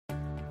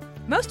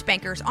Most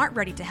bankers aren't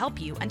ready to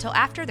help you until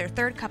after their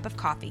third cup of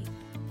coffee.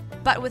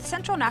 But with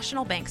Central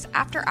National Bank's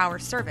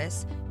after-hours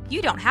service,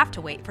 you don't have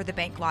to wait for the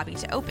bank lobby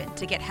to open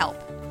to get help.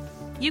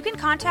 You can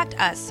contact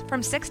us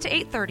from 6 to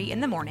 8:30 in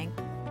the morning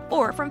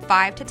or from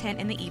 5 to 10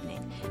 in the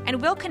evening,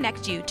 and we'll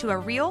connect you to a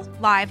real,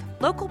 live,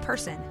 local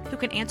person who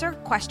can answer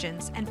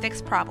questions and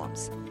fix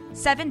problems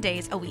 7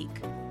 days a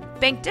week.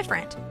 Bank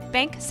different.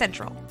 Bank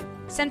Central.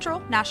 Central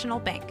National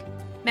Bank.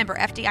 Member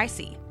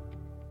FDIC.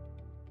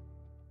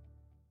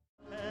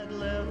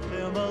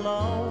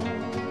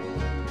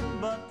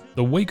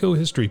 The Waco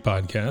History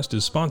Podcast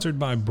is sponsored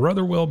by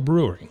Brotherwell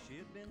Brewery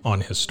on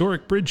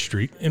historic Bridge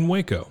Street in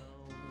Waco.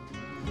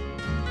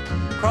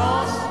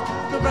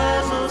 Cross the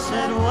Brazos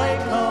and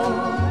Waco,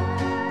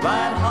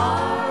 ride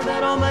hard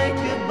and I'll make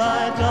it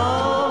by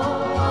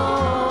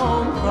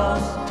dawn.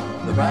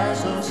 Cross the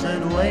Brazos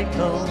and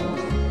Waco,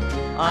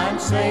 I'm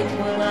safe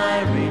when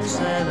I reach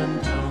San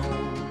Antonio.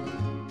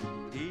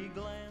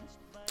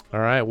 All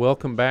right,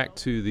 welcome back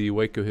to the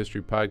Waco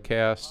History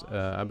Podcast.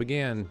 I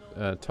began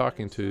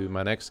talking to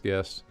my next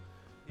guest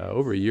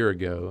over a year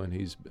ago, and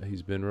he's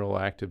been real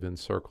active in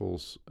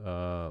circles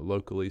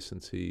locally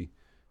since he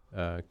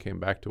came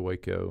back to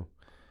Waco.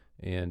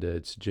 And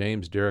it's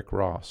James Derrick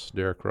Ross.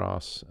 Derrick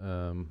Ross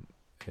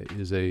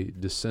is a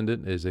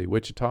descendant of the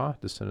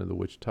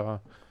Wichita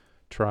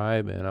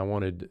tribe, and I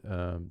wanted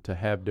to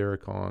have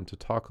Derrick on to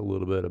talk a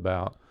little bit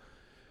about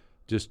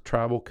just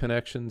tribal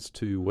connections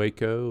to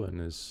Waco,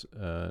 and is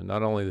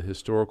not only the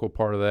historical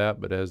part of that,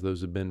 but as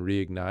those have been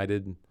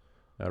reignited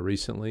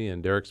recently,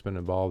 and Derrick's been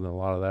involved in a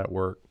lot of that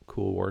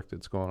cool work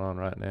that's going on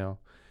right now.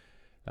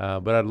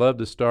 But I'd love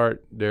to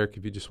start, Derrick,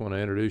 if you just want to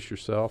introduce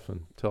yourself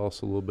and tell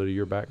us a little bit of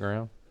your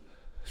background.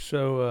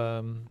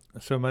 So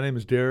my name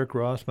is Derrick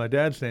Ross. My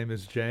dad's name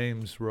is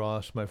James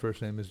Ross. My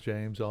first name is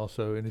James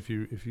also. And if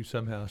you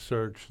somehow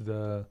search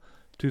the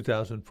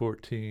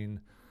 2014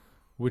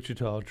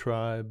 Wichita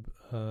Tribe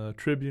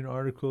Tribune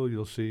article,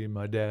 you'll see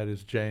my dad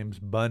is James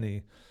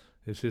Bunny.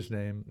 Is his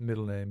name,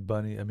 middle name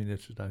Bunny. I mean,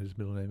 it's not his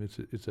middle name.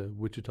 It's a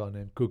Wichita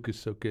name.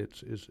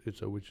 Kukisokits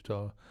it's a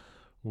Wichita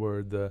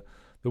word. The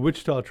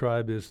Wichita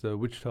tribe is the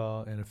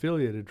Wichita and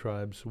affiliated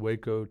tribes: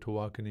 Waco,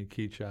 Tawakoni,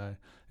 Keechai.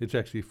 It's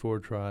actually 4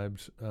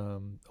 tribes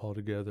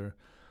altogether,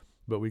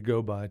 but we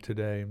go by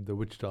today the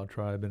Wichita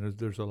tribe, and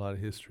there's a lot of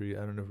history.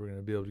 I don't know if we're going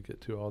to be able to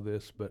get to all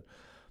this, but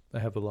I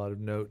have a lot of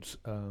notes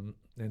and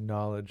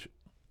knowledge.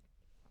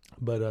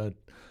 But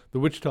the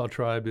Wichita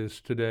tribe is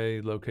today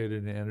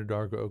located in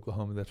Anadarko,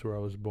 Oklahoma. That's where I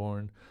was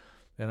born.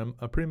 And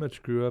I pretty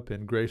much grew up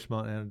in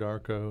Gracemont,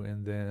 Anadarko,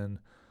 and then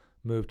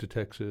moved to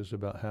Texas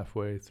about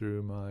halfway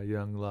through my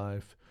young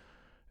life.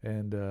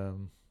 And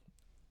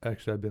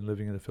actually, I've been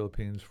living in the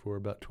Philippines for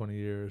about 20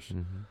 years,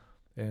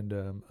 and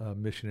a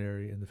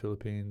missionary in the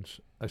Philippines.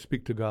 I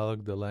speak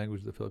Tagalog, the language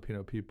of the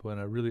Filipino people,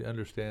 and I really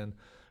understand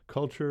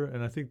culture.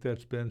 And I think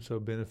that's been so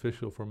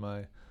beneficial for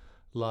my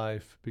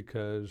life,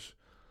 because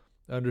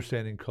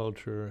understanding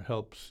culture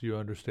helps you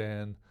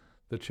understand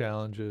the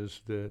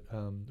challenges that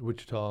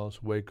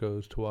Wichita's,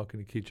 Waco's,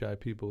 Tawakoni, Keechai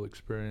people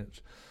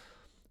experience.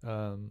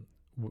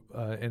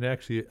 And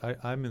actually,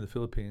 I'm in the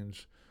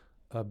Philippines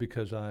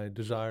because I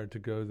desired to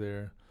go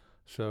there.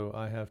 So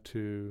I have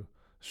to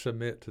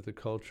submit to the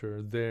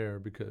culture there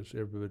because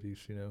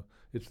everybody's,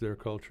 it's their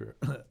culture.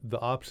 The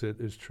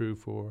opposite is true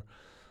for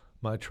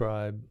my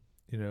tribe,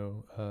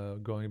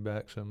 going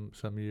back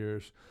some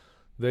years.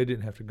 They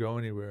didn't have to go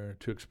anywhere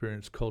to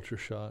experience culture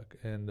shock,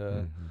 and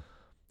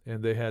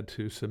they had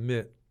to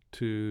submit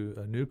to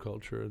a new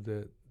culture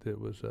that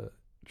was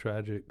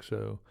tragic.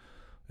 So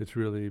it's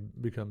really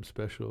become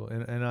special.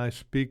 And I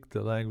speak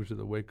the language of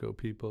the Waco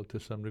people to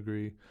some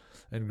degree,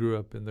 and grew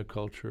up in the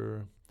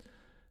culture.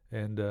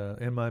 And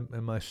my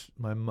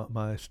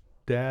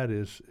dad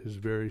is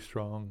very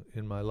strong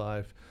in my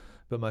life,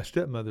 but my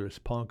stepmother is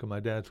Ponca. My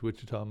dad's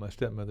Wichita. My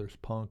stepmother is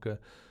Ponca.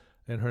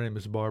 And her name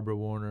is Barbara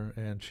Warner,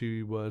 and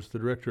she was the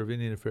director of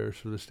Indian Affairs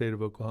for the state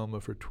of Oklahoma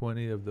for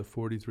 20 of the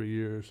 43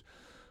 years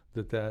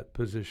that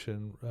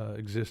position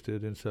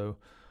existed. And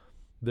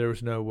there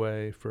was no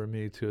way for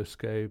me to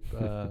escape.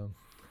 Look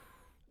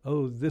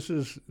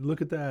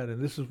at that,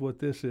 and this is what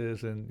this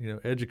is, and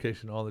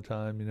education all the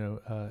time.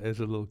 As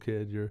a little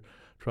kid, you're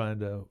trying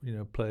to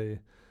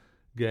play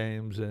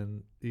games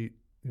and eat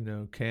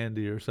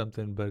candy or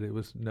something, but it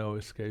was no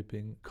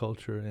escaping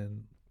culture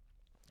and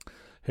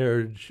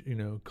heritage,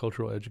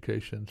 cultural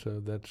education.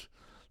 So that's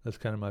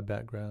kind of my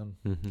background.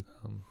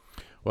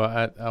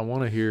 Well, I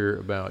want to hear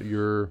about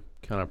your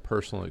kind of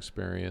personal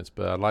experience,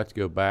 but I'd like to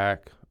go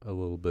back a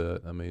little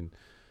bit. I mean,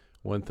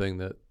 one thing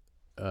that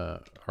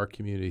our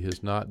community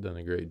has not done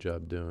a great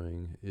job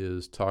doing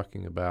is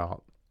talking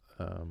about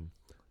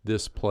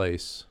this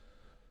place,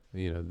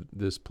 and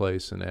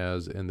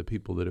the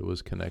people that it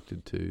was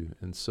connected to.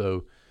 And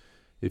so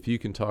if you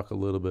can talk a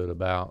little bit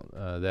about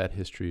that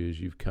history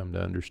as you've come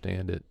to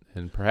understand it,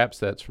 and perhaps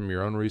that's from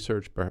your own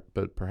research,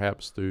 but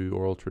perhaps through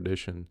oral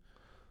tradition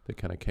that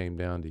kind of came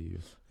down to you.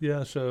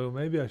 Yeah, so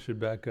maybe I should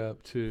back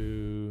up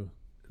to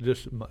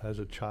just as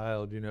a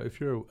child. If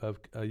you're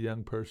a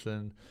young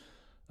person,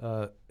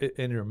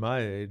 and you're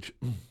my age,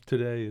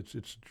 today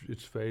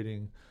it's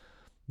fading.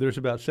 There's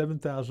about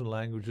 7,000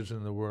 languages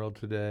in the world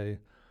today,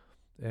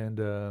 and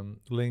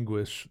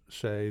linguists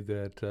say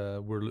that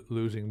we're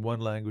losing one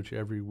language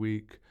every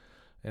week,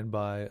 and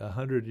by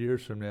 100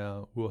 years from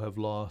now, we'll have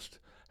lost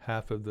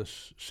half of the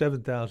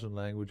 7,000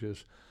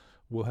 languages.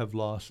 We'll have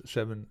lost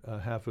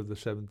half of the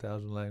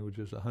 7,000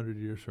 languages 100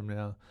 years from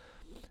now.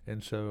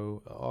 And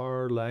so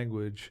our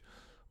language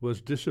was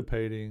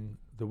dissipating,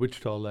 the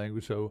Wichita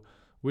language. So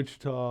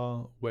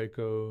Wichita,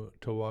 Waco,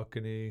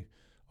 Tawakoni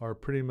are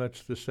pretty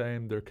much the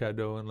same. They're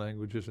Caddoan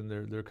languages, and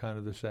they're kind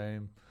of the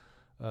same.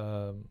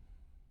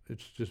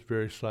 It's just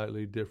very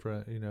slightly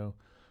different, you know.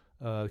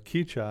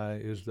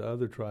 Kichai is the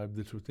other tribe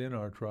that's within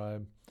our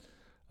tribe,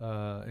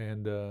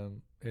 and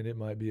it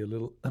might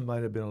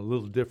have been a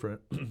little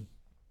different.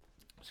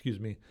 Excuse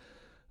me,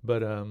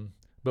 but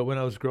when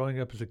I was growing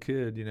up as a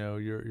kid, you know,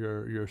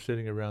 you're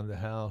sitting around the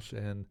house,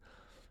 and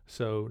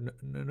so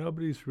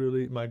nobody's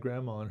really. My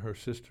grandma and her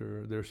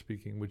sister, they're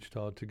speaking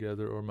Wichita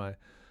together, or my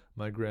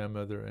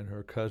grandmother and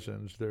her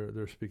cousins,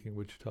 they're speaking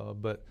Wichita,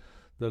 but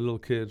the little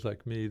kids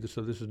like me.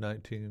 So this is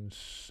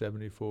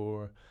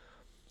 1974.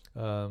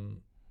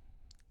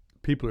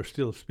 People are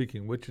still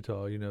speaking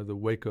Wichita, you know, the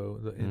Waco,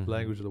 the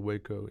language of the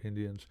Waco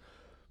Indians.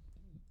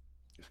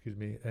 Excuse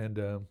me,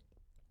 and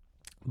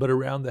but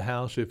around the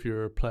house, if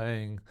you're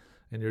playing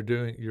and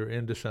you're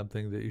into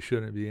something that you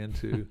shouldn't be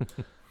into,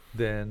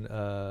 then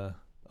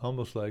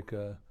almost like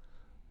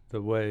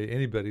the way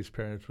anybody's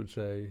parents would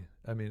say,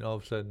 I mean, all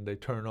of a sudden they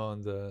turn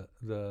on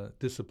the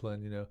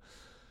discipline, you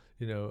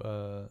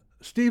know,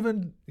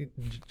 Stephen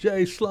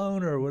J.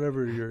 Sloan or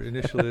whatever your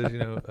initial is, you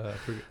know,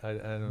 I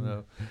don't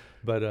know,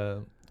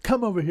 but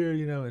come over here,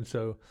 you know, and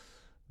so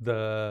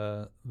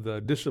the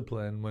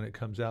discipline, when it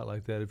comes out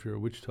like that, if you're a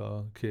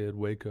Wichita kid,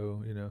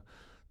 Waco, you know,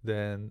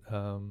 then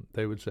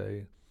they would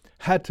say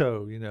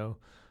Hatto, you know.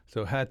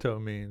 So Hatto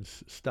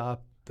means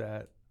stop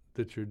that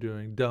you're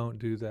doing, don't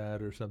do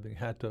that, or something,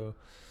 Hatto.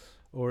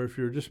 Or if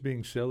you're just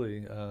being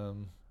silly,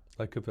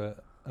 like if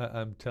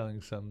I'm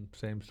telling some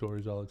same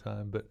stories all the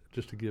time, but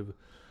just to give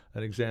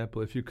an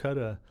example, if you cut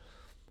a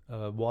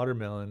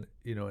watermelon,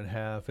 you know, in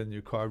half, and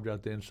you carved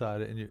out the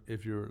inside, and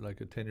if you're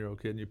like a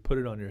 10-year-old kid and you put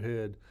it on your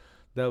head,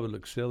 that would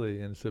look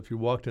silly. And so if you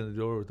walked in the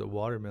door with a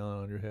watermelon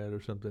on your head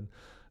or something,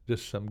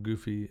 just some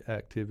goofy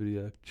activity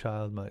a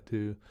child might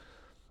do,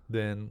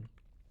 then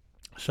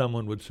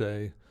someone would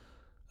say,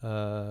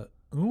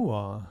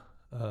 "Uwa,"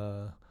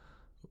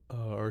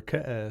 or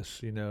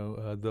 "Ka'es," you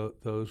know,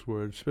 those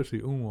words,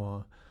 especially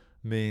 "Uwa,"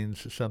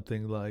 means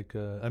something like,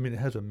 I mean, it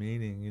has a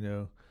meaning, you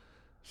know.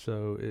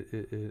 So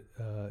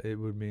it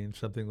would mean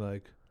something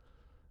like,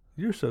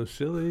 "You're so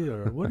silly,"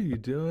 or "What are you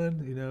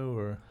doing?" You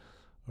know,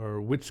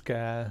 or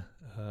 "Witska,"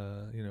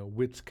 you know,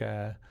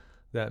 "Witska."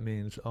 That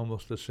means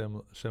almost a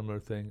similar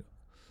thing.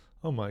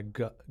 Oh my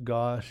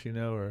gosh, you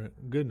know, or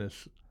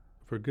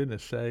for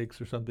goodness sakes,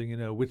 or something, you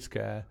know,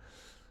 "Witska."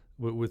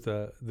 With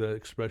the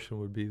expression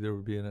would be, there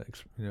would be a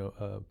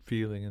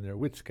feeling in there,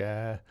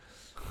 "Witska,"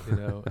 you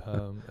know,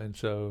 and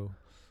so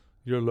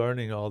you're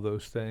learning all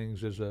those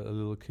things as a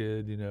little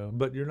kid, you know,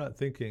 but you're not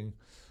thinking.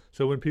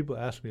 So when people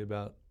ask me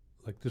about,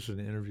 like, this is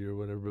an interview or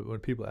whatever, but when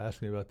people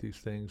ask me about these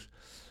things,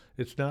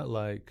 it's not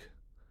like,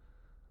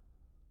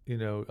 you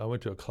know, I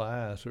went to a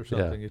class or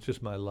something. Yeah. It's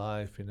just my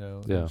life, you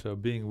know. Yeah. And so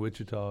being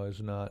Wichita is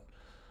not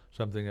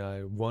something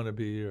I want to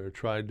be or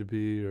tried to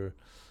be, or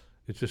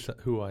it's just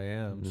who I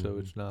am. So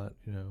it's not,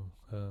 you know,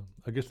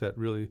 I guess that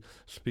really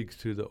speaks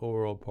to the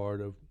oral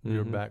part of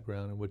your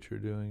background and what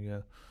you're doing,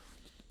 yeah.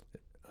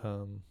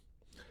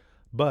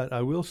 But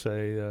I will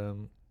say,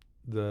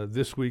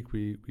 this week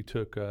we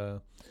took,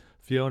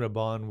 Fiona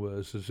Bond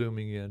was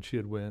zooming in. She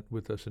had went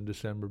with us in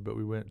December, but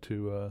we went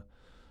to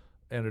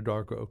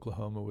Anadarko,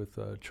 Oklahoma, with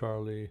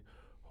Charlie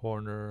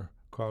Horner,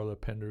 Carla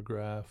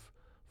Pendergraph,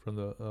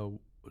 from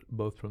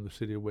both from the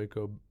city of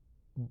Waco,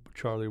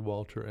 Charlie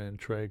Walter and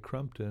Trey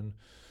Crumpton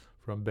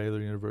from Baylor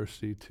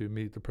University, to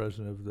meet the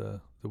president of the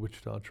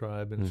Wichita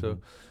tribe. And so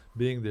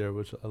being there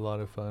was a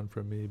lot of fun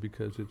for me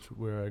because it's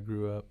where I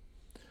grew up.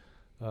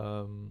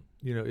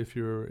 You know, if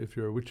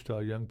you're a Wichita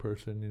young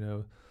person, you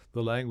know,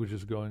 the language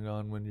is going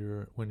on when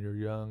you're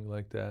young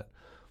like that,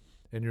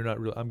 and you're not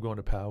real. I'm going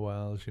to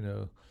powwows, you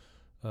know.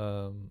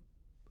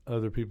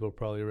 Other people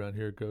probably around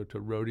here go to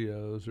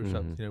rodeos or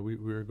something. You know, we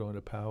were going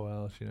to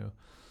powwows, you know,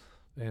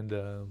 and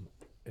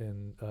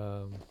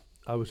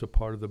I was a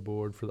part of the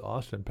board for the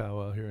Austin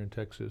powwow here in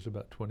Texas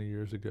about 20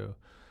 years ago.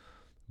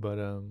 But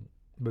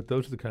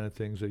those are the kind of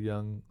things a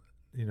young,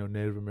 you know,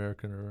 Native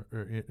American or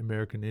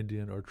American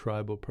Indian or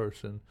tribal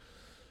person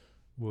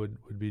would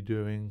be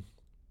doing.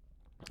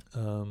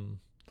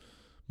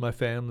 My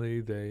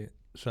family,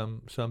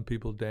 some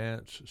people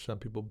dance, some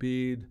people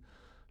bead,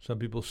 some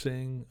people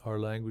sing. Our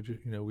language,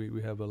 you know,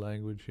 we have a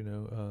language, you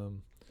know.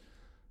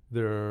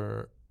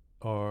 There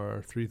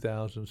are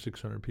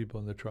 3,600 people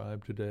in the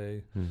tribe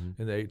today. In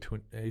the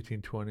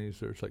 1820s,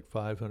 there's like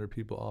 500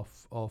 people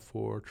off all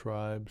four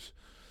tribes.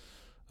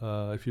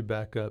 If you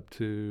back up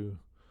to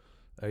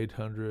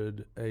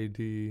 800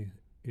 AD,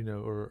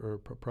 or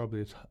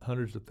probably it's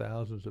hundreds of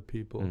thousands of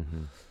people.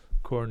 Mm-hmm.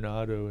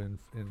 Coronado in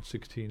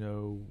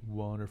 1601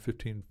 or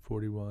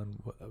 1541,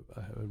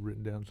 I have it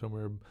written down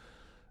somewhere.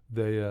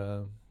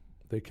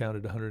 They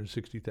counted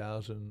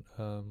 160,000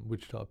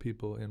 Wichita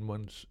people in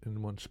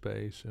one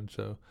space, and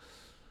so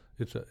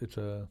it's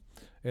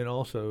and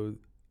also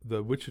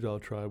the Wichita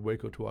tribe,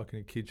 Waco,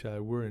 Tawakoni,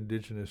 Keechai, we're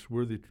indigenous.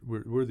 We're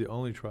the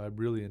only tribe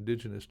really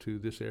indigenous to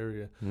this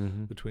area,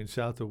 Mm-hmm. between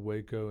south of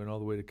Waco and all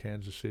the way to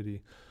Kansas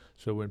City.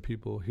 So when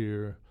people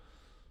hear,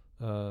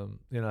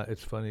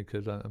 it's funny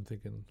because I'm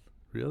thinking,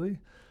 really?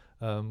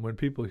 When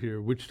people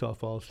hear Wichita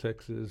Falls,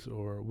 Texas,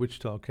 or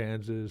Wichita,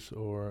 Kansas,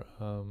 or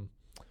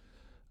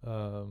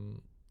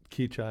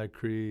Keechai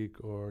Creek,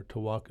 or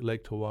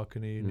Lake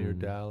Tawakoni near Mhm.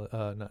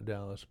 Dallas, not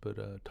Dallas,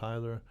 but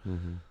Tyler,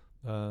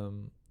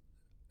 Mm-hmm.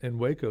 and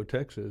Waco,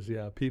 Texas.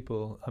 Yeah,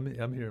 people.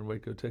 I'm here in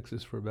Waco,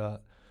 Texas for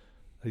about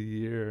a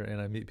year,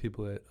 and I meet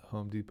people at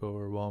Home Depot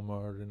or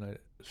Walmart, and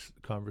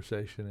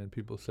conversation, and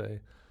people say,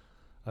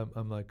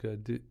 I'm like,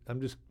 I'm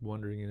just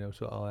wondering,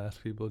 so I'll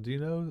ask people, do you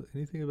know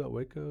anything about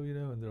Waco,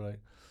 and they're like,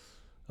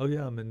 oh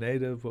yeah, I'm a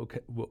native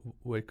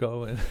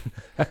Waco, and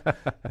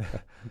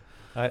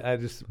I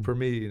just, for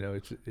me,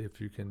 it's,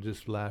 if you can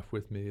just laugh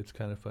with me, it's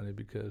kind of funny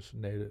because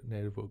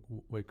native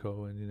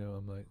Waco, and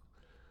I'm like,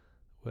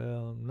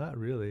 well, not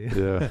really.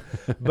 Yeah.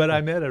 But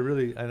I'm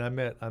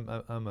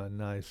a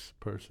nice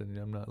person.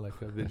 I'm not like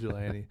a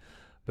vigilante,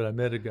 but I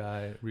met a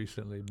guy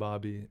recently.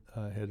 Bobby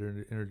had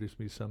introduced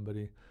me to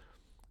somebody,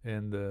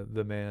 and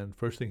the man,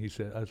 first thing he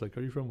said, I was like,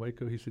 "Are you from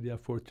Waco?" He said, "Yeah,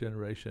 4th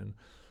generation,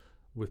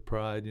 with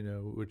pride,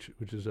 which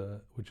is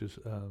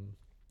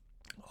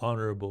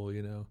honorable,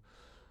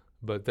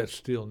 but that's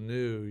still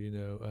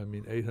new, I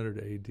mean, 800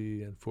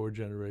 A.D. and 4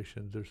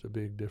 generations. There's a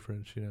big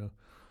difference,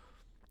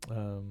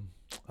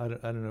 I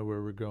don't know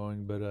where we're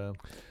going, but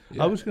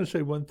Yeah. I was going to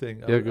say one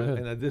thing. Yeah, go ahead.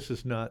 And this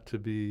is not to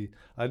be.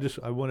 I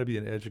want to be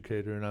an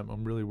educator, and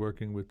I'm really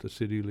working with the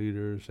city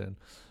leaders and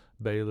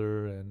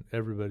Baylor and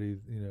everybody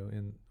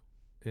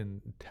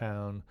in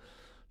town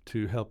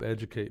to help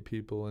educate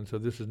people. And so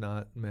this is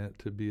not meant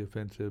to be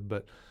offensive,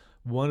 but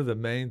one of the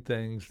main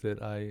things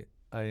that I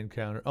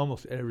encounter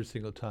almost every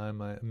single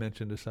time I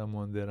mention to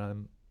someone that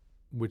I'm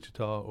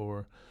Wichita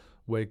or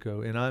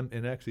Waco, and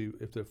actually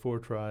if the 4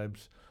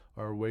 tribes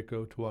are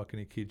Waco,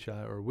 Tawakoni,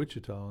 Keechai, or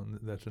Wichita, and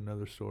that's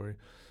another story.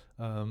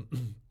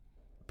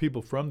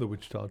 People from the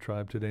Wichita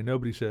tribe today,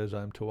 nobody says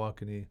I'm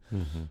Tawakoni,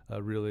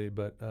 Mm-hmm. really,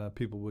 but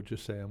people would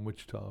just say I'm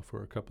Wichita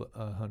for a couple of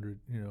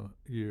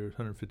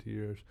 150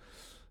 years.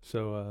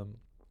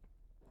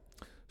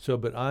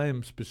 But I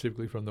am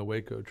specifically from the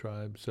Waco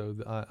tribe, so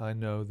I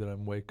know that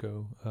I'm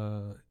Waco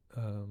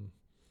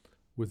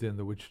within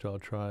the Wichita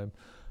tribe.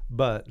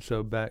 But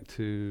so back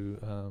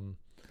to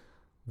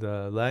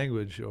the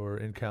language or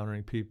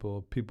encountering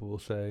people will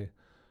say,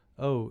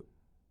 "Oh,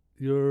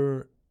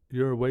 you're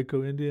a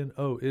Waco Indian?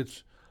 Oh,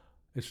 it's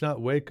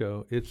not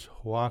Waco, it's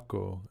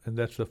Huaco," and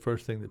that's the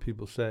first thing that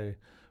people say,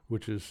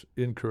 which is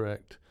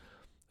incorrect.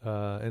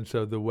 And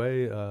so the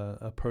way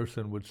a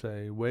person would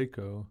say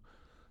Waco,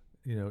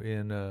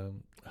 in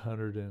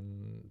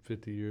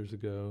 150 years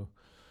ago,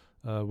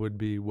 would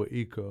be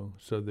Waiko.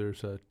 So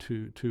there's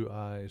two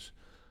I's.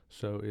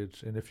 So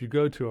and if you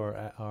go to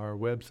our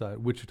website,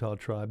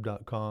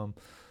 wichitatribe.com,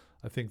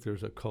 I think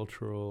there's a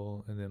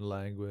cultural and then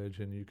language,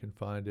 and you can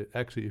find it.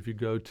 Actually, if you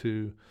go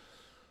to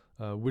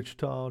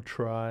Wichita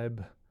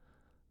Tribe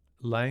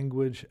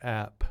language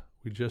app,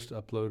 we just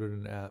uploaded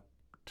an app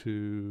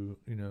to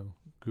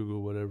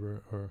Google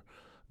whatever, or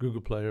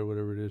Google Play or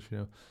whatever it is,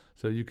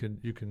 so you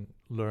can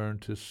learn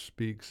to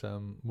speak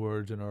some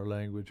words in our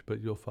language,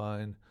 but you'll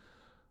find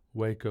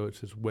Waco, it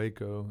says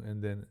Waco,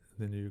 and then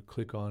you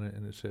click on it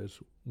and it says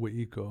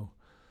Waiko.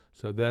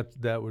 So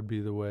that would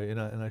be the way. And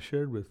I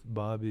shared with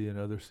Bobby and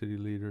other city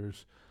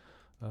leaders,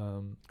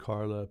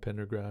 Carla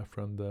Pendergraft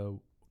from the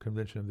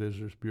Convention of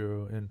Visitors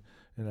Bureau, and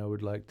I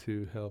would like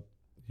to help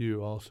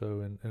you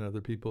also and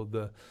other people.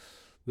 The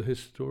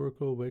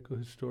Waco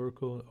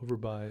Historical over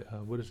by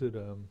what is it?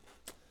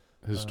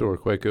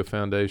 Historic Waco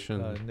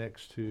Foundation.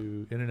 Next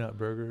to In-N-Out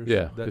Burgers.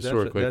 Yeah,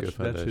 Historic Waco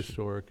Foundation. That's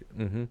historic.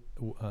 Mm-hmm.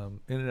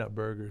 In-N-Out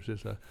Burgers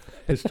is a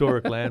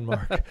historic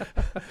landmark.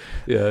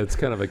 Yeah, it's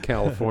kind of a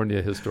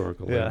California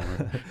historical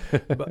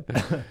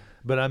landmark.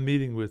 But I'm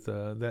meeting with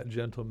that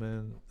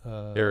gentleman,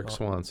 Eric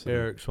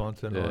Swanson.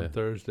 On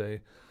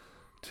Thursday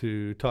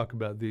to talk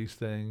about these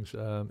things.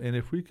 And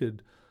if we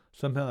could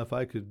somehow,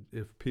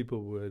 if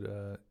people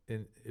would,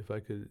 if I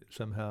could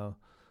somehow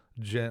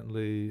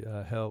gently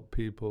help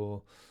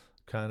people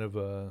kind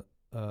of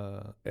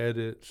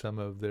edit some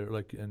of their,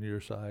 like on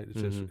your site,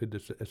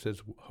 it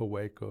says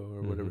Hawaiko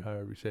or whatever,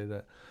 however you say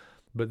that.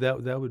 But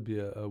that would be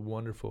a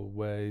wonderful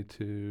way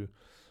to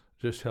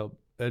just help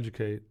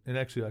educate. And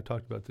actually, I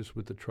talked about this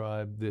with the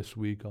tribe this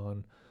week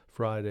on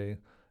Friday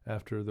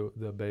after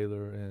the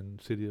Baylor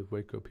and City of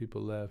Waco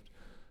people left,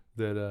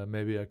 that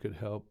maybe I could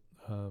help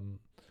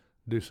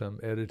do some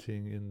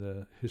editing in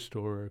the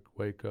historic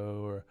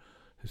Waco or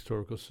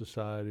Historical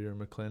Society or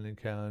McLennan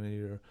County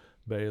or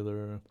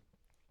Baylor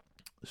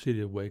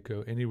city of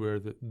Waco, anywhere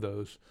that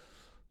those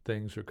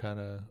things are kind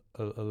of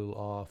a little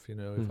off, if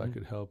I Mhm.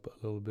 could help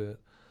a little bit,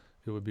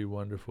 it would be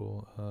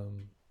wonderful.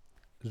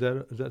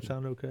 Does that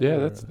sound okay? Yeah,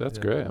 or- that's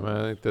yeah. great. I mean,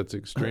 I think that's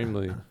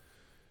extremely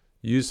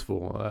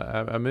useful.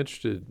 I'm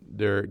interested,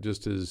 Derek,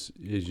 just as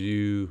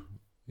you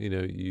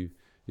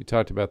you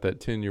talked about that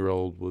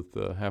 10-year-old with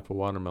half a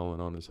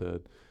watermelon on his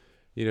head.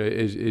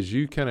 As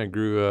you kind of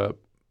grew up,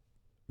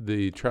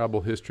 the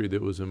tribal history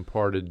that was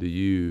imparted to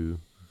you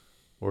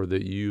or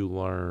that you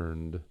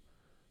learned,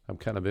 I'm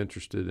kind of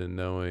interested in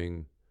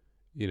knowing,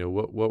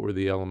 what were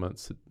the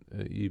elements that,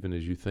 even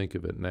as you think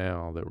of it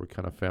now, that were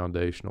kind of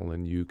foundational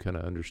in you kind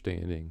of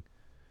understanding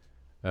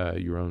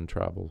your own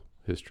tribal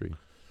history.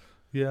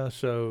 Yeah,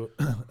 so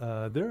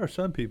there are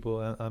some people,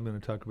 I'm going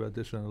to talk about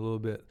this in a little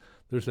bit.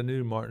 There's a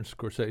new Martin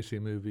Scorsese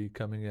movie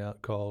coming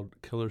out called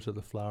Killers of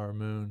the Flower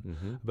Moon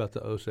Mm-hmm. about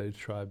the Osage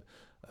tribe,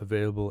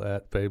 available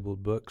at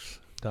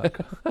fabledbooks.com.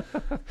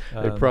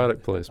 A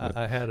product placement.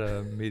 I had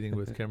a meeting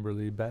with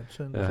Kimberly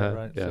Batson, is Uh-huh, that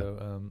right? yeah.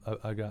 So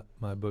I got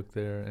my book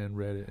there and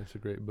read it. It's a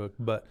great book.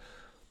 But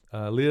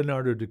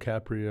Leonardo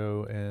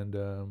DiCaprio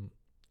and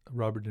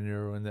Robert De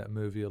Niro in that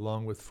movie,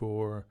 along with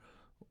 4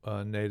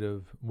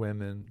 Native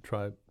women,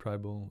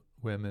 tribal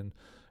women,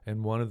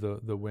 and one of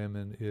the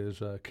women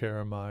is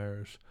Kara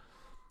Myers,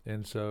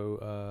 and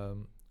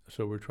so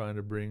we're trying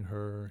to bring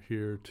her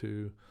here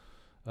to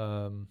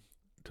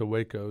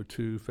Waco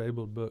to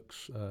Fabled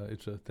Books.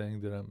 It's a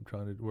thing that I'm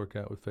trying to work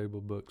out with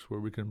Fabled Books, where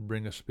we can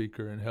bring a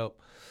speaker and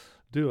help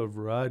do a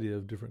variety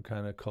of different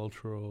kind of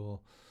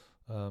cultural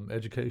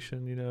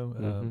education,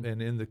 Mhm.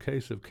 and in the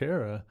case of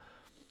Kara,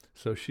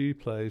 so she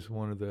plays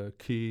one of the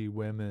key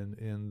women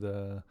in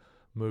the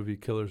movie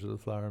Killers of the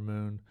Flower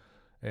Moon,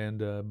 and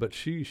but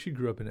she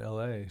grew up in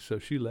L.A., so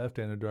she left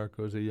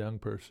Anadarko as a young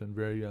person,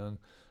 very young,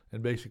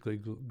 and basically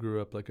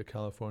grew up like a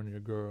California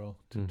girl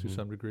to Mhm.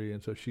 some degree,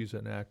 and so she's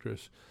an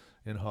actress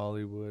in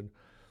Hollywood,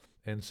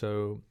 and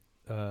so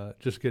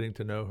just getting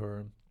to know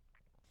her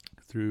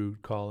through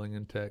calling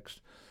and text,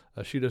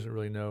 she doesn't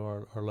really know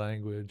our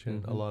language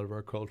and a Mhm. lot of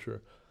our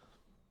culture,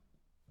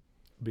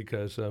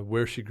 because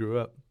where she grew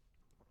up,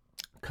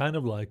 kind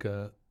of like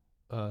a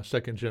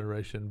second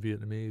generation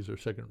Vietnamese or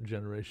second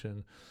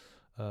generation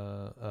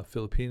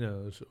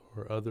Filipinos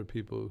or other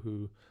people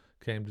who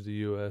came to the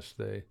U.S.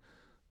 They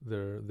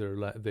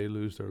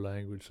lose their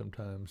language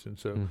sometimes, and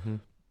so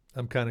Mhm.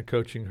 I'm kind of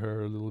coaching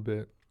her a little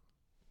bit,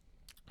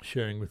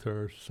 sharing with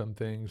her some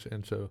things,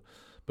 and so,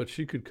 but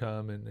she could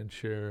come and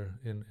share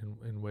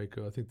in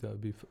Waco. I think that would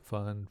be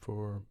fun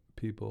for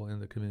people in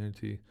the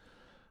community.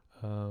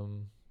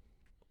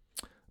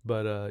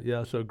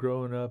 Yeah, so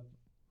growing up,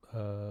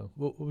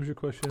 what was your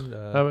question?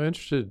 I'm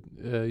interested,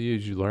 as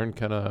you learned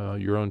kind of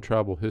your own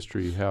tribal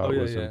history, how Oh, it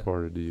yeah, was yeah.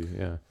 imparted to you.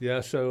 Yeah.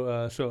 Yeah,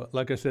 so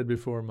like I said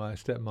before, my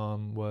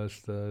stepmom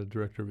was the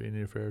director of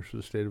Indian Affairs for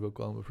the state of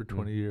Oklahoma for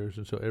 20 Mhm. years,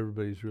 and so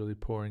everybody's really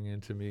pouring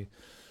into me.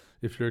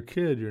 If you're a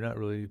kid, you're not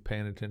really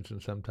paying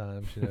attention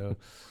sometimes,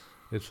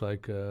 It's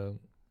like,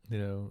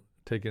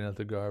 taking out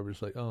the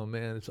garbage, like, oh,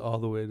 man, it's all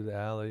the way to the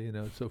alley,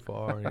 it's so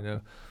far,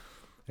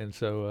 And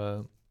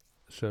so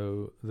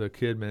the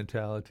kid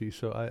mentality.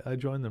 So I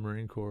joined the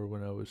Marine Corps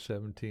when I was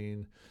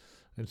 17,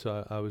 and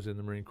so I was in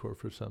the Marine Corps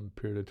for some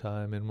period of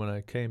time. And when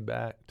I came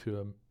back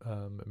to,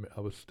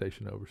 I was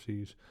stationed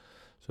overseas.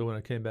 So when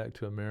I came back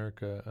to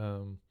America,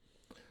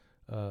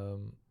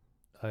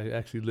 I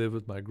actually lived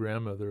with my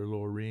grandmother,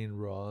 Laureen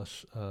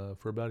Ross,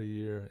 for about a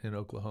year in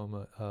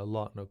Oklahoma,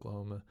 Lawton,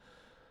 Oklahoma.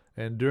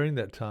 And during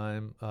that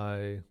time,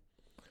 I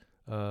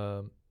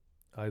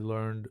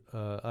learned.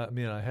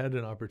 I had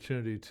an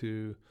opportunity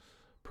to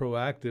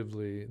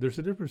proactively. There's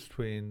a difference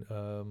between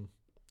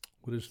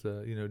what is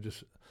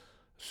just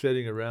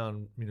sitting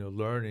around,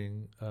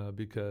 learning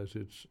because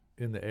it's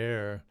in the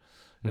air,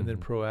 and then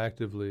Mhm.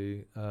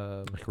 proactively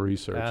Like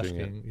researching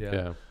asking. it.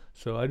 Yeah.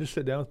 So I just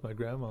sat down with my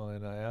grandma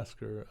and I asked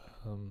her.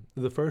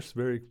 The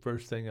very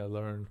first thing I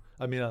learned.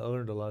 I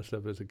learned a lot of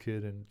stuff as a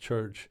kid in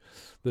church.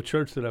 The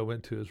church that I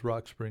went to is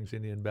Rock Springs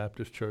Indian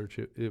Baptist Church.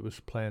 It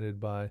was planted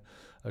by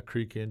a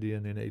Creek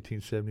Indian in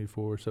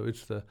 1874. So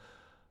it's the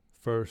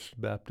first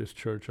Baptist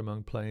church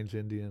among Plains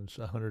Indians,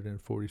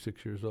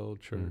 146 years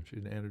old church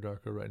in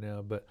Anadarko right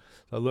now. But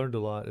I learned a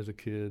lot as a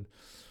kid.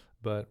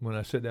 But when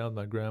I sat down with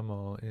my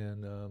grandma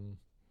in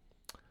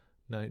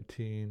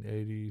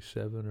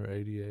 1987 or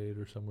 88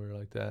 or somewhere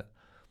like that,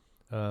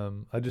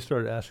 I just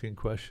started asking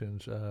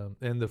questions.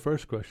 And the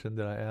first question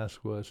that I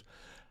asked was,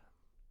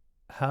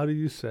 how do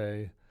you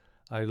say,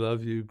 I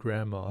love you,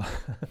 Grandma?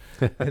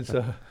 And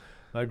so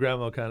my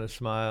grandma kind of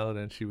smiled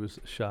and she was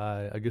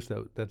shy. I guess that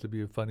would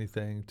be a funny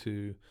thing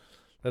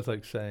that's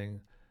like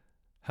saying,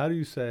 how do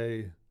you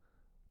say,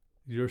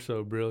 you're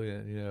so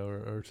brilliant,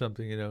 or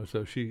something,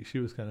 So she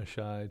was kind of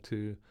shy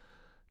to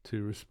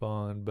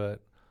respond,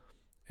 but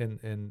and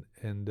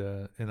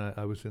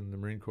I was in the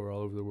Marine Corps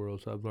all over the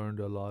world, so I've learned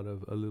a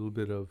little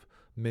bit of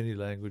many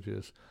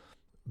languages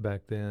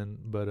back then.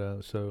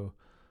 But so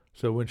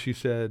when she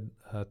said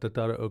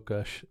Tatara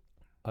Okash,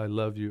 I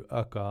love you,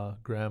 Aka,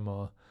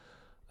 Grandma,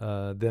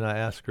 then I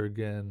asked her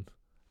again,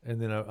 And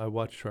then I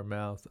watched her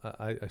mouth.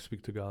 I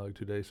speak Tagalog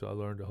today, so I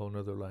learned a whole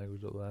nother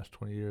language over the last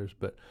 20 years.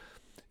 But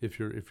if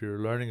you're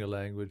learning a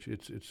language,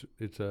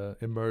 it's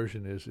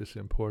immersion is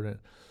important,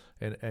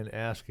 and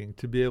asking,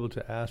 to be able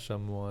to ask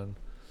someone,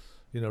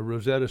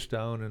 Rosetta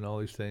Stone and all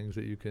these things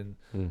that you can,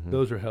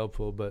 those are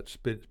helpful. But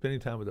spending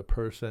time with a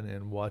person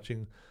and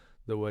watching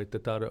the way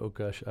tatara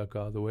okash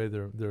aka, the way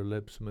their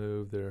lips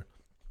move,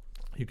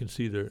 you can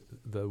see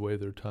the way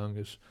their tongue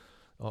is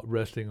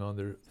resting on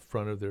their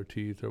front of their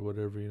teeth or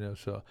whatever,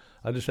 So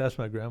I just asked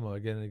my grandma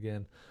again and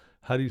again,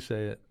 how do you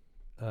say it?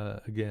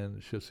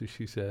 Again,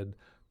 she said,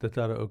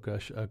 tatara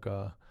okash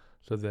aka.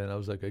 So then I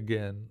was like,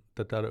 again,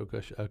 tatara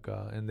okash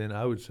aka. And then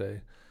I would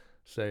say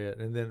it.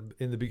 And then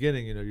in the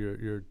beginning,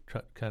 you're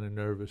kind of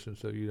nervous, and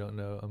so you don't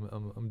know.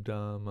 I'm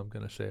dumb. I'm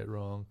going to say it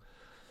wrong.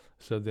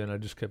 So then I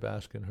just kept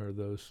asking her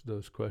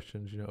those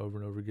questions, over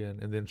and over again.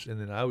 And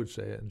then I would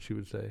say it, and she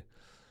would say,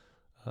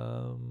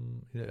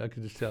 I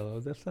could just tell,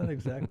 that's not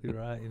exactly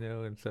right,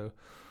 and so,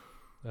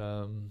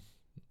 so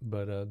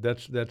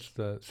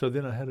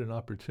then I had an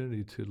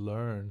opportunity to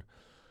learn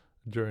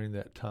during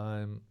that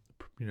time,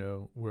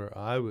 where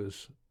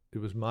it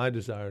was my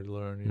desire to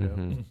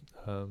learn,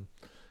 kind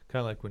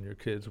of like when your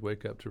kids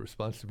wake up to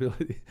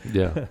responsibility,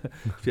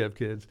 if you have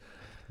kids,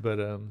 but,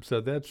 so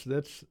that's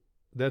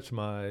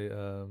my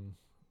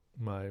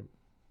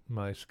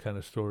kind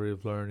of story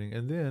of learning.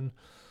 And then,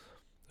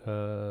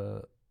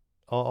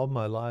 all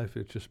my life,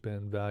 it's just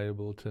been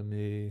valuable to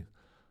me.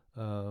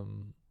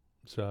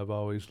 So I've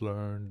always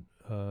learned.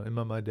 And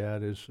my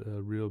dad is a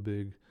real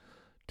big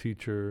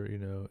teacher,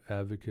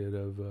 advocate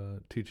of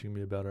teaching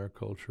me about our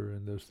culture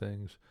and those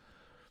things.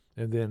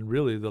 And then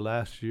really the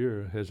last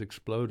year has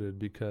exploded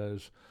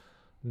because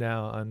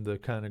now I'm the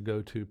kind of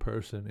go-to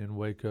person in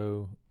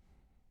Waco.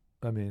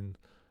 I mean,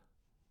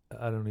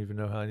 I don't even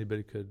know how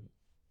anybody could.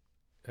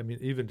 I mean,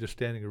 even just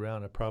standing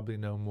around, I probably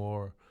know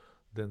more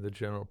than the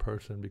general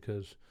person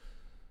because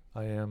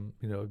I am,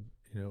 a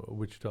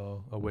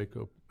Wichita, a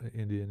Waco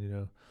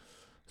Indian,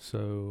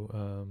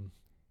 So,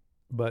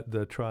 but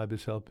the tribe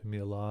is helping me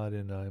a lot,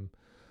 and I'm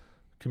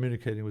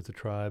communicating with the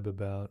tribe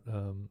about.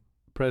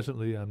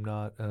 Presently, I'm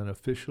not an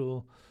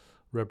official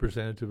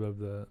representative of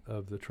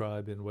the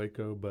tribe in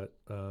Waco, but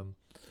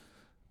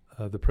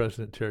the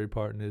president, Terry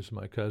Parton, is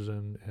my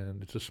cousin,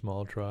 and it's a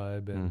small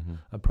tribe, and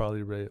I'm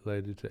probably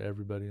related to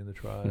everybody in the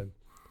tribe.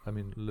 I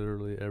mean,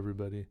 literally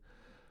everybody.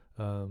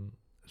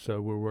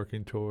 So we're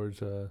working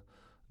towards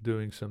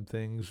doing some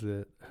things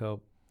that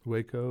help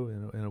Waco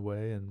in a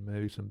way, and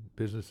maybe some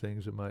business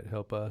things that might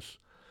help us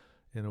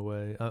in a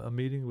way. I'm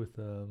meeting with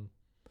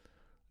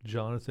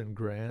Jonathan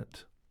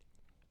Grant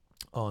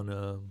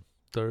on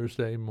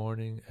Thursday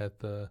morning at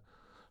the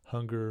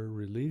Hunger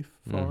Relief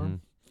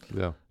Farm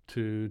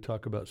to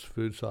talk about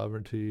food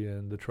sovereignty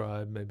and the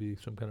tribe, maybe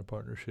some kind of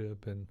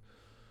partnership and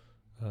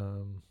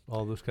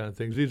all those kind of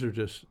things. These are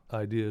just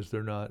ideas.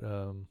 They're not...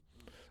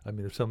 I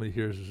mean, if somebody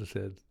hears us and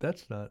said,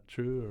 that's not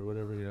true or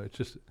whatever, it's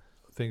just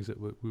things that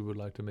we would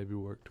like to maybe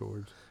work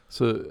towards.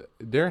 So,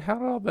 Derek, how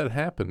did all that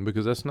happen?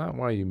 Because that's not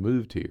why you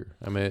moved here.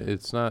 I mean,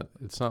 it's not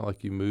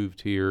like you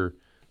moved here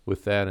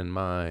with that in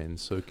mind.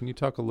 So can you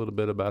talk a little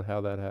bit about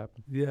how that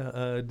happened?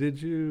 Yeah.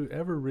 Did you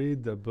ever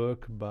read the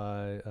book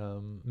by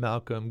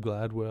Malcolm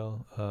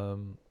Gladwell,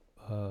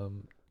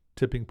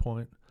 Tipping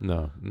Point?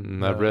 No.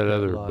 I've read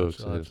other books.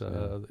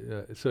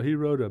 So he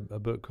wrote a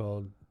book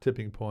called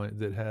Tipping Point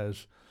that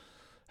has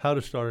how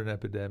to start an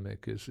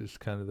epidemic is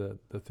kind of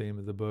the theme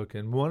of the book.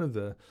 And one of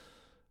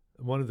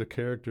the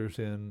characters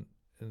in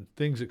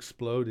Things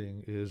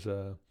Exploding is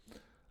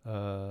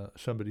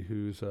somebody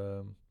who's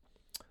a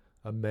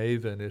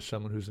maven, is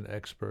someone who's an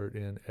expert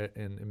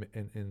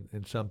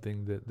in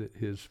something that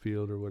his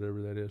field or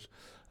whatever that is.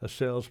 A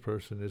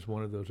salesperson is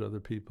one of those other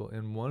people,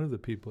 and one of the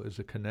people is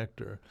a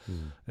connector.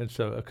 And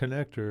so a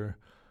connector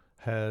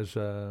has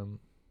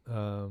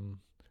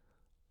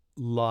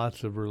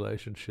lots of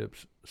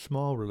relationships,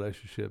 small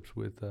relationships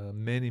with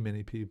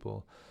many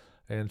people.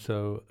 And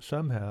so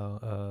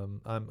somehow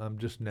I'm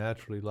just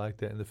naturally like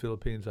that. In the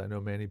Philippines, I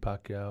know Manny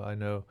Pacquiao. I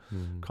know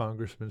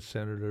congressmen,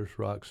 senators,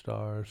 rock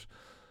stars,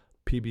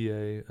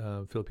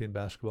 PBA, Philippine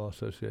Basketball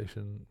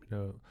Association,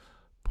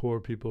 poor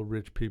people,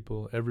 rich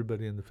people,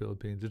 everybody in the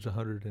Philippines. It's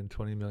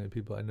 120 million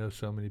people. I know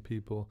so many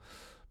people,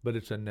 but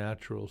it's a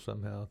natural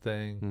somehow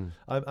thing.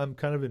 I'm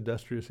kind of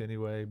industrious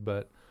anyway,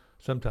 but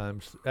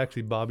sometimes,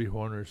 actually, Bobby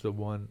Horner is the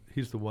one.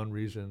 He's the one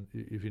reason.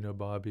 If you know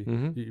Bobby,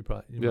 you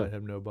might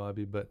have known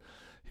Bobby, but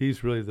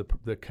he's really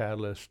the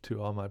catalyst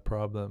to all my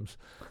problems.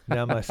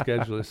 Now my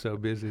schedule is so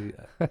busy.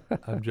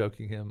 I'm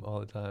joking him all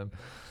the time,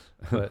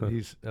 but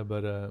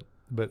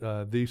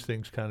these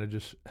things kind of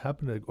just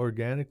happen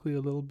organically a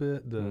little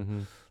bit.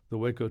 The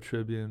Waco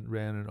Tribune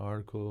ran an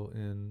article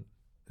in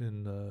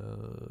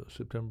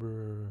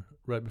September,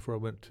 right before I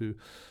went to.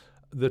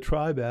 The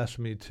tribe asked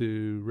me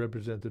to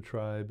represent the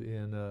tribe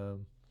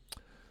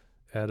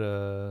at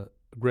a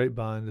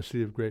Grapevine, the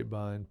city of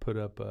Grapevine, put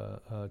up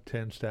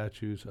 10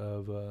 statues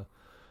of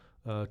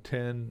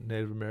 10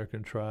 Native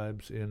American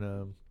tribes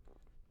in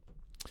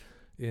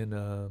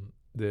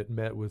that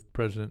met with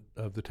President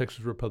of the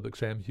Texas Republic,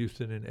 Sam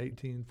Houston, in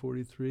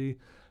 1843,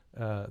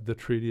 the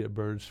treaty at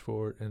Bird's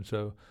Fort. And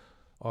so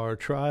our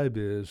tribe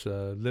is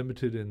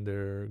limited in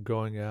their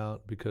going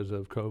out because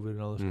of COVID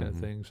and all those kind of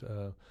things.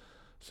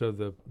 So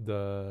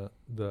the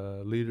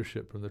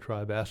leadership from the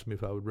tribe asked me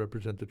if I would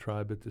represent the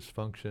tribe at this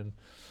function.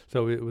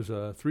 So it was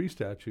 3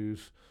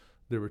 statues.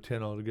 There were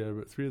 10 altogether,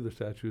 but 3 of the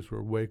statues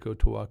were Waco,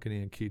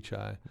 Tawakoni, and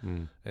Keachai.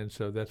 And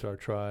so that's our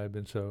tribe.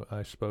 And so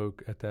I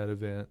spoke at that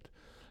event.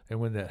 And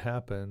when that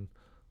happened,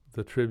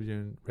 the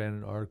Tribune ran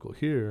an article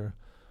here.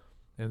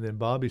 And then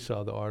Bobby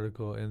saw the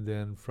article. And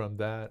then from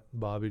that,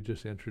 Bobby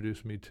just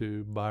introduced me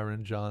to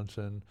Byron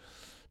Johnson,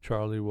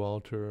 Charlie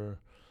Walter,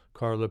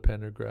 Carla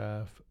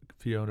Pendergraph,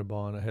 Fiona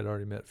Bond. I had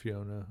already met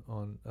Fiona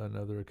on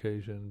another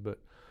occasion, but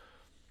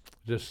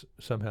just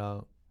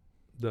somehow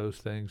those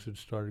things had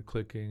started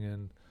clicking,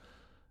 and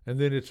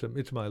then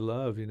it's my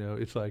love, you know.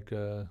 It's like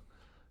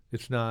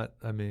it's not.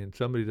 I mean,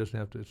 somebody doesn't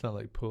have to. It's not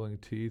like pulling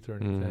teeth or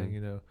anything,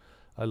 you know.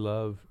 I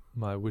love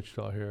my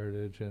Wichita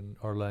heritage and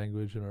our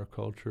language and our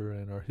culture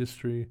and our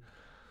history,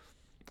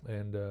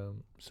 and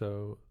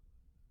so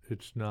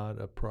it's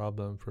not a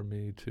problem for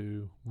me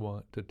to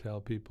want to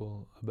tell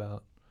people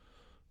about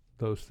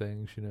those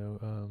things, you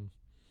know.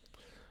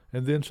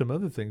 And then some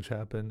other things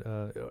happen.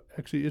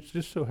 Actually, it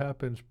just so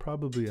happens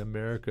probably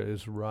America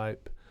is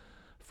ripe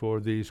for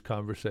these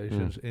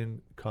conversations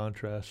in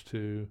contrast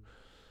to,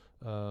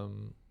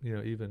 you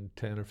know, even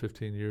 10 or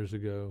 15 years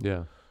ago.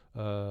 Yeah.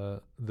 The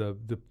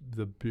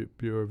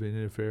Bureau of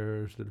Indian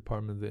Affairs, the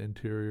Department of the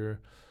Interior,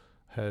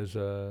 has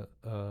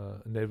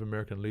Native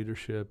American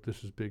leadership.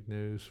 This is big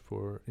news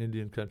for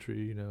Indian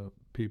country, you know,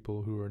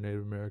 people who are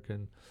Native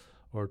American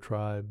or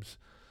tribes.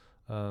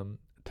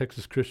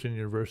 Texas Christian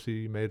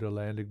University made a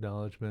land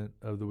acknowledgement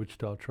of the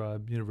Wichita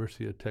tribe.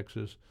 University of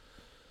Texas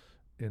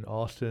in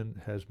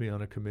Austin has me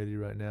on a committee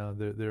right now.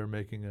 They're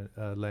making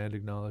a land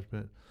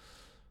acknowledgement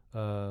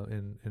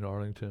in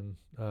Arlington.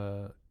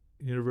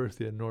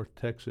 University of North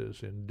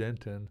Texas in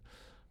Denton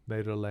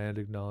made a land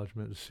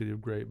acknowledgement. The city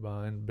of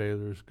Grapevine,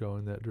 Baylor's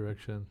going that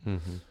direction.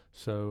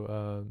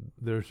 So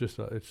there's just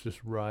it's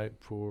just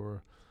ripe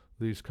for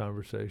these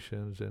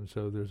conversations, and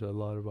so there's a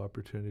lot of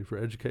opportunity for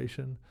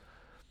education,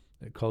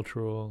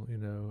 cultural, you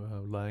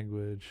know,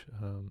 language,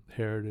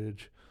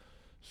 heritage.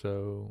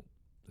 So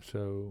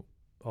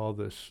all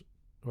this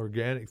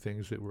organic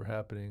things that were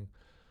happening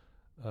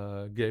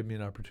gave me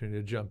an opportunity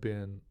to jump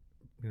in,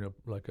 you know,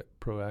 like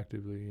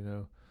proactively, you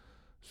know.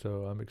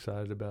 So I'm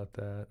excited about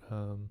that.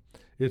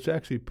 It's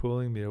actually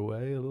pulling me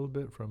away a little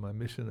bit from my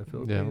mission in the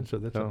Philippines, so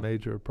that's a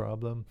major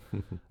problem.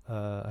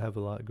 I have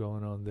a lot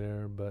going on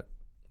there, but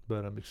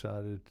I'm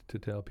excited to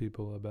tell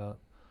people about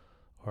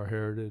our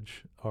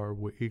heritage, our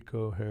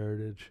eco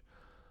heritage,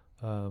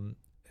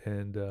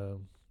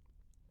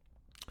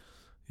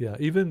 yeah.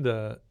 Even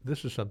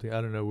this is something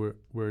I don't know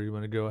where you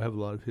want to go. I have a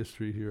lot of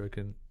history here. I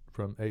can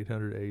from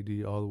 800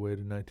 AD all the way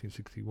to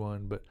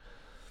 1961, but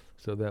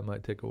so that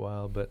might take a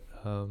while. But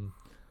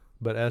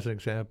as an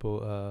example,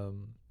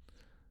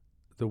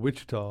 the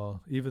Wichita,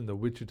 even the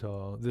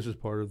Wichita, this is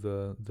part of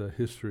the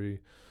history.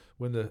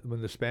 When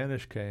the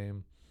Spanish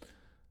came,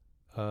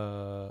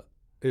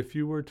 if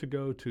you were to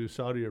go to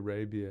Saudi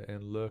Arabia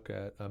and look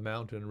at a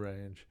mountain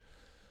range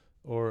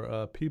or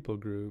a people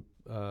group,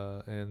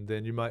 and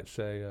then you might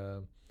say,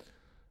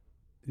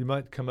 you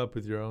might come up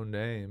with your own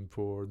name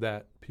for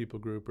that people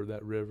group or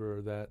that river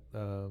or that,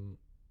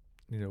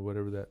 you know,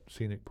 whatever that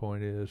scenic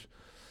point is.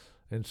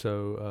 And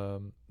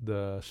so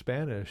the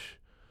Spanish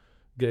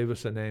gave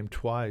us a name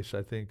twice,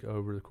 I think,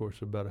 over the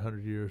course of about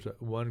 100 years.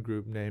 One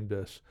group named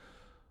us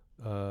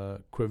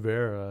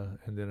Quivira,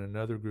 and then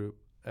another group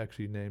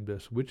actually named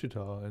us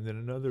Wichita, and then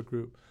another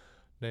group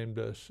named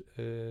us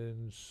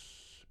Espinosa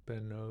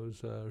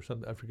or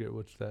something. I forget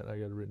what's that. I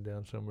got it written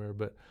down somewhere.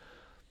 But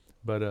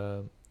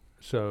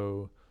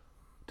so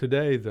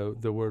today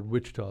the word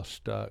Wichita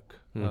stuck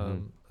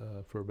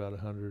for about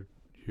 100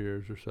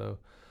 years or so.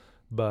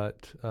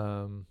 But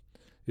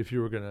if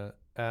you were going to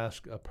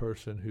ask a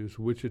person who's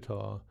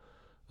Wichita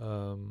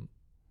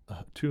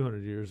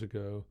 200 years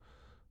ago,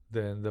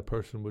 then the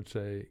person would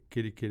say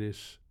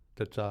Kirikiris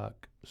Tatsak.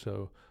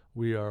 So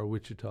we are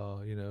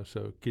Wichita, you know.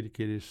 So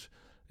Kirikiris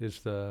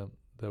is the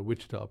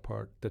Wichita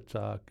part.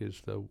 Tatsak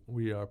is the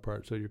we are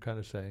part. So you're kind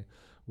of saying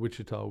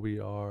Wichita we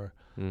are.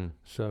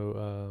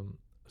 So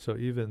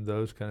even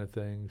those kind of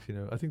things, you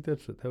know, I think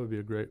that would be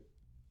a great.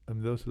 I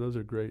mean, those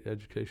are great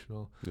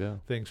educational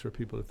things for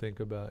people to think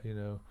about. You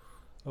know,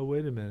 oh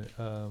wait a minute.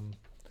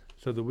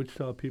 So the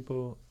Wichita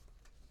people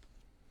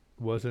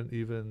wasn't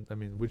even. I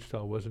mean,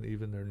 Wichita wasn't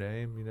even their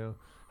name. You know,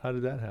 how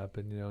did that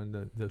happen? You know,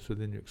 and so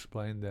then you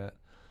explain that.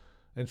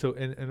 And so,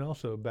 and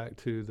also back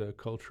to the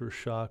culture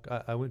shock.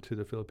 I went to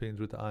the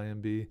Philippines with the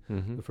IMB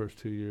the first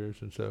 2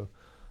 years, and so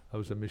I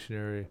was a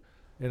missionary.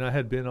 And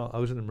I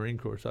was in the Marine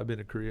Corps, so I've been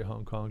to Korea,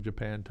 Hong Kong,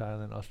 Japan,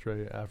 Thailand,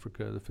 Australia,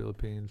 Africa, the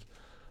Philippines,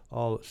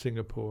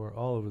 Singapore,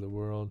 all over the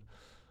world.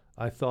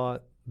 I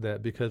thought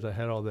that because I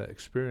had all that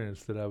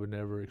experience that I would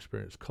never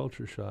experience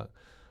culture shock.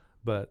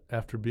 But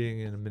after being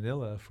in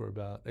Manila for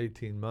about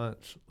 18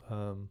 months,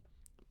 and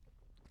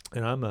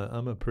I'm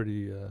a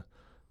pretty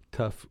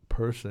tough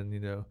person, you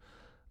know,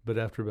 but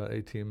after about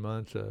 18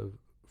 months of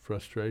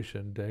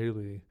frustration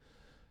daily,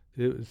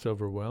 it's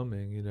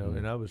overwhelming, you know.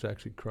 And I was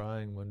actually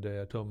crying one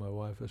day. I told my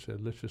wife, I said,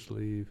 let's just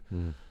leave.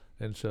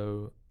 And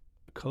so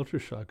culture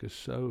shock is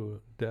so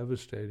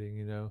devastating,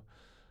 you know.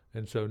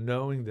 And so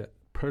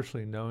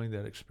personally knowing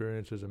that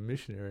experience as a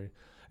missionary,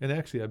 and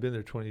actually I've been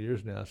there 20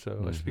 years now,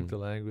 so I speak the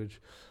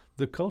language.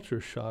 The culture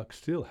shock's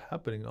still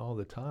happening all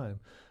the time,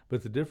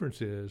 but the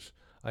difference is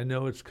I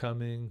know it's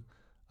coming.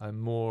 I'm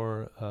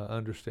more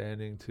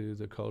understanding to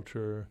the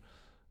culture,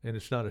 and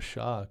it's not a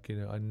shock. You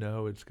know, I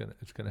know it's gonna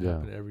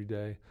happen every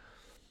day,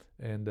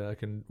 and I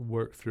can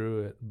work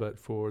through it. But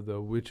for the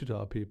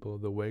Wichita people,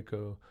 the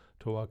Waco,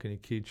 Tawakoni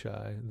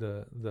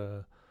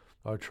Kichai,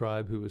 our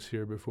tribe who was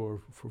here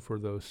before, for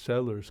those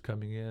settlers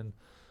coming in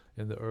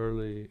the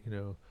early, you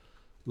know,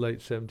 late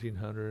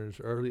 1700s,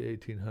 early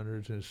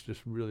 1800s, and it's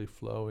just really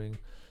flowing,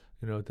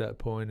 you know, at that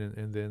point,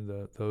 and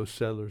then those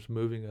settlers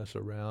moving us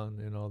around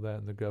and all that,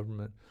 and the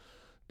government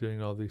doing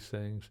all these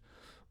things.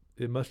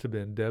 It must have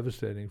been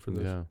devastating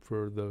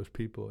for those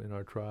people in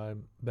our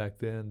tribe back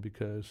then,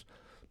 because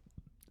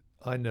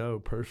I know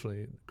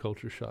personally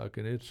culture shock,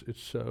 and it's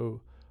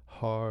so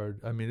hard.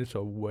 I mean, it's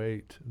a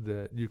weight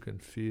that you can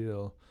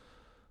feel,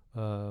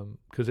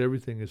 because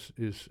everything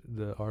is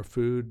our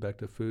food, back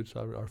to food,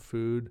 so our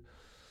food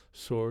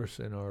source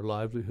and our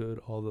livelihood,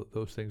 all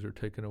those things are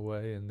taken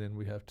away, and then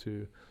we have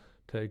to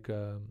take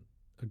a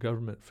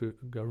government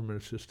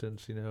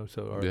assistance, you know.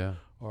 So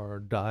our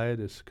diet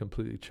is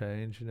completely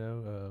changed, you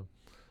know,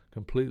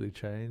 completely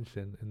changed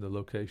in the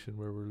location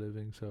where we're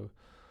living. So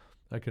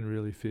I can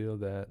really feel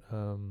that,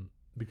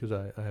 because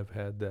I have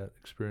had that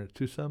experience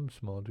to some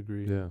small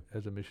degree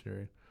as a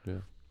missionary.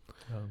 Well,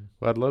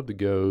 I'd love to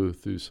go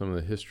through some of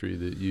the history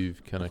that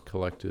you've kind of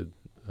collected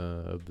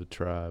of the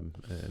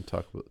tribe and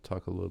talk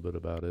a little bit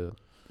about it.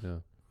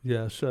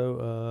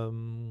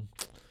 So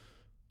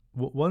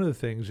one of the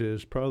things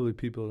is, probably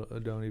people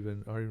aren't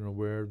even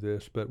aware of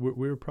this, but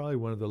we're probably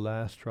one of the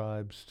last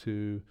tribes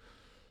to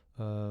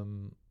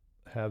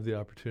have the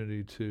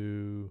opportunity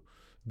to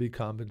be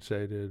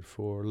compensated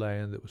for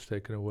land that was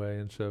taken away.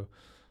 And so,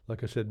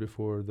 like I said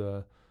before,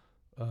 the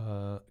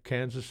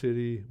Kansas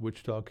City,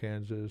 Wichita,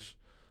 Kansas,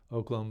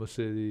 Oklahoma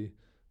City,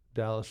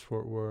 Dallas,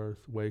 Fort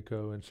Worth,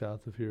 Waco, and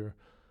south of here,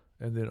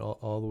 and then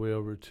all the way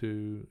over to,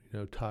 you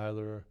know,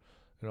 Tyler,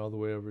 and all the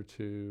way over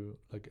to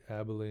like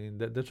Abilene.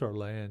 That's our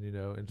land, you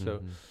know. And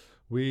so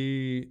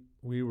we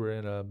were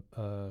in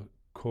a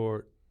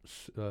court,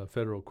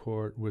 federal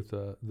court with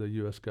the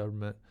U.S.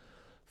 government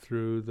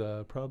through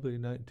the probably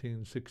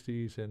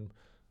 1960s and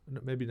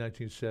maybe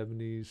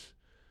 1970s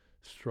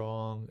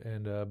strong.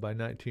 And by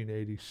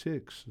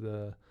 1986,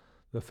 the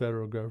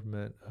federal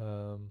government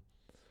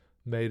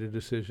made a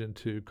decision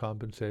to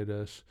compensate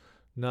us,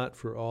 not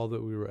for all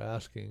that we were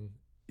asking,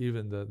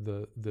 even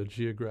the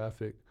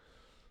geographic,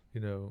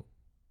 you know,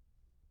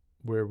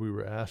 where we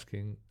were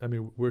asking. I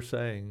mean, we're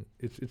saying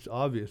it's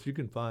obvious. You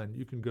can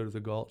go to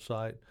the Galt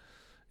site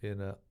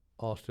in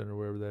Austin or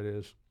wherever that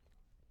is,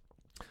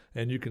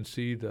 and you can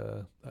see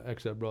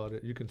actually I brought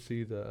it. You can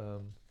see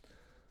the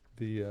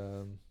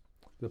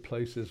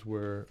places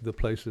where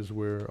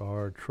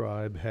our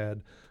tribe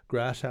had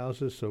grass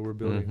houses. So we're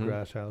building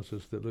grass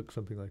houses that look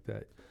something like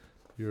that.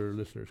 Your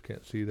listeners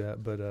can't see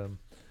that,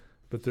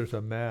 but there's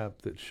a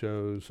map that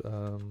shows.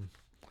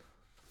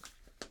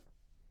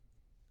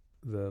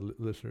 The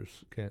listeners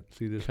can't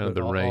see this. Kind of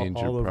the range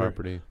of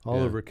property. All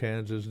over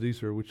Kansas.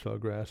 These are Wichita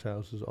grass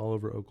houses all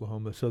over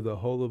Oklahoma. So the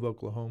whole of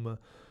Oklahoma,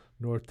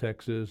 North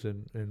Texas,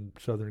 and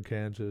southern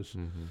Kansas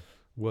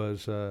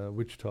was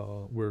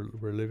Wichita. We're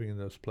living in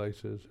those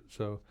places.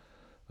 So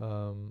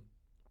I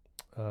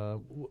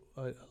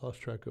lost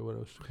track of what I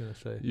was going to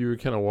say. You were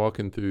kind of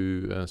walking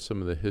through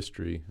some of the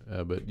history,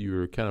 but you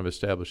were kind of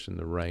establishing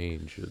the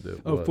range.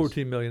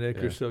 14 million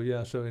acres.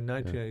 Yeah. So in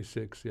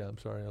 1986, I'm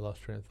sorry, I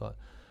lost train of thought.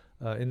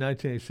 In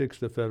 1986,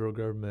 the federal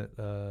government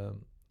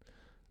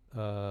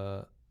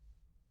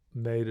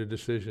made a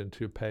decision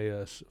to pay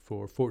us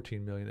for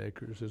 14 million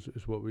acres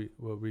is what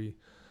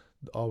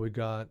we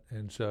got.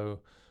 And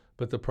so,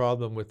 but the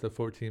problem with the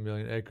 14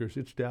 million acres,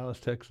 it's Dallas,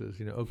 Texas,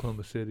 you know,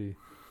 Oklahoma City.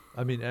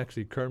 I mean,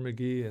 actually,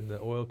 Kerr-McGee and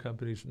the oil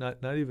companies, not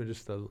even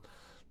just the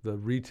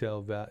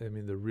retail value, I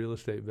mean, the real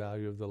estate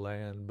value of the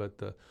land, but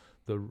the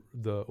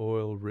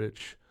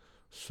oil-rich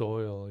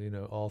soil, you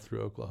know, all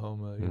through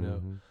Oklahoma, you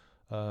know.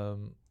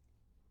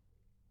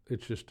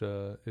 It's just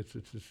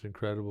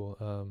incredible.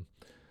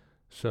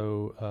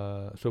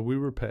 So we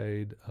were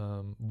paid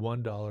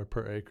 $1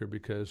 per acre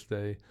because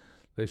they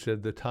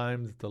said the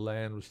time that the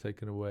land was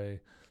taken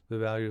away, the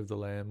value of the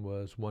land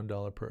was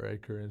 $1 per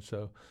acre. And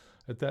so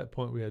at that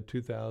point we had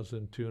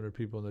 2,200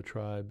 people in the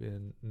tribe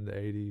in the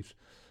 80s,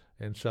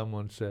 and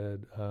someone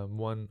said,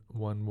 one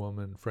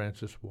woman,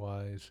 Frances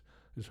Wise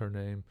is her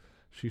name,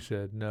 she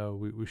said, no,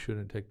 we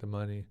shouldn't take the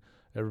money.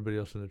 Everybody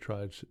else in the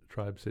tribe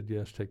said,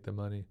 yes, take the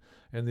money.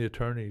 And the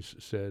attorneys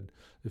said,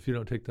 if you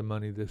don't take the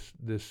money, this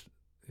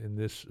in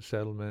this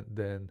settlement,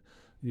 then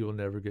you will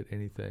never get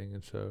anything.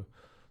 And so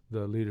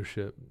the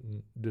leadership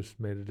just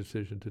made a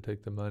decision to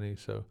take the money.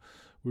 So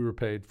we were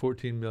paid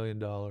 $14 million,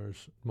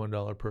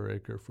 $1 per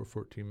acre for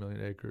 14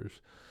 million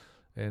acres.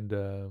 And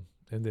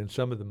then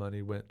some of the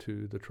money went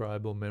to the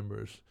tribal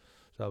members.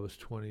 So I was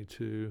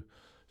 22,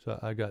 so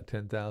I got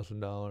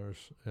 $10,000,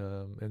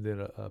 and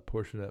then a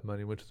portion of that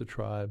money went to the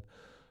tribe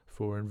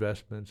for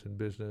investments and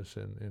business,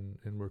 and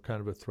we're kind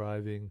of a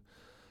thriving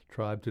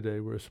tribe today.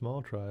 We're a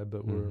small tribe,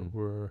 but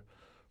we're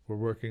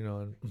working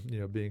on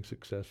being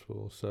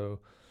successful. So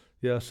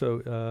yeah.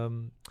 So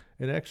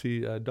and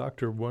actually,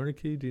 Dr.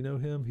 Wernicke, do you know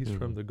him? He's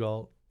from the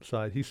Galt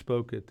side. He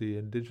spoke at the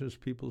Indigenous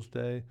Peoples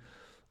Day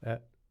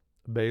at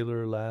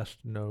Baylor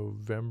last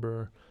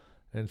November.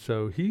 And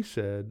so he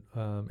said,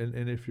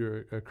 and if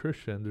you're a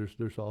Christian,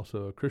 there's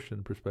also a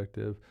Christian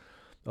perspective.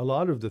 A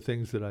lot of the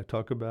things that I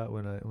talk about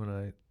when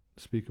I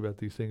speak about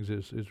these things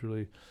is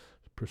really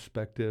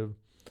perspective.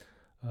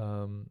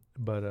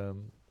 But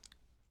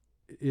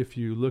if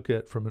you look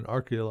at from an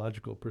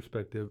archaeological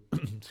perspective,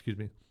 excuse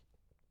me,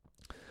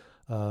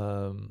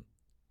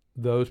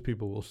 those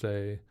people will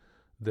say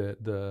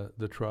that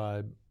the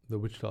tribe, the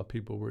Wichita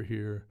people, were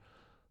here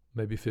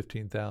maybe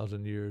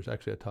 15,000 years.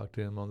 Actually, I talked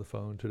to him on the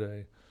phone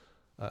today.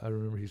 I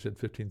remember he said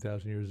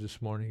 15,000 years this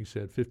morning. He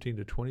said 15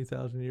 to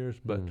 20,000 years,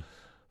 but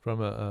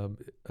from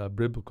a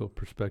biblical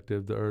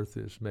perspective, the earth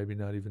is maybe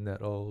not even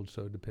that old,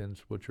 so it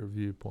depends what your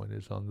viewpoint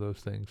is on those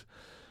things.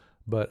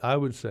 But I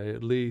would say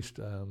at least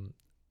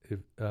if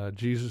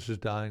Jesus is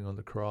dying on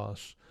the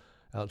cross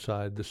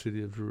outside the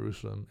city of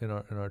Jerusalem, and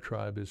our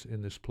tribe is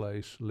in this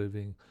place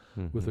living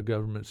with a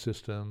government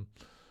system,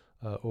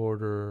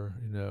 order,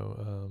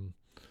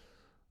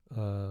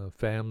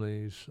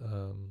 families,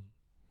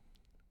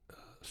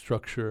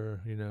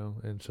 structure,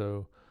 and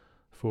so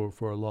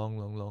for a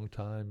long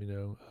time,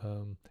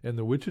 and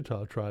the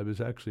Wichita tribe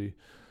is actually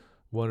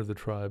one of the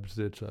tribes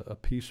that's a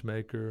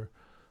peacemaker,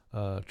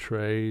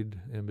 trade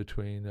in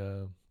between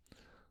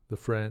the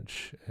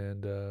French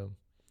and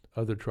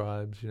other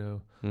tribes,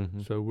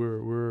 So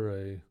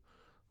we're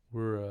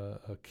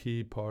a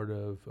key part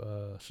of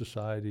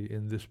society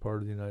in this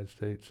part of the United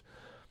States,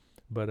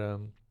 but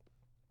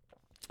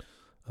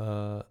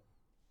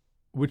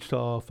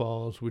Wichita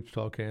Falls,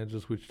 Wichita,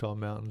 Kansas, Wichita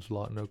Mountains,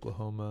 Lawton,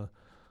 Oklahoma,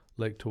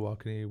 Lake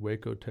Tawakoni,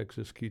 Waco,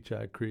 Texas,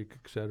 Keachai Creek,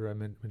 etc. I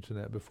mentioned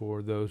that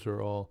before. Those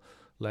are all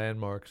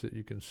landmarks that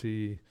you can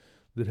see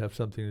that have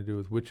something to do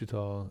with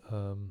Wichita.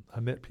 I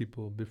met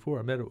people before.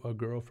 I met a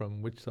girl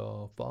from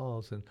Wichita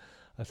Falls, and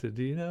I said,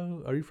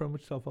 are you from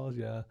Wichita Falls?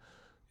 Yeah.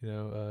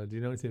 Do you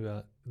know anything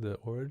about the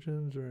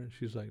origins? Or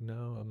she's like,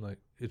 no. I'm like,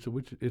 it's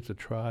a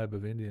tribe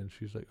of Indians.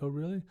 She's like, oh,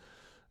 really?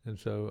 And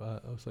so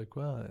I was like,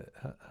 wow,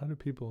 how do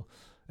people?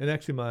 And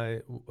actually,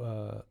 I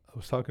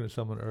was talking to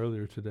someone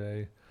earlier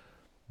today.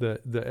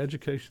 The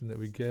education that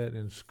we get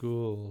in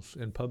schools,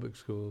 in public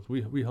schools,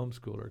 we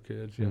homeschool our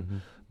kids,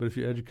 But if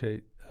you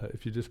educate,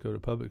 if you just go to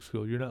public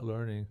school, you're not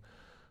learning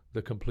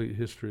the complete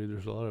history.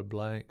 There's a lot of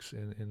blanks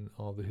in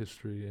all the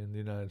history in the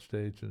United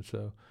States, and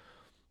so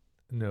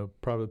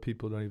probably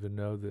people don't even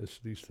know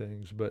these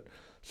things. But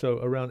so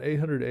around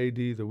 800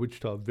 A.D., the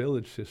Wichita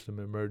village system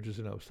emerges,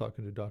 and I was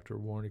talking to Dr.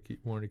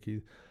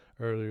 Wernicke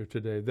earlier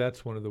today.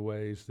 That's one of the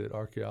ways that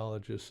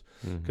archaeologists,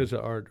 because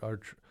our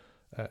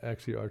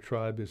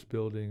tribe is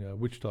building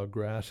Wichita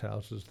grass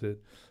houses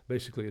that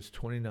basically it's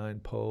 29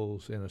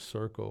 poles in a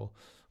circle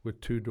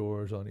with 2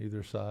 doors on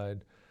either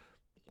side,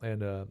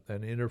 and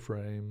an inner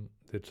frame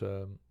that's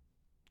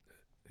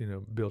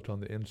built on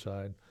the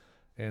inside.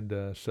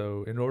 And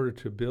so in order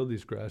to build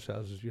these grass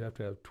houses, you have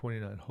to have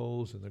 29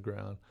 holes in the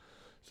ground.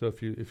 So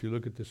if you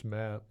look at this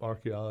map,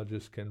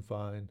 archaeologists can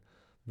find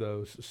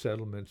those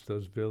settlements,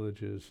 those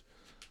villages,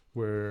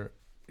 where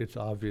it's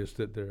obvious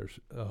that there's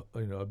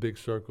a big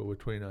circle with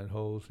 29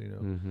 holes.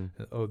 And,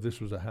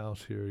 this was a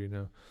house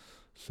here.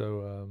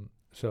 So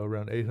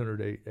around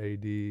 800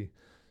 A.D.,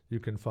 you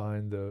can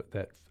find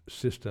that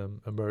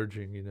system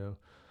emerging.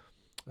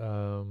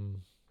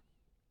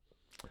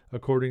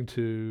 According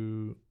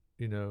to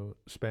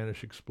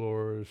Spanish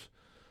explorers,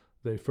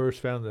 they first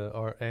found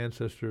our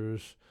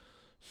ancestors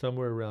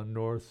somewhere around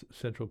north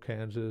central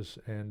Kansas,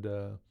 and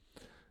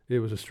it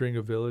was a string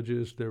of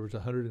villages. There was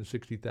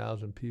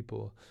 160,000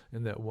 people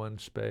in that one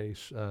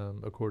space,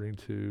 according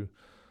to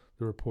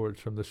the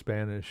reports from the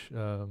Spanish.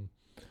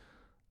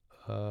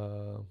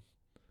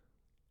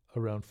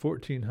 Around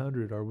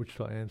 1400, our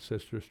Wichita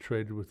ancestors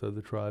traded with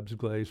other tribes,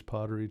 glazed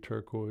pottery,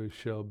 turquoise,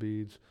 shell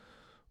beads,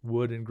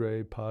 wood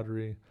engraved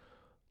pottery.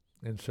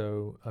 And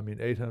so,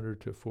 800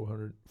 to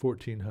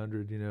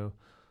 1400,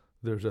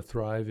 there's a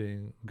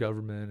thriving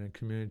government and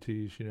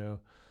communities,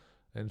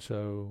 and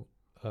so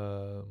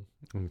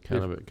and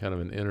kind of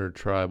an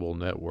intertribal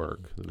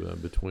network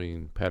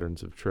between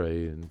patterns of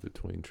trade and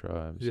between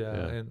tribes.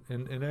 Yeah.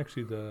 And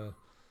actually the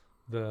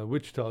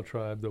Wichita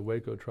tribe, the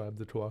Waco tribe,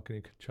 the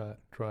Tawakoni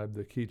tribe,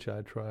 the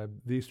Keachai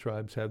tribe, these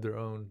tribes have their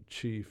own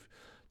chief.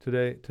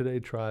 Today,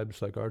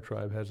 tribes like our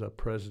tribe has a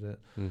president.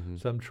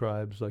 Some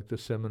tribes like the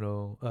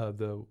Seminole,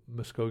 the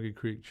Muskogee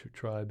Creek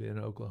tribe in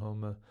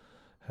Oklahoma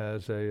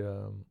has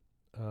a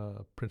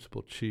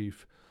principal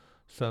chief.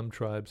 Some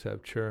tribes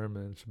have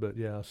chairmen, but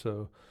yeah,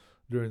 so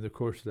during the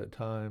course of that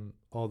time,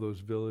 all those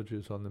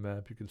villages on the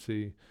map you can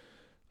see,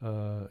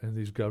 and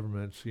these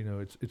governments,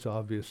 it's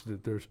obvious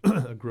that there's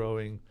a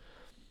growing,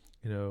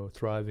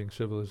 thriving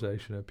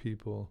civilization of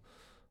people.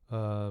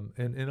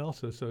 And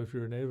also, so if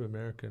you're a Native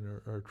American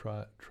or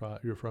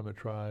you're from a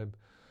tribe,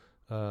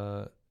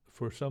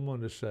 for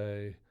someone to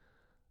say,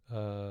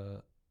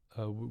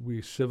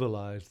 we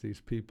civilize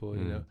these people,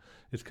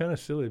 it's kind of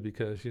silly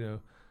because,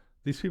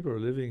 these people are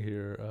living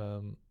here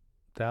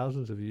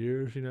thousands of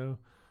years,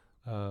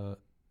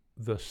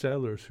 the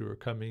settlers who are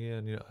coming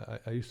in,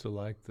 I used to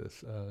like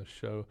this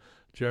show,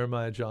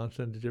 Jeremiah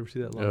Johnson. Did you ever see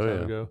that a long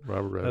time ago?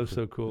 Robert Redford. That was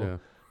so cool.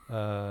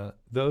 Yeah.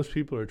 Those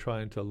people are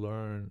trying to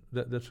learn.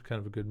 That's kind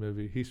of a good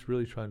movie. He's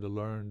really trying to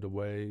learn the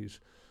ways.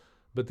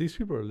 But these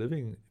people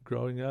are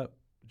growing up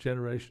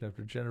generation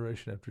after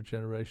generation after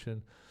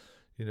generation,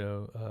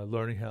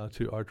 learning how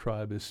to, our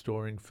tribe is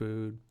storing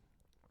food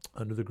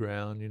under the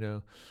ground,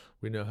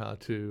 we know how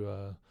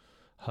to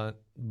hunt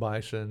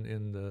bison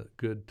in the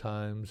good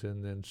times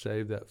and then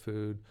save that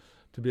food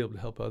to be able to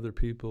help other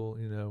people,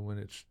 when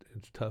it's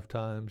tough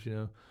times,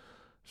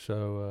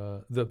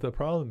 So the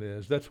problem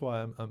is, that's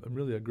why I'm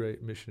really a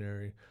great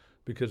missionary,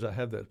 because I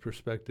have that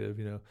perspective,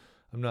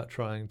 I'm not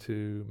trying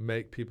to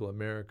make people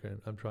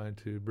American. I'm trying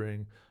to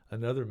bring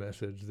another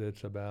message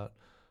that's about,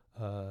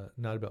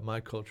 not about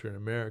my culture in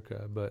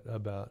America, but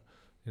about,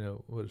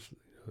 what's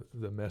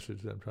the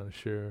message that I'm trying to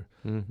share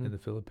in the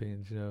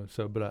Philippines,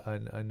 So, but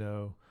I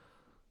know,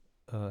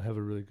 have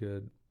a really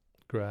good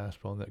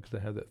grasp on that because I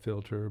have that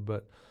filter.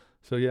 But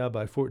so yeah,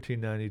 by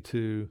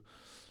 1492,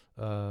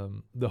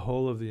 the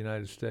whole of the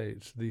United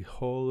States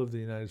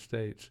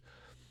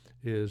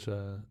is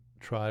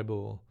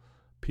tribal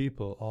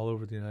people all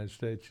over the United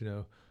States.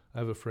 I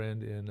have a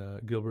friend in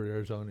Gilbert,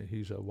 Arizona.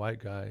 He's a white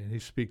guy and he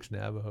speaks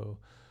Navajo.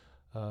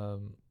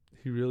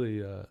 He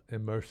really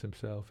immersed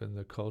himself in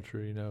the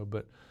culture,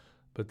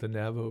 but the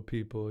Navajo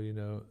people,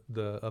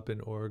 the up in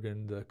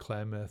Oregon, the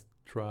Klamath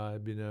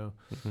tribe,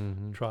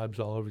 tribes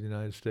all over the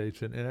United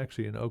States, and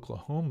actually in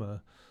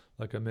Oklahoma,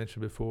 like I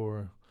mentioned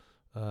before,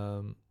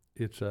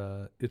 it's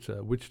a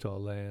Wichita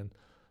land.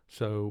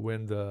 So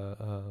when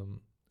the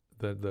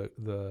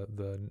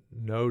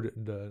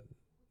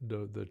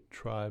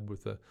tribe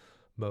with the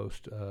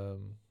most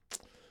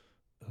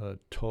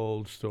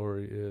told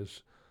story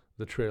is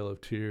the Trail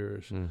of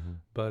Tears,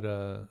 but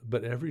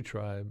every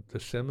tribe, the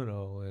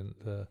Seminole and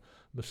the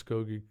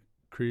Muskogee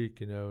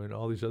Creek, and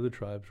all these other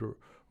tribes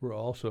were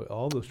also,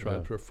 all those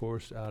tribes were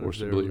forced out of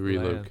their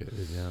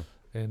relocated, land.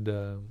 And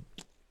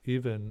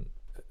even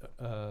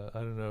I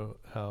don't know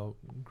how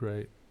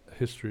great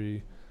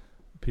history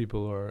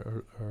people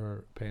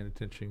are paying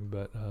attention,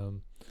 but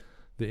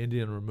the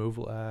Indian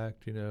Removal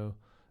Act,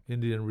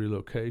 Indian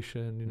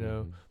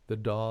Relocation, the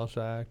Dawes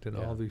Act, and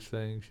all these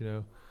things,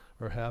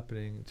 are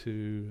happening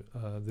to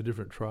the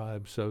different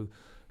tribes. So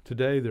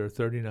today there are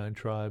 39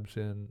 tribes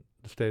in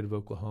the state of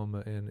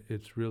Oklahoma, and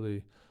it's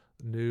really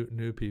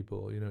new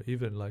people,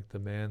 even like the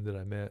man that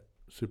I met,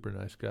 super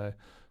nice guy,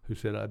 who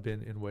said, I've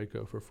been in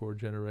Waco for 4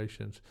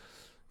 generations.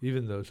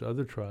 Even those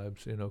other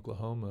tribes in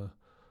Oklahoma,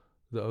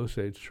 the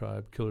Osage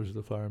tribe, Killers of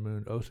the Flower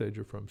Moon, Osage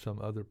are from some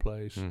other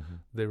place.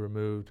 They were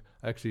moved.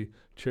 Actually,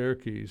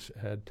 Cherokees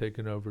had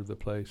taken over the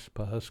place,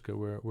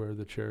 Pawhuska, where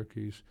the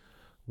Cherokees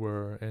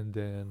were, and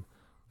then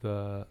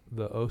the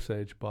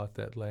Osage bought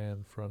that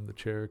land from the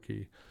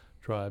Cherokee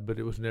tribe, but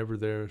it was never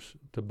theirs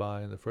to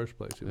buy in the first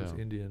place. It was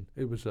Indian.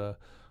 It was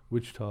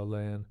Wichita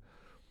land.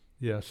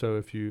 Yeah. So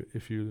if you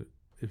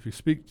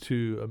speak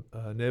to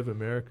Native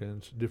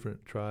Americans,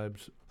 different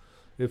tribes,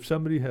 if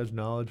somebody has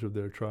knowledge of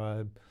their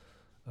tribe,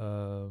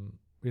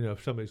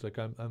 if somebody's like,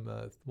 I'm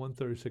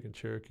 132nd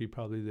Cherokee,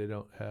 probably they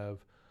don't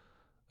have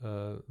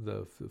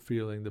the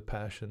feeling, the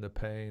passion, the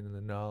pain, and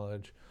the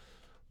knowledge.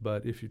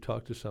 But if you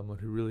talk to someone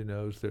who really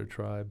knows their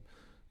tribe,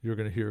 you're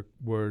going to hear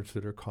words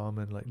that are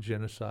common, like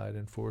genocide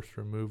and forced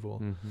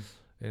removal.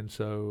 And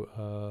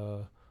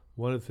so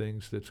one of the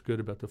things that's good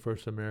about the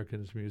First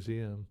Americans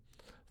Museum,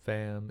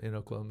 FAM, in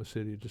Oklahoma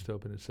City, just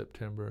opened in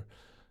September,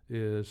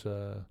 is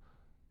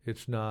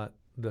it's not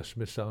the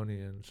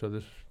Smithsonian. So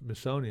the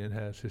Smithsonian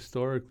has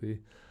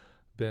historically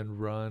been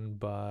run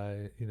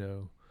by,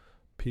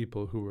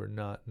 people who were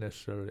not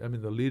necessarily,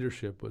 the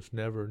leadership was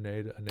never a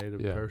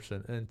native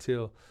person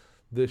until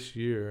this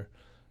year.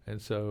 And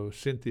so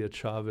Cynthia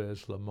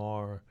Chavez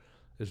Lamar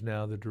is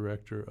now the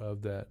director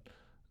of that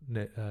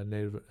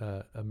Native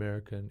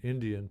American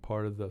Indian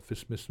part of the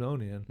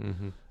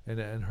Smithsonian.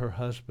 And her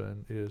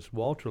husband is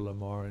Walter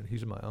Lamar, and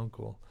he's my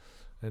uncle.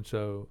 And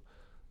so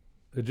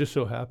it just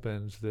so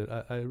happens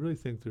that I really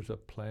think there's a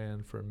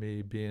plan for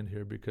me being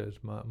here, because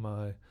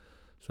my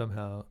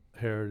somehow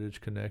heritage,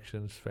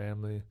 connections,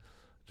 family,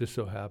 just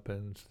so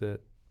happens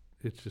that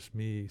it's just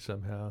me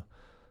somehow.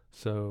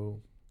 So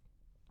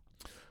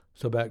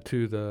back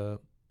to the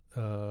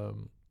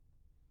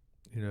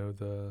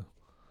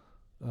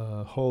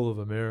whole of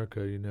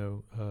America,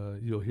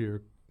 you'll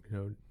hear,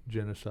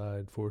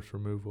 genocide, forced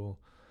removal,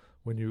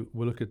 when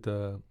we look at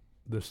the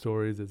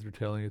story that they're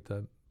telling at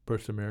the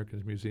First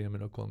Americans Museum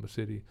in Oklahoma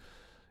City,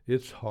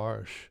 it's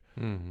harsh.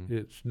 Mm-hmm.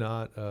 It's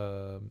not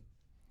the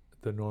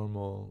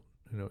normal,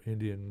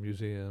 Indian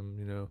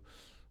museum,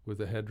 with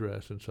a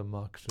headdress and some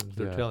moccasins.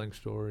 They're telling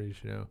stories,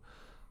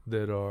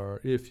 that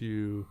are, if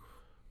you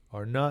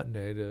are not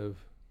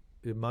native,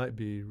 it might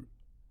be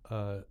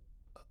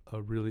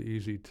really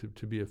easy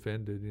to be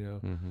offended,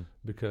 Mm-hmm.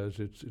 because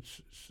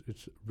it's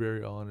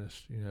very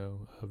honest,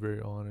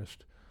 very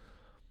honest.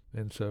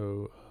 And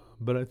so,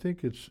 but I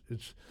think it's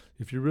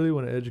if you really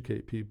want to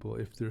educate people,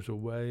 if there's a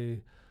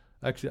way,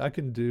 actually, I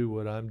can do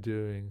what I'm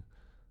doing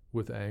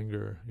with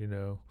anger.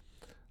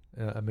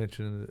 I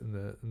mentioned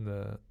in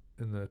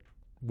the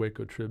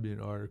Waco Tribune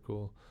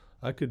article,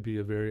 I could be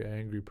a very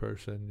angry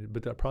person,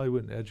 but that probably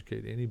wouldn't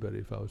educate anybody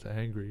if I was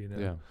angry.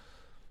 Yeah.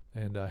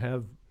 And I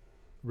have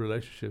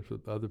relationships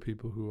with other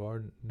people who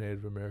are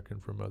Native American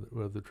from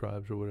other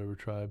tribes or whatever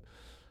tribe,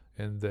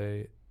 and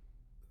they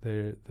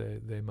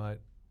might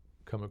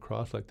come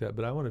across like that.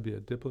 But I want to be a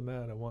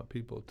diplomat. I want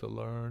people to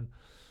learn,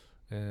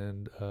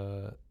 and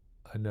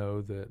I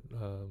know that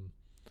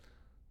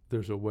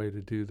there's a way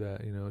to do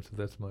that. So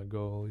that's my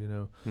goal.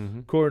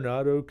 Mm-hmm.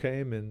 Coronado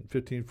came in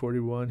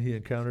 1541. He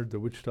encountered the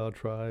Wichita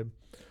tribe.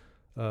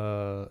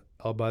 By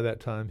that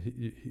time,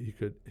 he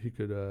could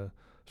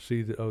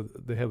see that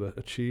they have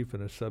a chief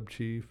and a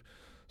sub-chief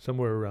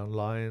somewhere around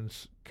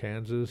Lyons,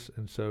 Kansas,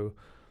 and so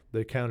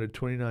they counted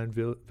 29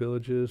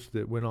 villages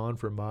that went on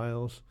for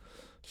miles.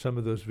 Some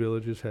of those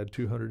villages had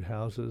 200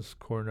 houses.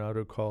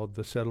 Coronado called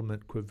the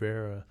settlement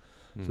Quivira.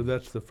 So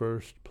that's the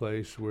first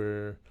place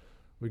where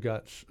we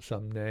got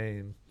some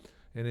name.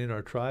 And in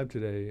our tribe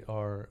today,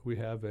 we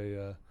have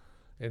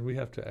and we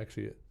have to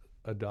actually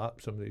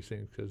adopt some of these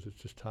things because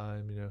it's just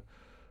time,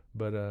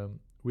 But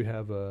we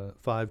have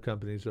 5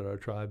 companies at our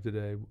tribe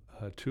today.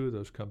 2 of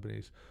those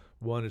companies,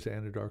 one is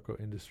Anadarko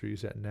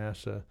Industries at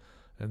NASA,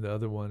 and the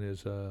other one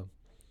is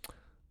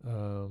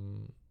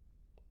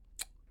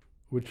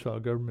Wichita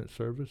Government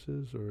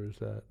Services, or is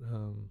that?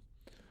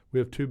 We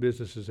have 2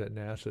 businesses at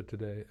NASA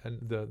today, and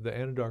the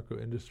Anadarko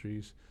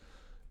Industries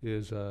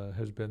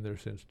has been there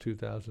since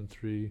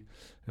 2003,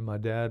 and my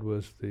dad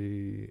was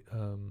the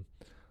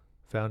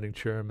founding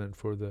chairman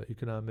for the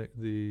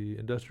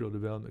Industrial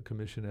Development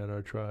Commission at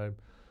our tribe.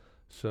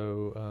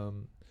 So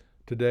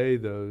today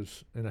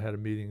and I had a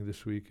meeting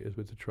this week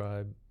with the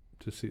tribe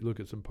to look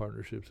at some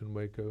partnerships in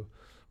Waco.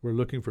 We're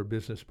looking for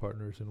business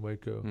partners in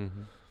Waco.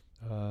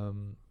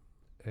 Mm-hmm.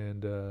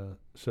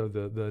 So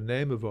the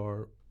name of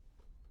our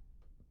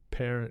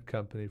parent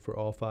company for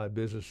all 5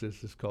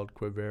 businesses is called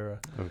Quivira.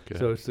 Okay.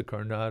 So it's the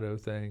Coronado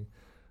thing.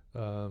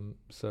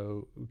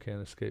 So we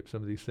can't escape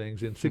some of these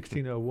things. In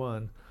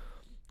 1601,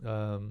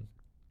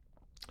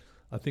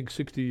 I think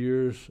 60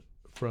 years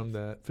from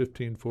that,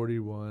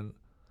 1541,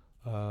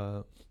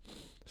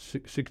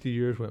 60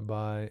 years went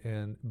by,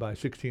 and by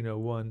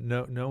 1601,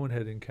 no one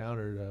had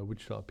encountered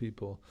Wichita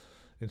people.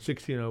 In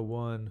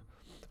 1601,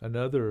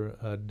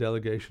 another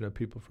delegation of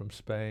people from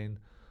Spain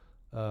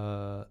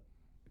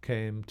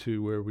came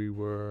to where we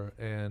were,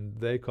 and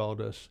they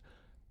called us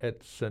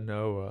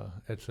Etzanoa.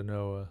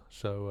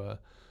 So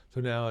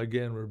now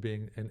again we're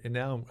being, and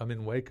now I'm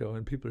in Waco,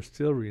 and people are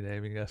still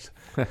renaming us,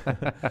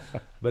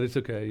 but it's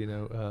okay,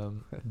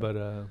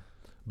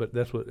 But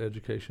that's what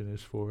education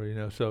is for,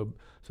 So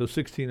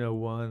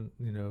 1601,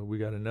 we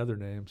got another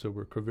name, so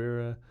we're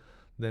Quivira,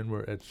 then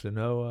we're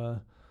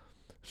Etzanoa.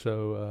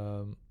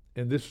 So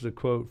and this is a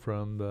quote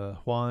from the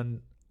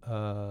Juan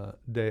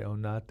de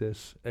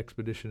Onates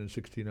expedition in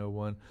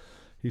 1601.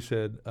 He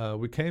said,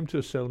 "We came to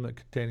a settlement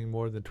containing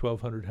more than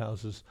 1,200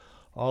 houses,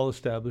 all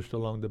established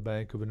along the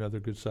bank of another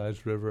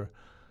good-sized river.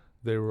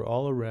 They were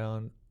all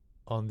around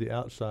on the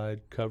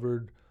outside,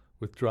 covered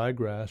with dry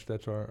grass."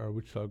 That's our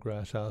Wichita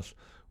grass house.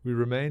 "We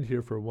remained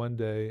here for one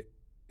day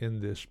in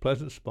this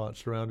pleasant spot,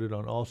 surrounded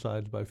on all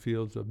sides by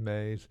fields of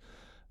maize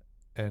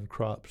and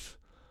crops."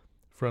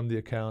 From the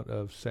account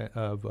of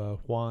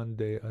Juan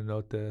de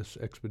Onates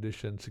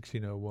expedition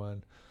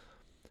 1601,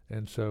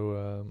 and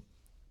so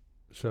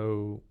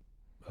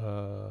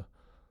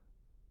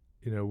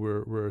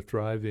we're a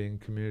thriving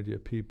community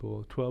of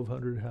people.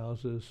 1,200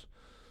 houses.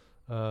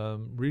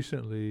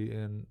 Recently,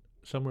 in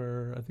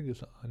somewhere, I think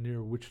it's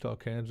near Wichita,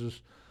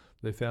 Kansas,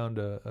 they found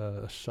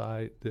a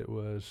site that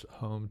was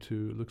home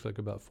to, it looks like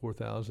about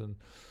 4,000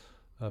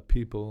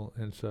 people,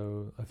 and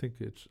so I think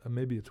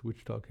maybe it's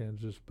Wichita,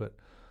 Kansas, but.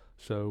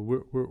 So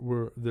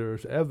we're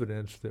there's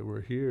evidence that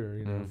we're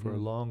here, for a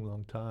long,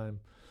 long time.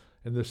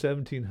 In the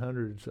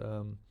 1700s,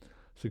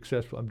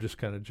 successful. I'm just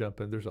kind of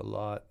jumping. There's a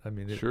lot. I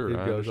mean, it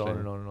goes on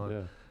and on and on.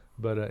 Yeah.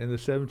 But in the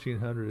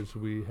 1700s,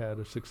 we had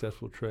a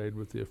successful trade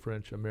with the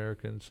French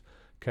Americans,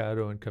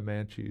 Caddo and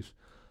Comanches.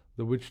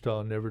 The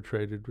Wichita never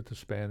traded with the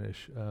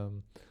Spanish,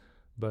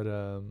 but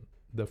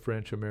the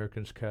French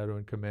Americans, Caddo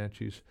and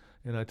Comanches.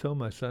 And I told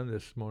my son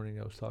this morning,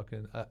 I was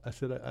talking, I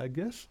said, I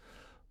guess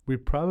we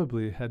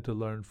probably had to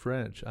learn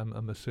French.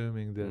 I'm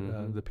assuming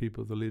that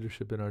the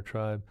leadership in our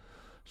tribe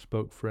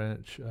spoke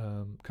French,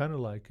 kind of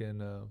like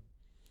in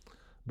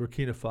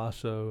Burkina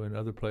Faso and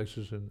other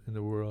places in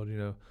the world,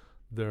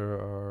 there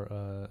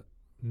are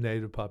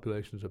native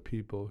populations of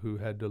people who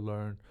had to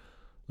learn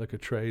like a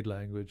trade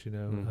language,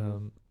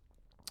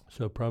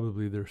 so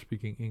probably they're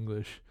speaking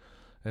English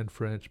and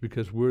French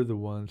because we're the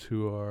ones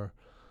who are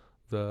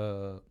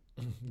the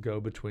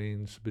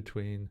go-betweens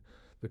between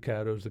the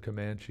Caddos, the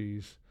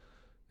Comanches,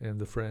 and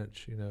the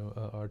French.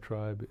 Our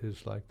tribe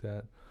is like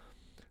that.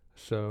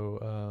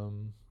 So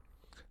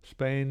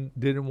Spain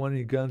didn't want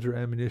any guns or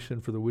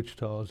ammunition for the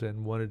Wichitas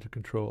and wanted to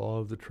control all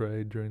of the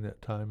trade during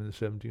that time in the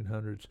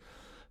 1700s.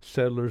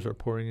 Settlers are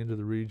pouring into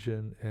the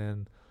region,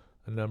 and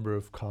a number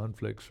of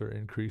conflicts are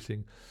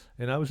increasing.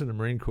 And I was in the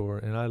Marine Corps,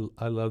 and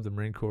I love the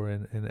Marine Corps,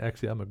 and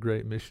actually I'm a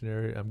great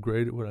missionary. I'm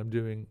great at what I'm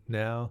doing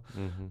now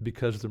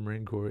because of the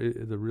Marine Corps.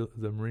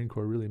 The Marine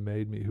Corps really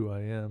made me who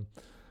I am.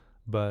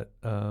 But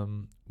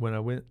when I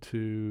went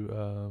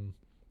to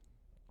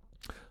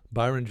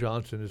Byron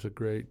Johnson is a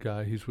great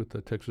guy. He's with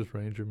the Texas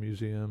Ranger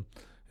Museum,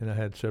 and I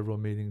had several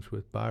meetings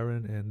with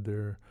Byron and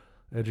their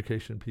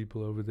education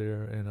people over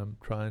there, and I'm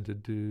trying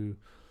to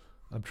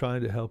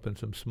help in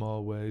some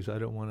small ways. I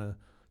don't want to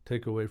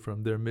take away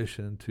from their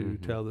mission to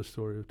tell the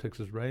story of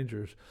Texas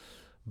Rangers,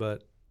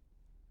 but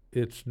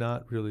it's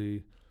not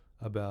really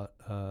about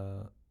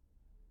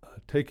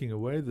taking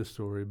away the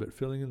story, but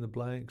filling in the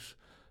blanks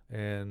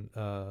and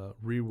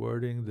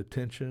rewording the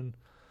tension.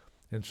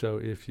 And so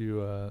if you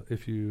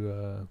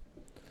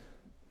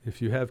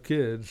have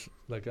kids,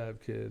 like I have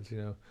kids,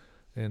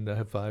 and I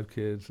have 5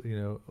 kids,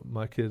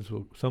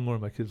 some more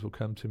of my kids will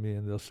come to me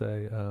and they'll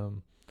say,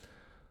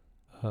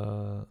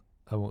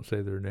 I won't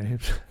say their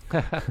names,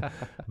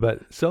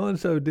 but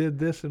so-and-so did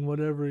this and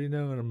whatever, and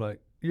I'm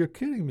like, you're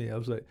kidding me. I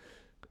was like,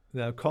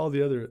 now call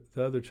the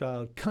other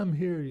child, come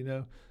here,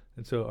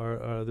 and so our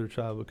other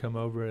child would come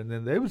over, and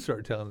then they would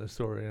start telling the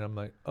story, and I'm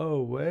like,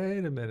 oh,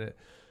 wait a minute,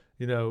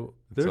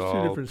 there's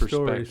 2 different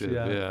stories.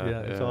 Yeah,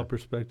 it's all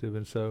perspective.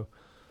 And so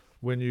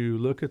when you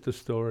look at the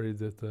story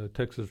that the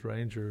Texas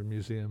Ranger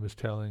Museum is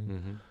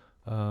telling,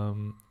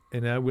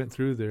 and I went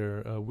through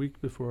there a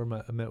week before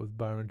I met with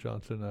Byron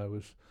Johnson. I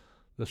was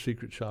the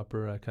secret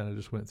shopper. I kind of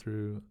just went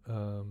through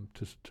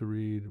to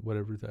read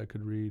whatever I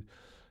could read.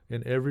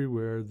 And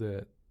everywhere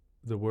that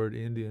the word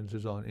Indians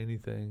is on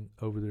anything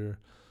over there,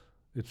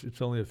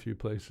 it's only a few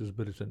places,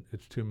 but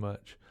it's too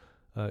much.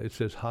 It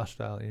says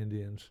hostile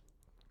Indians.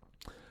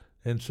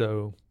 And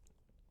so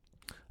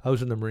I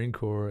was in the Marine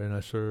Corps, and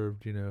I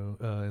served, in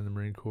the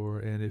Marine Corps.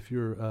 And if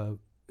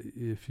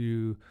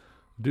you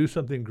do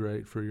something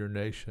great for your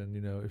nation,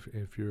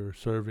 if you're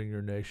serving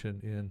your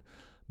nation in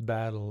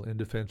battle in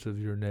defense of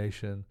your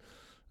nation,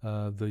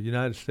 the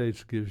United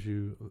States gives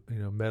you,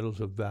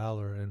 medals of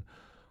valor and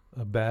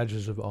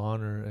badges of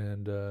honor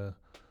and,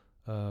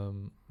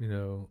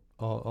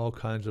 all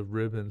kinds of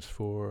ribbons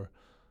for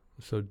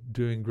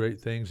doing great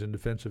things in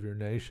defense of your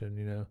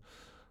nation,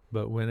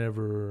 But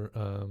whenever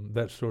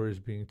that story is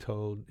being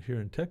told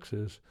here in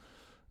Texas,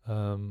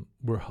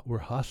 we're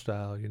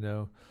hostile,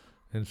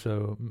 and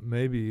so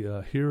maybe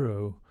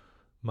hero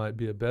might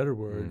be a better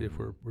word if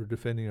we're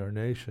defending our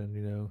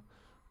nation,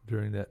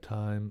 during that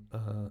time.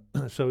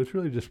 So it's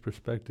really just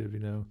perspective,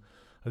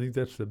 I think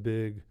that's the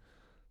big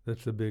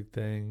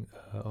thing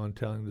on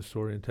telling the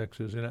story in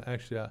Texas. And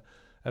actually,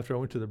 after I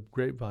went to the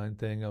Grapevine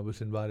thing, I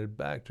was invited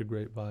back to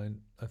Grapevine,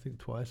 I think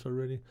twice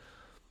already,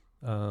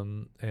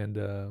 and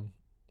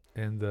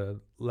the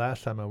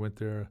last time I went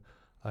there,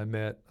 I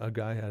met a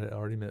guy I had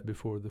already met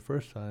before the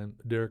first time,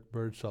 Derek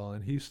Birdsall,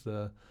 and he's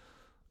the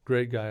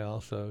great guy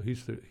also.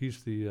 He's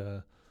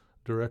the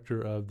director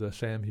of the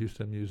Sam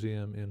Houston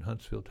Museum in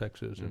Huntsville,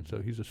 Texas, and so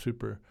he's a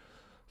super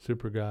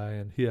guy,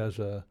 and he has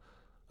a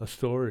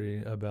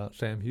story about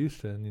Sam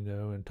Houston,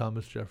 and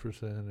Thomas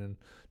Jefferson and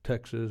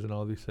Texas and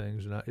all these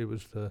things. And it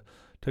was the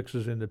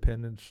Texas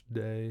Independence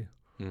Day.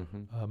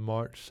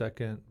 March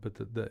 2nd, but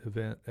the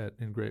event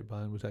in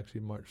Grapevine was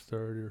actually March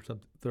 3rd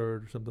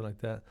or something like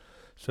that.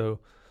 So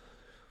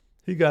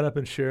he got up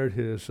and shared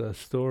his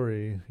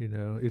story.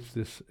 It's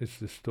this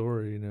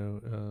story.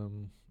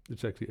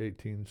 It's actually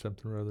 18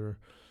 something or other,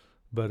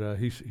 but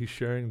he's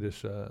sharing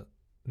this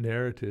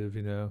narrative.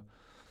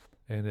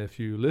 And if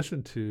you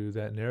listen to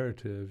that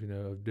narrative,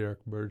 of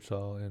Derek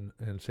Birdsall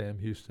and Sam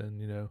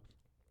Houston,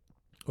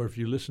 or if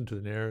you listen to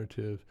the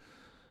narrative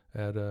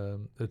at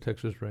the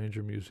Texas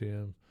Ranger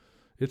Museum,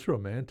 it's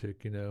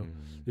romantic,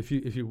 If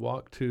you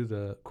walk to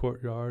the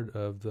courtyard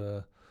of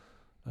the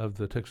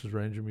Texas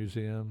Ranger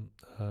Museum,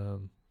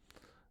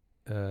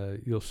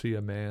 you'll see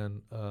a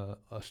man,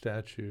 a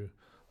statue,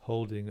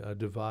 holding a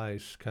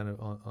device, kind of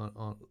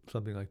on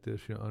something like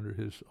this, under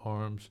his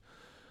arms,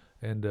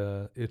 and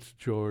it's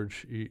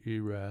George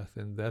Erath,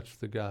 and that's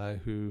the guy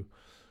who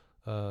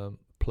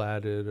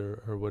platted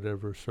or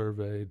whatever,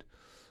 surveyed.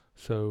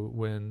 So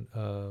when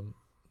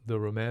the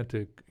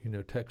romantic,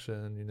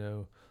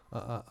 Texan,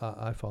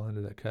 I fall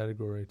into that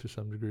category to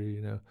some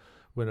degree,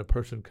 when a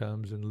person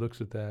comes and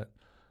looks at that,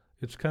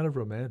 it's kind of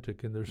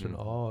romantic, and there's an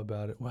awe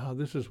about it. Wow,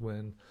 this is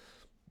when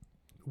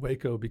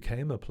Waco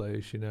became a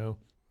place,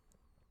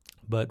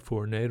 But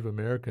for Native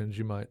Americans,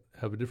 you might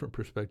have a different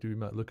perspective. You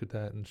might look at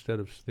that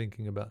instead of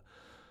thinking about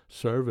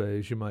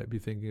surveys, you might be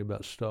thinking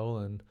about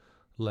stolen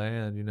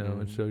land,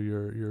 and so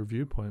your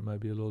viewpoint might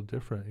be a little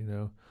different,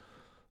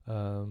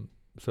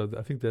 So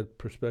I think that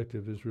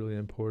perspective is really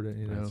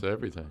important, That's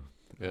everything.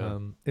 Yeah.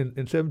 In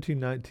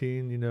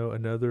 1719,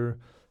 another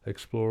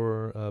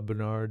explorer,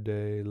 Bernard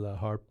de la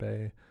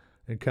Harpe,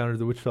 encountered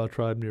the Wichita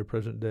tribe near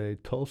present-day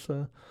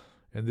Tulsa,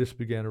 and this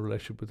began a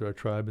relationship with our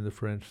tribe and the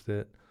French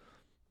that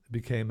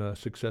became a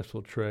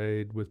successful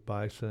trade with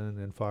bison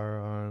and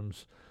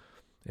firearms,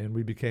 and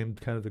we became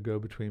kind of the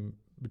go-between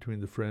between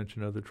the French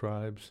and other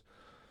tribes.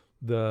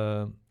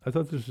 I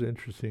thought this was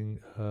interesting.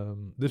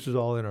 This is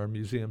all in our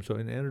museum. So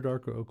in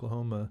Anadarko,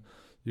 Oklahoma,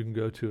 you can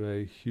go to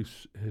a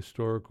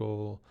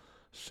historical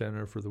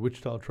center for the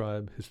Wichita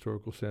Tribe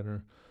Historical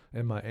Center,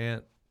 and my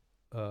aunt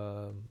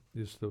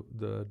is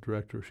the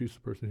director. She's the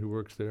person who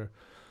works there.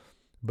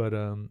 But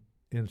in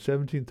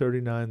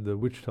 1739, the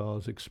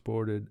Wichitas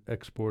exported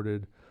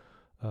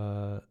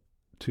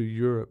to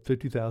Europe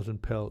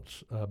 50,000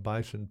 pelts,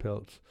 bison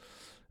pelts,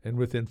 and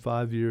within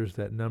 5 years,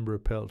 that number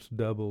of pelts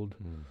doubled.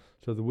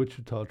 So the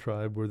Wichita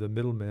tribe were the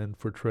middlemen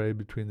for trade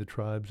between the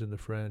tribes and the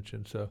French,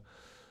 and so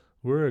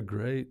we're a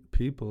great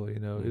people,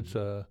 It's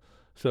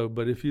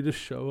but if you just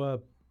show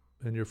up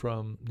and you're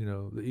from,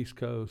 the East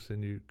Coast,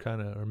 and you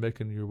kind of are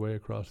making your way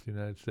across the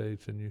United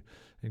States, and you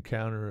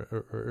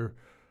encounter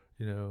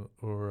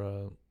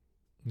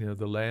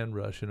the land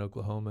rush in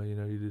Oklahoma,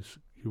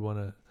 you want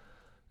to.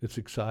 It's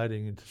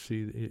exciting and to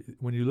see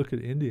when you look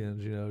at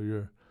Indians,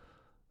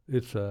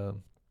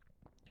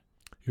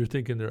 you're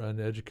thinking they're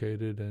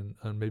uneducated and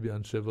maybe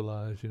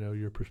uncivilized.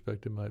 Your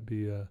perspective might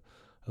be a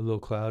little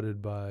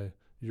clouded by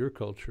your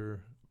cultural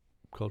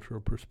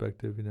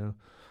perspective.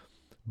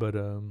 But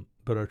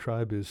our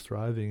tribe is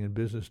thriving in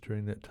business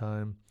during that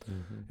time.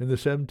 In the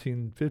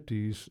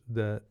 1750s,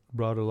 that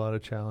brought a lot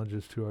of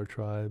challenges to our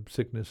tribe,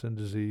 sickness and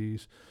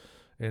disease,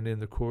 and in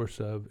the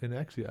course of, and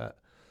actually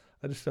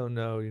I just don't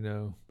know,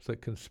 it's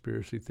like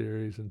conspiracy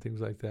theories and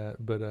things like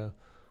that. But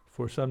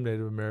for some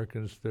Native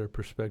Americans, their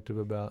perspective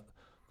about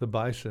the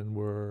bison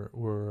were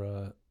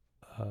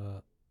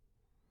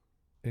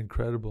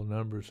incredible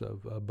numbers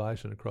of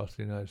bison across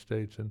the United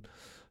States, and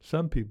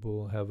some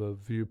people have a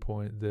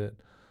viewpoint that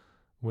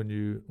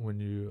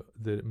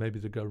that maybe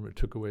the government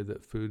took away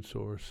that food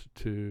source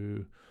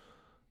to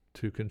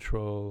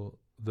control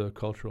the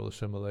cultural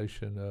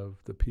assimilation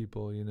of the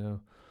people,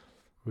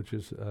 which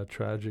is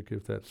tragic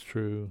if that's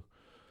true.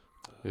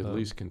 At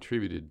least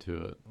contributed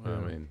to it. Yeah. I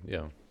mean,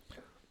 yeah.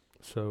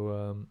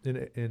 So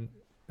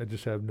I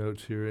just have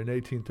notes here. In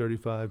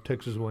 1835,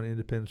 Texas won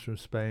independence from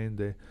Spain.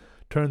 They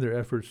turned their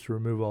efforts to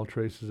remove all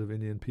traces of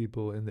Indian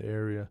people in the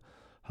area.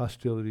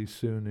 Hostilities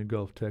soon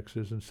engulfed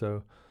Texas, and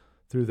so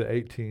through the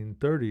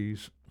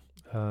 1830s,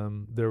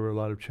 there were a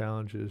lot of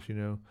challenges,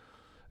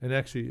 And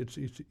actually, it's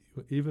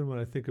even when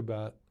I think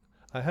about,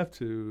 I have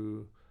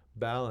to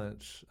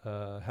balance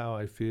how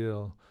I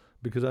feel,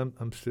 because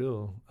I'm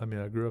still. I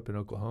mean, I grew up in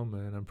Oklahoma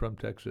and I'm from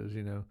Texas.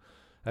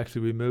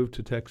 Actually, we moved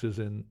to Texas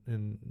in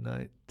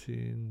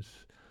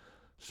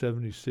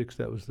 1976.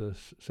 That was the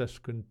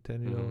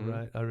sesquicentennial,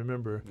 right? I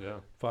remember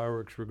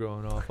fireworks were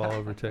going off all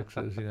over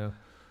Texas,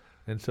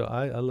 And so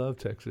I love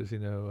Texas,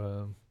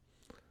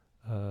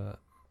 I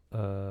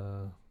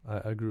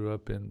grew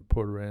up in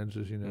Port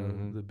Aransas,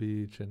 the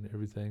beach and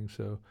everything.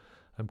 So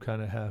I'm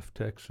kind of half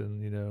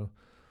Texan,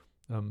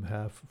 I'm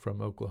half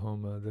from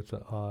Oklahoma. That's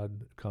an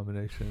odd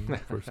combination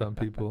for some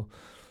people.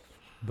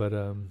 But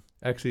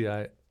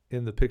actually,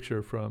 in the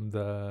picture from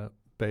the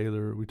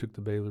Baylor, we took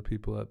the Baylor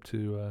people up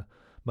to,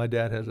 my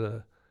dad had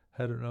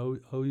an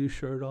OU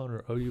shirt on,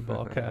 or OU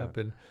ball cap,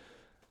 and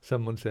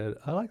someone said,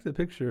 I like the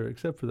picture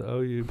except for the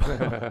OU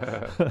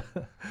ball.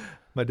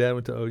 My dad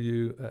went to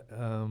OU.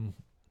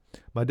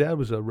 My dad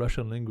was a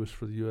Russian linguist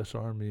for the U.S.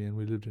 Army, and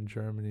we lived in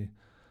Germany.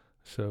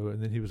 So,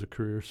 and then he was a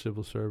career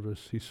civil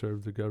service. He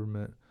served the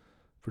government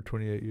for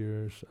 28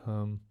 years.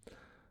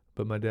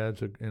 But my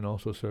dad's and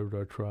also served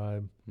our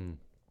tribe.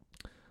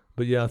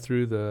 But yeah,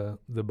 through the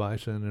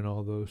bison and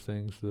all those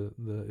things,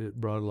 it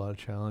brought a lot of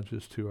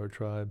challenges to our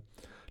tribe.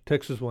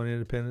 Texas won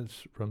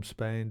independence from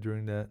Spain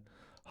during that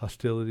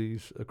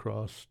hostilities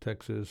across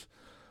Texas.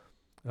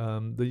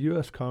 The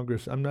U.S.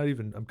 Congress, I'm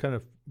kind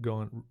of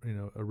going,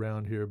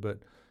 around here,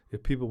 but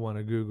if people want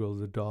to Google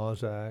the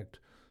Dawes Act,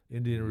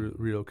 Indian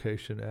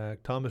Relocation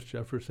Act, Thomas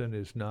Jefferson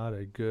is not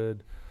a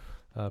good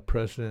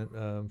president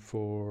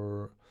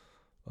for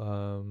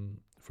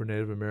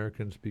Native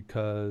Americans,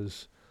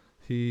 because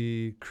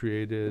he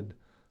created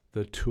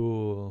the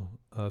tool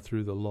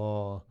through the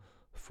law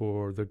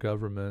for the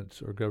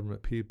governments or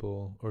government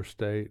people or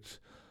states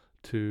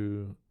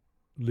to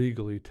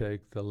legally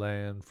take the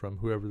land from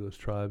whoever those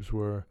tribes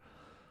were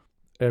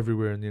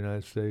everywhere in the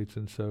United States.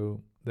 And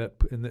so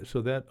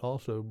that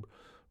also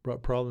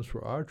brought problems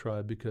for our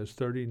tribe, because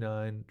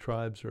 39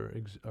 tribes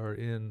are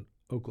in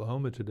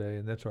Oklahoma today,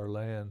 and that's our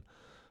land.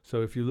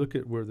 So if you look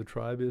at where the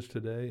tribe is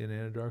today in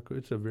Anadarko,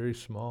 it's a very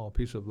small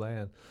piece of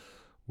land.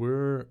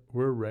 we're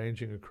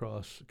ranging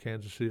across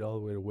Kansas City all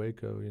the way to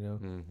Waco,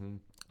 Mm-hmm.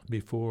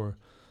 before.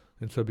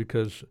 And so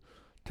because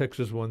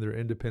Texas won their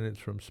independence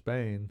from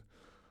Spain,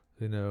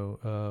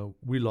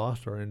 we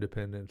lost our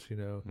independence,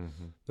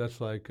 Mm-hmm.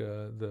 That's like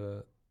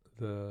the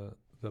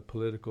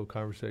political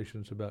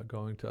conversations about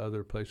going to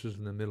other places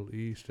in the Middle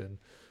East and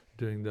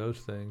doing those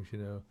things,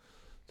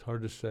 It's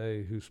hard to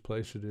say whose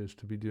place it is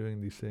to be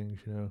doing these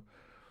things,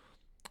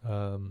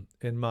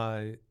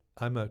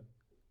 I'm a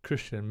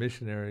Christian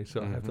missionary,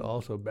 so I have to Mhm.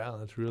 also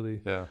balance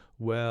really Yeah.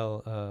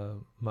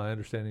 well my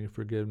understanding of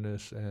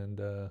forgiveness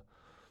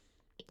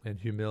and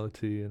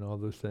humility and all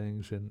those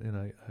things, and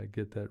I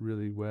get that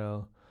really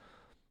well.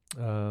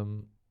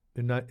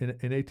 In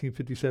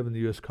 1857, the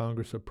U.S.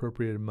 Congress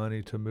appropriated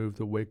money to move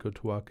the Waco,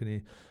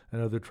 Tawakoni,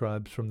 and other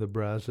tribes from the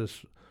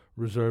Brazos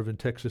Reserve in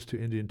Texas to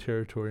Indian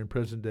Territory in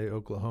present-day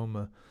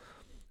Oklahoma.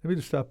 Let me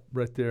just stop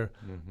right there.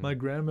 Mm-hmm. My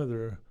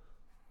grandmother,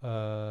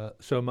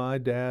 so my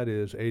dad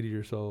is 80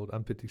 years old.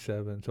 I'm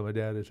 57, so my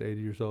dad is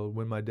 80 years old.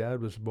 When my dad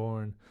was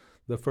born,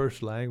 the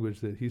first language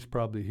that he's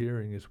probably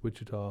hearing is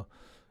Wichita,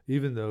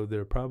 even though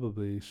they're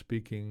probably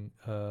speaking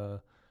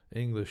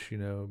English,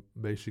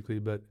 basically.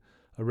 But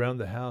around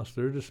the house,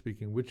 they're just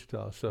speaking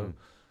Wichita. So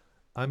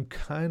I'm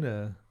kind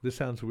of, this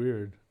sounds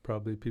weird.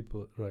 Probably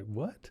people are like,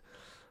 what?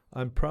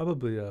 I'm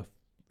probably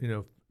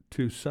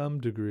to some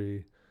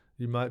degree,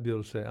 you might be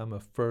able to say I'm a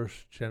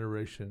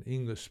first-generation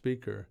English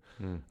speaker.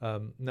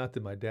 Not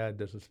that my dad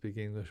doesn't speak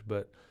English,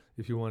 but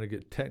if you want to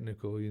get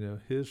technical,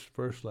 his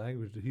first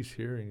language that he's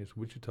hearing is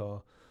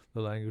Wichita,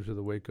 the language of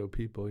the Waco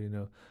people,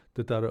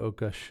 Tatara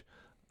Okash,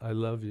 I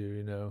love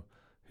you,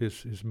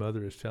 His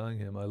mother is telling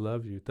him, I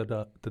love you,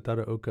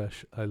 Tatara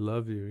Okash, I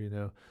love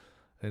you,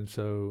 And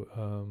so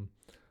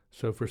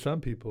so for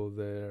some people,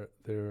 their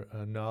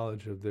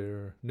knowledge of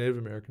their Native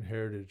American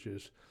heritage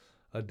is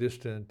a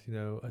distant,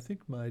 I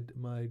think my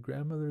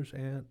grandmother's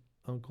aunt,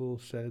 uncle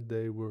said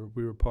we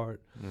were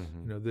part,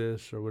 Mm-hmm.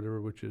 this or whatever,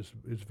 which is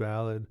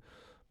valid.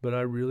 But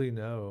I really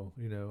know,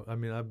 I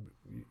mean, I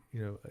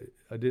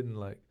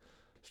didn't I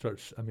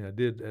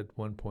did at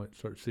one point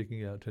start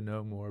seeking out to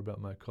know more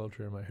about my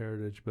culture and my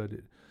heritage, but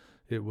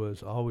it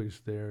was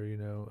always there,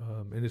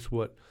 and it's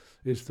what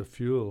is the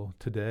fuel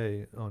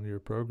today on your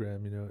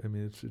program, I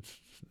mean, it's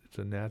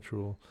a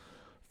natural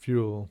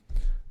fuel.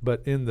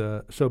 But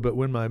but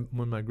when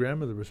my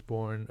grandmother was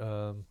born,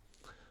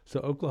 so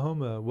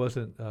Oklahoma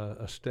wasn't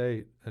a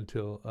state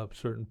until a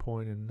certain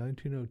point in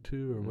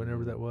 1902 or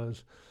whenever that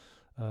was,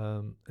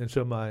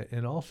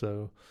 and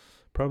also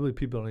probably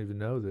people don't even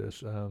know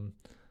this.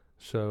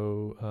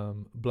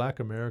 Black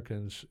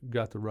Americans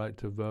got the right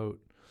to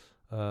vote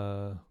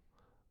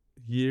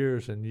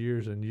years and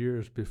years and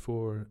years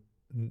before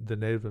the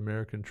Native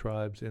American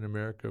tribes in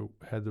America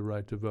had the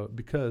right to vote,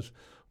 because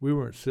we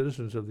weren't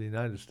citizens of the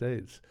United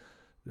States.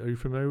 Are you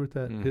familiar with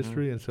that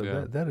history? And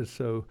so that is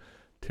so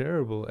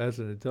terrible. As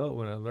an adult,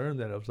 when I learned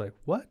that, I was like,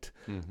 what?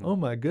 Mm-hmm. Oh,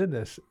 my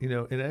goodness.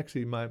 And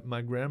actually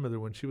my grandmother,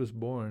 when she was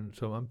born,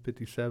 so I'm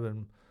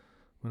 57,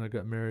 when I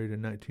got married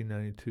in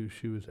 1992,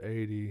 she was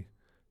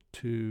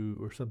 82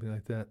 or something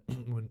like that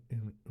when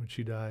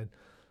she died.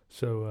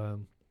 So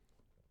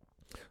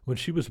when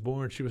she was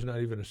born, she was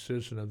not even a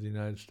citizen of the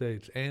United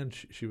States, and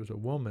she was a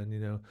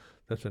woman.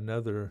 That's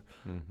another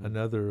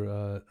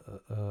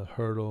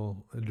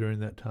hurdle during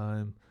that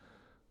time.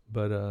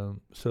 But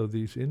so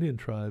these Indian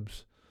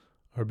tribes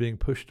are being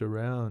pushed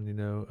around,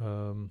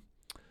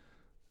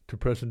 to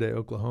present-day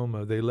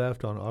Oklahoma. They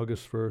left on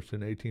August 1st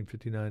in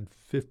 1859.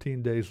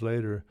 15 days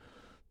later,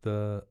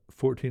 the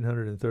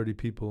 1,430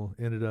 people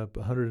ended up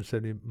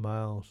 170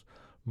 miles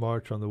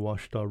march on the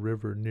Washita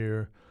River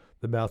near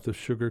the mouth of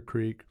Sugar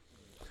Creek.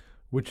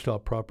 Wichita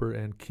proper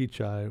and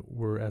Keachai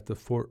were at the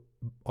Fort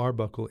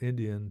Arbuckle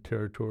Indian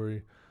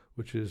Territory,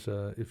 which is,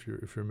 if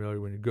you're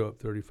familiar, when you go up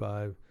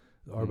 35,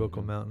 the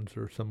Arbuckle Mountains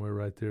are somewhere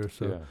right there.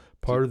 So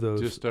part of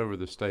those, just over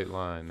the state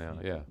line now.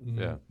 Yeah.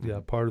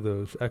 Part of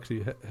those.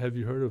 Actually, have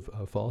you heard of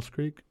Falls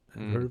Creek?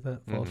 Have you heard of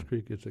that? Falls Mm-hmm.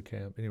 Creek is a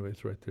camp. Anyway,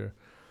 it's right there.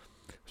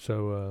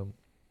 So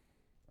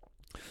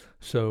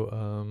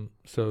the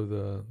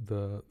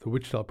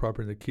Wichita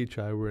proper and the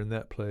Keachai were in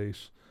that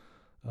place.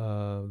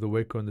 The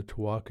Waco and the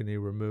Tawakoni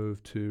were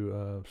moved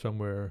to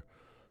somewhere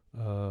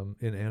in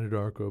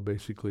Anadarko,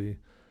 basically,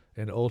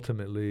 and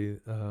ultimately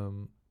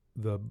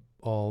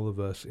all of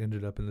us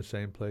ended up in the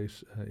same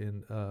place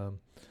in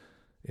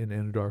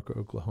Anadarko,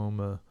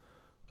 Oklahoma,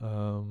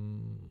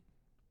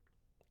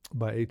 by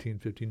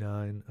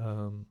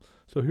 1859.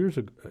 So here's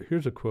a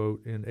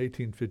quote in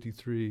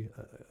 1853.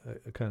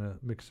 I kind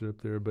of mixed it up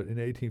there, but in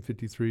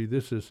 1853,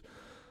 this is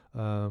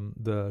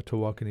the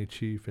Tawakoni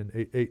chief in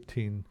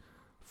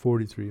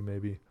 1843,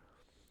 maybe.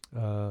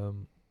 The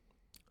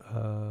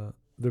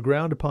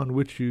ground upon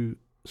which you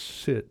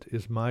sit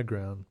is my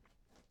ground.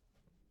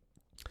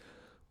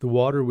 The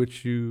water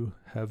which you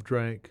have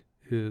drank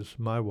is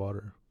my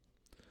water,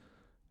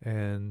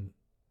 and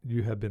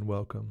you have been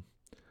welcome.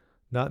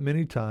 Not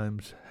many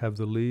times have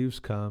the leaves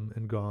come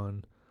and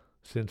gone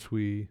since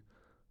we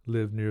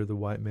lived near the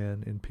white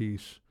man in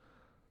peace.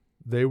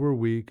 They were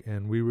weak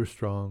and we were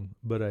strong,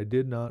 but I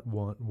did not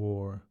want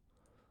war.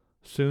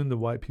 Soon the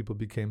white people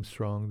became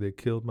strong. They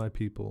killed my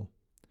people,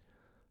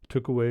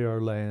 took away our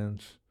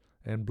lands,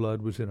 and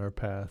blood was in our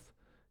path.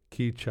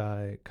 Ki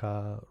Chai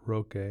Ka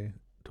Roke,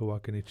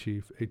 Tawakani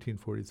Chief,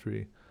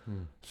 1843.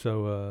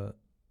 So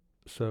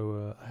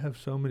I have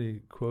so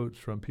many quotes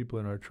from people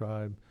in our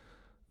tribe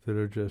that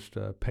are just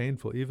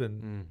painful.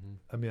 Even,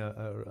 I mean,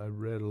 I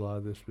read a lot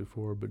of this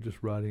before, but just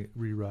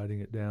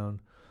rewriting it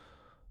down.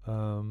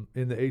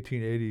 In the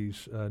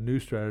 1880s, new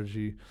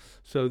strategy.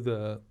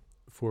 So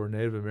for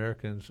Native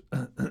Americans,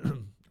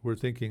 we're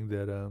thinking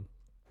that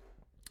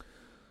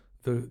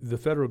the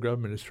federal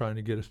government is trying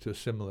to get us to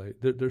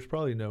assimilate. There's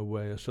probably no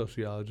way a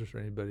sociologist or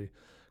anybody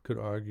could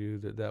argue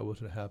that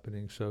wasn't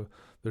happening. So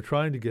they're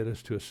trying to get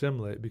us to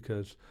assimilate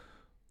because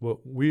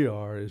what we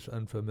are is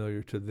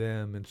unfamiliar to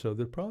them, and so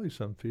there's probably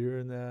some fear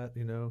in that,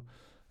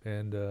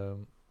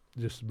 and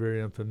just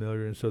very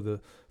unfamiliar. And so the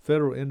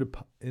federal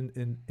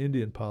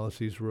Indian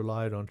policies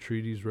relied on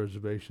treaties,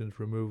 reservations,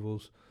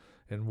 removals,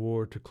 and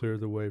war to clear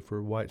the way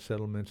for white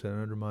settlements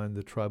and undermine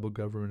the tribal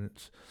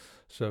governance.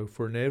 So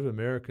for Native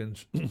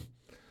Americans,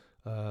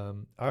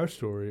 our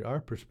story, our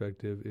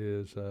perspective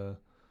is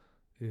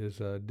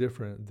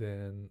different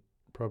than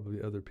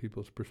probably other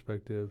people's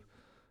perspective.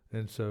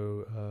 And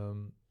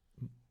so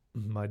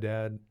my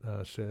dad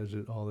says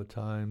it all the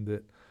time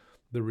that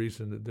the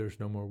reason that there's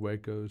no more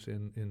Wacos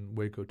in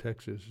Waco,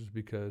 Texas is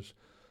because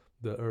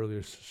the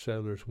earliest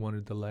settlers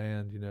wanted the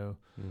land,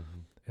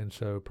 And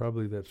so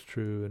probably that's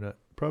true. And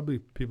probably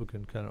people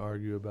can kind of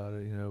argue about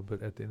it,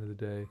 but at the end of the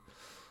day,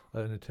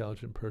 an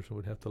intelligent person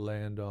would have to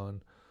land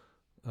on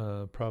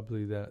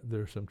probably that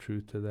there's some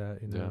truth to that,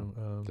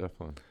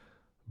 definitely.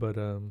 But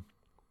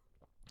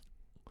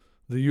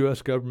the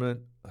U.S.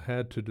 government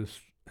had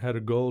a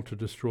goal to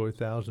destroy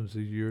thousands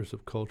of years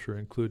of culture,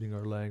 including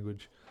our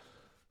language,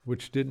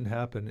 which didn't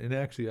happen. And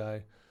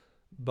actually,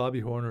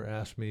 Bobby Horner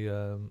asked me,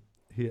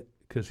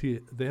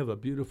 they have a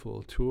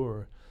beautiful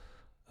tour,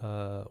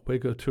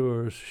 Waco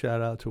Tours.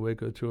 Shout out to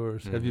Waco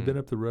Tours. Have you been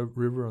up the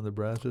river on the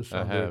Brazos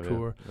on their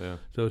tour? Yeah.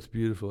 So it's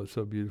beautiful. It's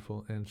so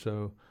beautiful. And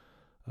so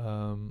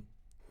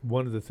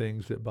one of the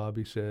things that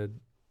Bobby said,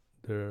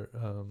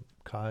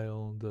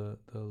 Kyle, the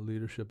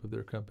leadership of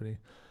their company,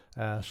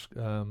 asked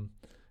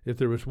if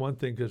there was one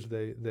thing, because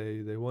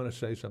they want to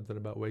say something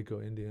about Waco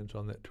Indians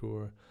on that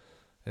tour.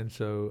 And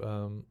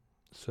so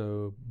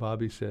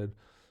Bobby said,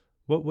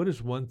 what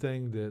is one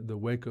thing that the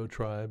Waco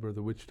tribe or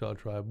the Wichita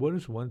tribe, what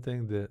is one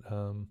thing that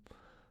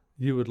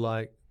you would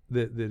like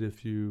that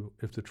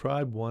if the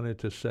tribe wanted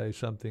to say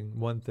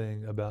one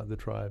thing about the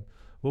tribe,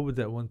 what would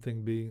that one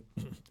thing be?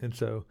 And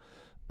so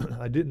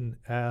I didn't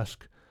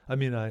ask. I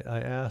mean, I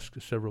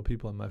asked several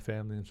people in my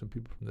family and some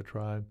people from the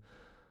tribe,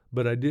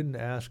 but I didn't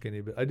ask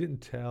anybody. I didn't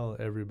tell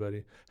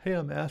everybody, hey,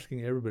 I'm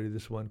asking everybody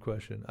this one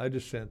question. I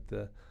just sent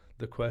the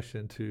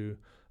question to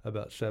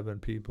about 7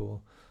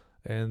 people,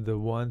 and the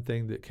one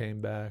thing that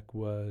came back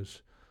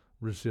was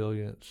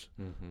resilience.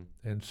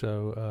 And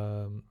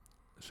so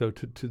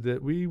to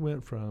that, we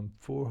went from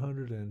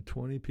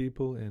 420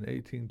 people in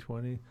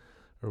 1820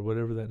 or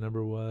whatever that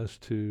number was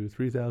to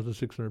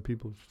 3,600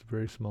 people, which is a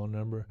very small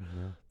number,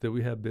 that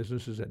we have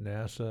businesses at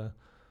NASA,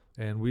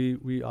 and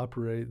we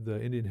operate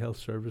the Indian Health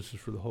Services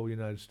for the whole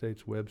United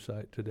States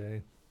website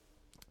today.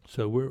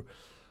 So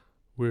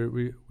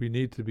we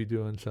need to be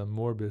doing some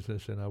more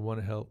business, and I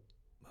want to help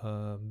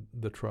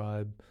the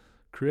tribe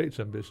create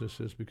some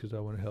businesses because I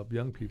want to help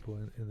young people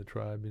in the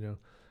tribe.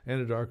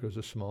 Anadarko is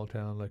a small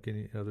town like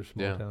any other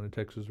small town in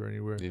Texas or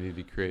anywhere. You need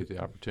to create the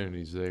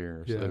opportunities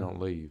there so they don't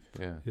leave.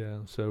 Yeah.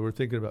 So we're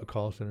thinking about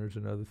call centers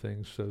and other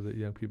things so that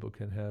young people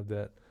can have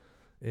that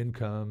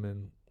income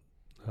and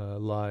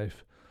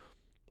life.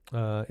 In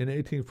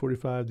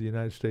 1845, the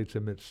United States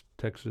admits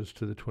Texas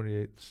to the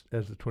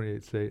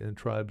 28th state, and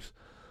tribes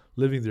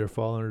living there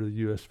fall under the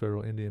U.S.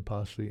 federal Indian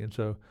policy. And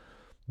so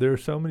there are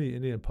so many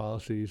Indian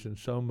policies and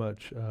so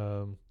much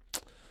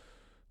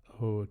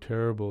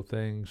terrible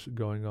things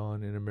going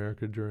on in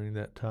America during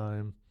that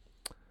time.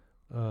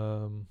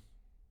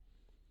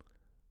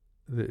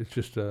 It's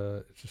just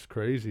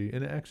crazy.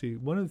 And actually,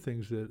 one of the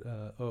things that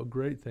a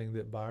great thing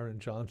that Byron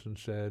Johnson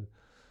said,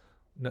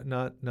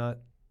 not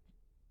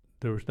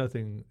there was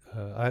nothing.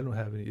 I don't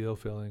have any ill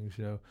feelings,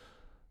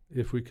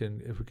 if we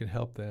can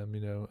help them,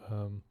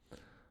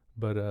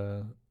 But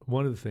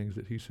one of the things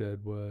that he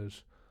said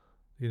was,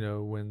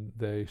 when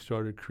they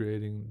started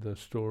creating the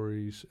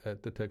stories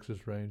at the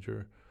Texas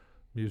Ranger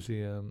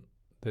Museum,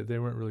 that they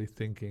weren't really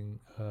thinking,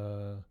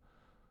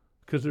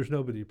 because there's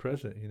nobody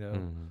present,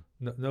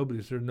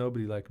 there's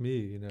nobody like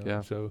me,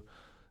 So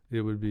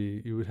it would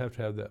be, you would have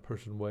to have that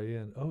person weigh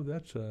in. Oh,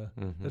 that's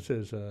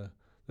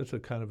a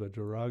kind of a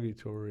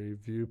derogatory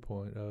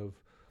viewpoint of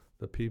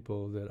the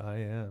people that I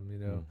am,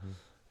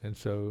 And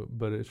so,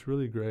 but it's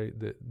really great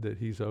that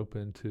he's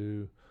open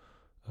to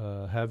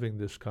having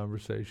this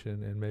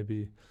conversation and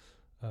maybe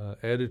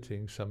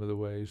editing some of the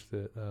ways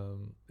that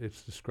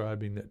it's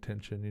describing that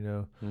tension.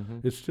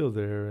 It's still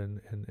there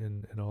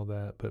and all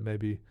that, but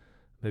maybe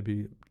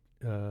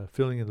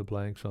filling in the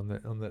blanks on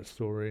that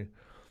story.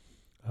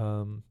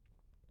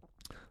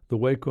 The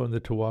Waco and the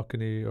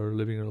Tawakoni are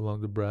living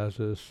along the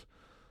Brazos.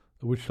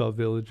 The Wichita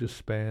villages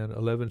span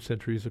 11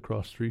 centuries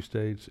across 3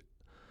 states,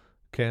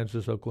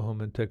 Kansas,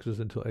 Oklahoma, and Texas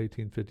until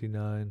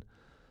 1859.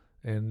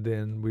 And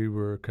then we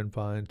were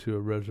confined to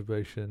a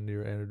reservation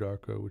near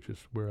Anadarko, which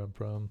is where I'm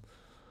from.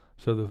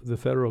 So the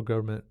federal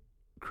government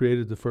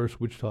created the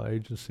first Wichita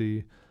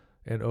agency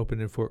and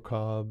opened in Fort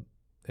Cobb,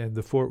 and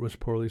the fort was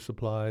poorly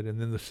supplied. And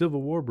then the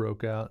Civil War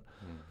broke out,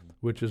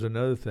 which is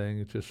another thing.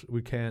 It's just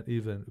we couldn't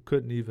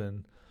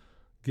even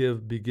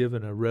be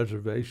given a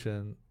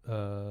reservation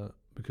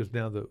because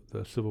now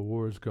the Civil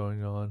War is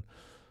going on.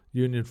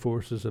 Union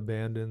forces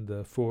abandoned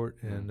the fort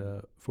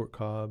in Fort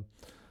Cobb.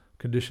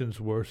 Conditions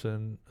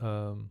worsened.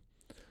 I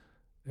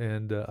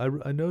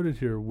noted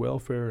here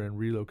welfare and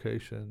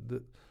relocation.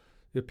 That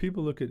if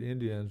people look at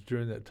Indians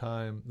during that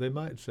time, they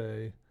might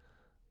say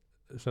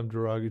some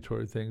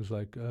derogatory things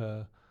like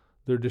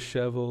they're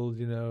disheveled,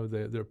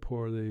 they're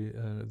poorly,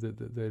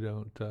 they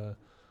don't,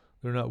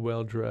 they're not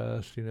well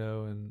dressed,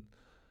 and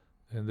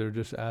they're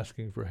just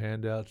asking for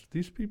handouts.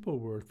 These people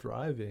were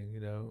thriving,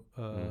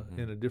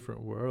 in a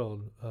different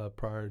world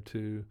prior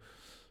to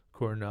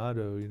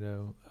Coronado,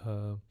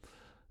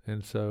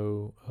 and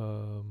so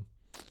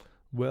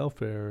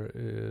welfare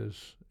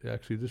is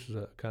actually, this is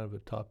a kind of a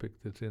topic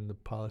that's in the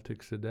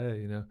politics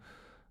today,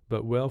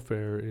 but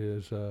welfare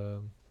is a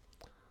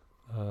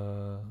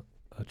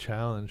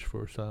challenge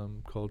for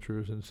some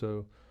cultures, and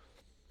so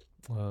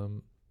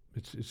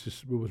it's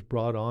just it was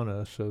brought on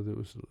us, so there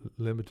was a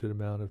limited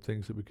amount of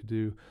things that we could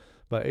do.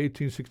 By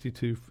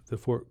 1862, the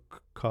Fort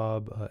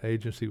Cobb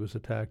agency was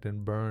attacked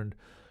and burned,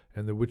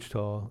 and the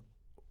Wichita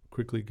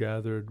quickly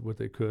gathered what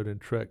they could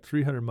and trekked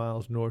 300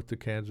 miles north to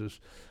Kansas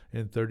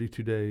in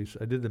 32 days.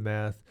 I did the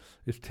math;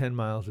 it's 10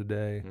 miles a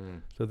day,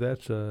 so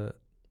that's a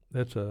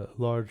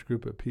large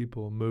group of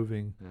people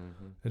moving,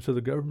 and so the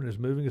government is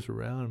moving us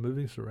around.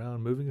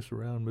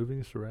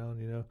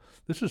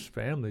 This is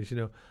families.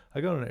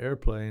 I got on an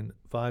airplane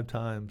 5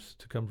 times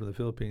to come from the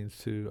Philippines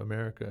to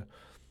America.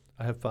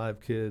 I have 5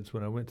 kids.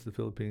 When I went to the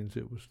Philippines,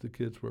 the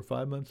kids were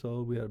 5 months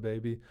old. We had a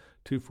baby,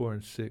 2, 4,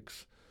 and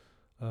 6.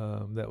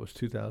 That was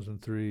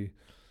 2003.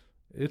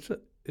 It's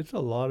a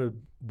lot of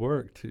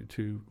work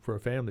for a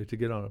family to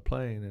get on a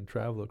plane and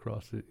travel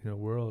across the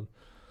world.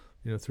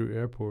 Through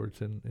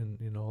airports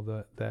and all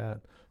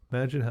that.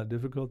 Imagine how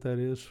difficult that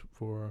is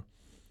for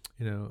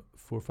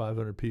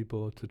 500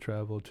 people to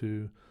travel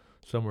to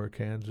somewhere,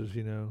 Kansas,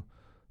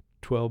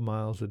 12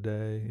 miles a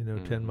day,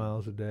 10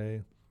 miles a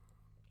day.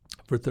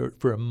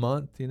 For a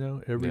month,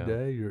 every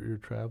day you're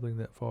traveling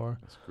that far.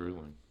 That's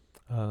grueling.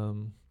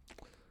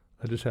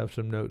 I just have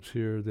some notes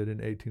here that in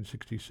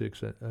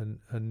 1866,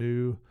 a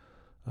new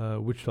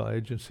Wichita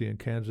agency in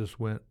Kansas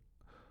went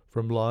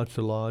from lodge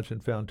to lodge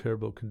and found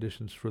terrible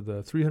conditions for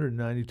the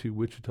 392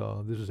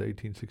 Wichita. This is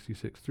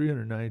 1866.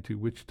 392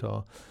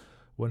 Wichita,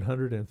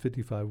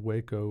 155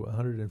 Waco,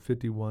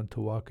 151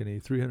 Tawakoni,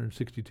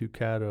 362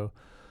 Caddo,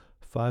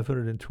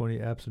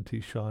 520 absentee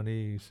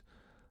Shawnees,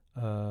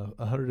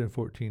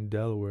 114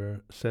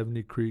 Delaware,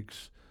 70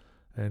 Creeks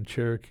and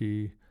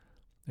Cherokee,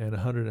 and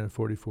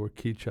 144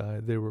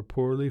 Keechai. They were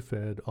poorly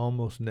fed,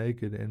 almost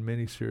naked, and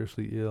many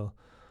seriously ill.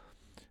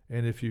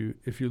 And if you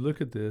look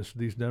at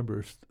these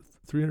numbers,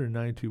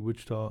 392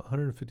 Wichita,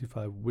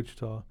 155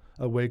 Waco,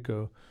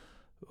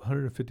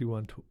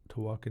 151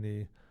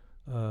 Tawakoni,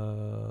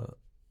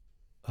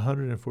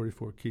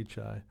 144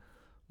 Keechai.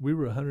 We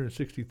were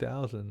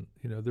 160,000.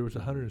 There was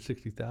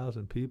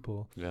 160,000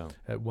 people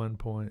at one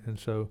point. And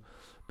so,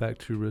 back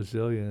to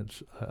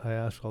resilience, I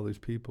asked all these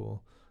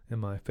people in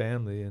my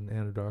family in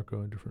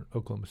Anadarko and different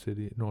Oklahoma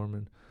City,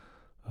 Norman,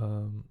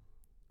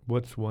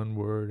 what's one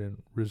word?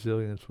 And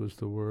resilience was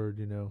the word.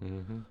 In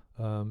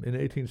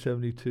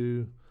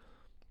 1872.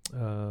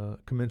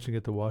 Commencing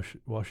at the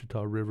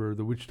Washita River,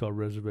 the Wichita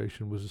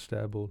Reservation was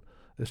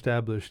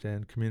established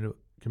and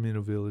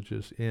communal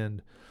villages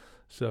end.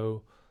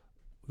 So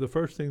the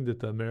first thing that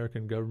the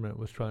American government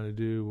was trying to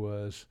do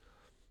was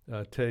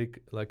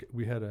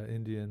we had an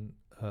Indian,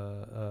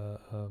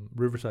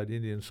 Riverside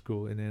Indian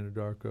School in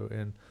Anadarko,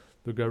 and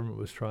the government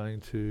was trying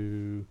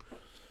to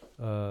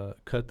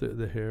cut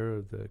the hair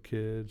of the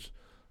kids.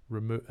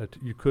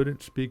 You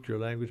couldn't speak your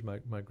language.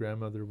 My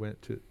grandmother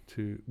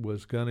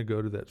was gonna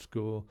go to that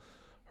school.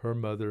 Her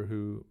mother,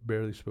 who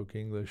barely spoke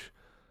English,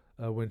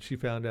 when she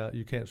found out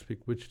you can't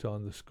speak Wichita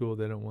in the school,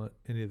 they don't want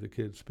any of the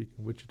kids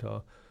speaking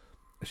Wichita,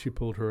 she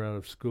pulled her out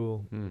of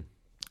school.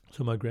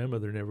 So my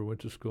grandmother never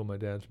went to school. My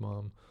dad's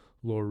mom,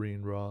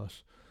 Laureen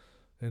Ross,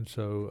 and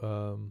so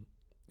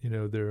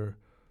they're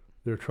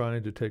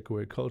trying to take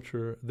away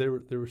culture. They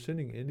were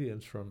sending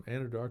Indians from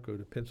Anadarko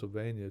to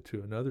Pennsylvania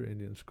to another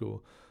Indian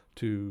school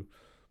to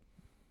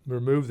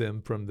remove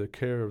them from the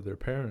care of their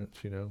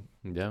parents,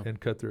 and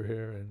cut their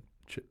hair and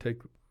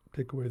take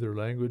away their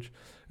language.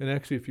 And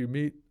actually, if you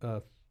meet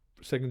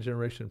second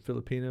generation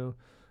Filipino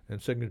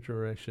and second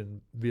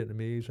generation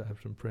Vietnamese, I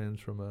have some friends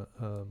from a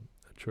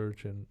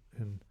church in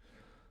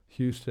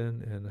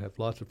Houston, and I have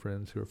lots of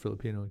friends who are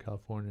Filipino in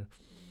California.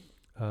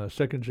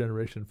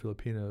 second-generation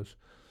Filipinos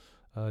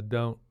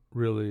don't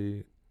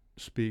really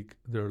speak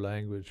their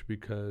language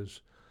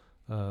because,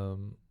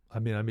 I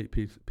meet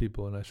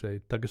people and I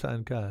say, "Taga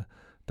saan ka?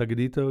 Taga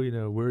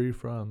dito, where are you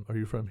from? Are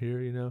you from here,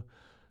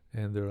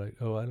 And they're like,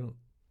 "Oh, I don't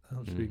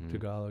speak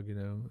Tagalog,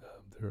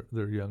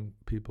 they're young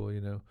people,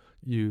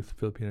 youth,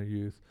 Filipino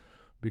youth,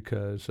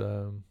 because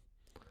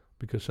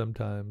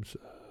sometimes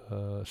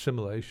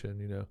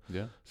assimilation,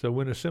 Yeah. So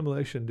when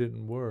assimilation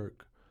didn't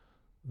work,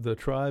 the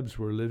tribes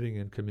were living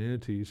in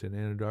communities in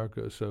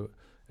Anadarko, so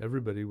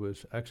everybody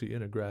was actually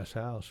in a grass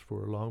house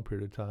for a long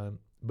period of time.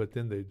 But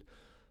then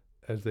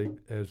as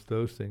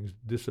those things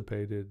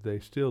dissipated, they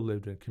still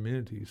lived in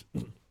communities.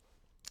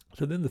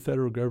 So then the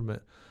federal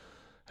government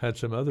had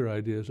some other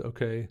ideas.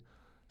 Okay,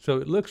 so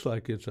it looks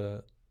like it's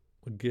a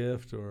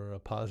gift or a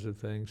positive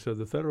thing. So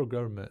the federal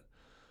government,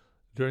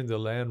 during the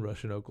land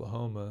rush in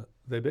Oklahoma,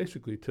 they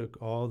basically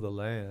took all the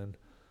land,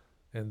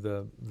 and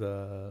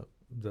the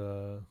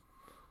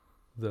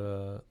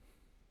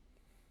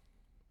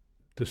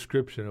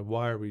description of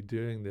why are we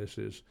doing this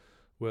is,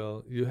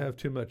 well, you have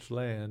too much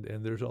land,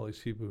 and there's all these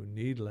people who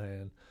need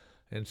land,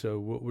 and so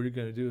what we're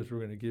going to do is we're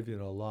going to give you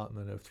an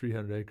allotment of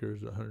 300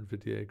 acres,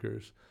 150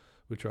 acres,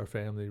 which our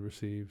family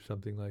received,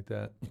 something like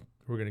that.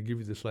 We're going to give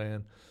you this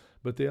land,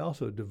 but they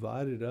also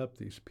divided up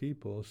these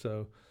people.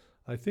 So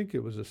I think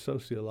it was a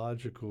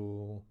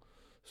sociological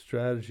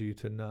strategy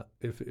to not,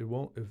 if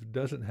it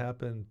doesn't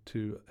happen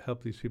to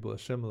help these people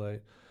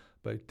assimilate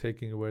by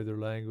taking away their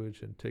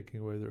language and taking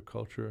away their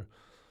culture,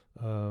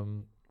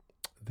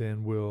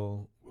 then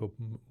we'll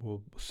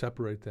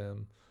separate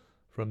them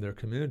from their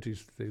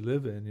communities that they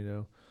live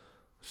in,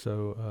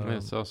 So and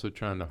it's also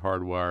trying to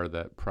hardwire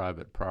that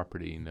private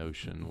property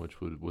notion,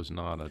 which was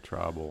not a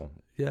tribal.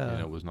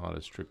 Yeah, was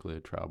not strictly a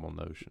tribal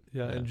notion.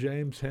 Yeah, and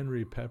James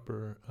Henry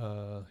Pepper,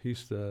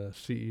 he's the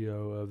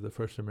CEO of the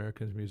First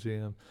Americans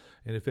Museum,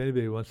 and if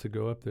anybody wants to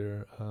go up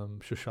there,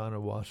 Shoshana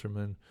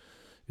Wasserman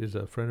is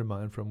a friend of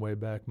mine from way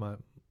back.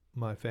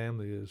 My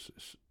family is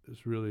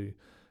really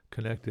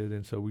connected,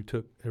 and so we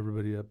took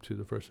everybody up to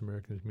the First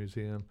Americans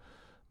Museum.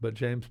 But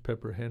James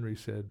Pepper Henry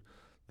said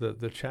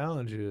the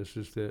challenge is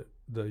that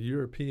the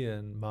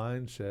European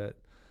mindset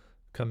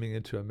coming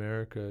into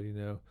America,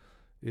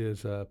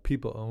 is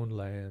people-owned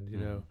land,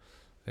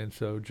 and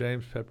so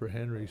James Pepper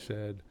Henry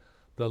said,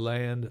 the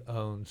land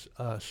owns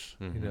us,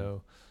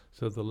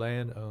 so the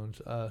land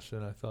owns us,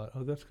 and I thought,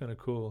 oh, that's kind of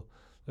cool.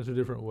 That's a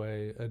different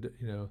way,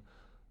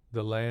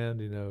 the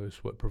land,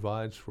 is what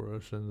provides for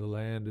us, and the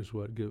land is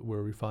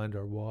where we find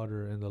our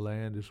water, and the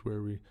land is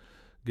where we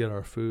get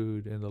our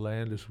food, and the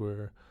land is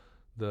where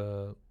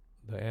the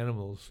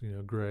animals,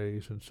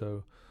 graze, and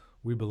so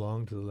we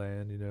belong to the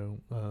land,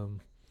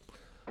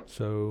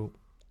 So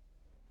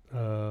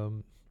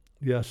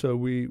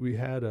we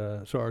had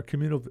so our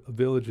communal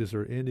villages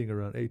are ending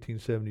around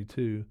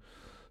 1872.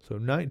 So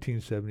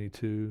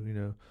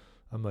 1972,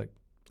 I'm like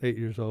 8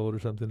 years old or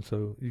something,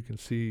 so you can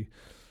see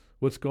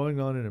what's going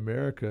on in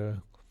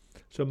America.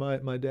 So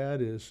my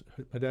dad's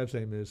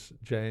name is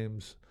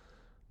James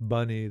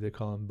Bunny. They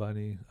call him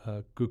Bunny.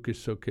 Gukis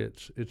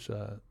Sokits. It's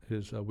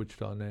his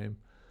Wichita name.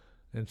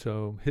 And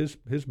so his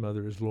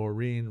mother is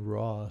Laureen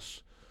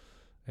Ross,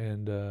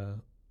 and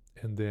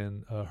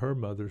then her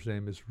mother's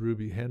name is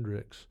Ruby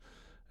Hendricks,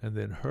 and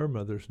then her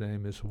mother's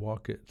name is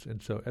Wackets.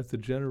 And so at the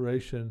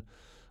generation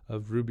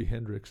of Ruby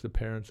Hendricks, the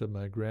parents of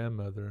my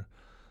grandmother,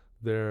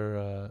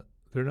 they're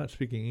not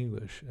speaking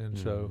English, and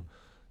so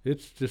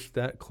it's just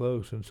that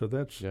close. And so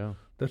that's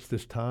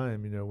this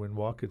time, when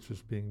Wackets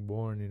is being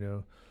born,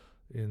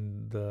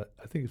 in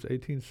I think it's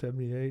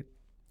 1878.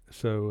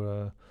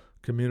 So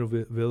communal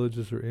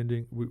villages are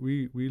ending.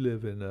 We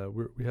live in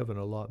we have an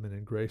allotment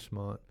in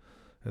Gracemont,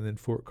 and then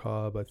Fort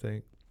Cobb, I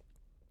think.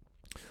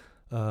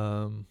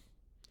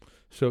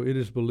 So it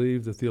is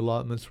believed that the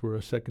allotments were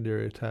a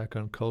secondary attack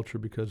on culture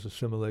because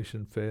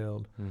assimilation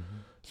failed.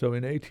 So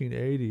in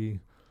 1880,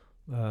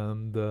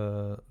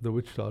 the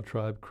Wichita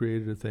tribe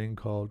created a thing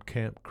called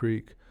Camp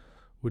Creek,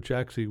 which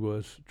actually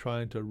was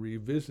trying to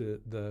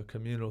revisit the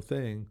communal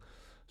thing.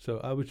 So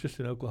I was just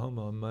in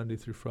Oklahoma on Monday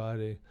through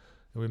Friday,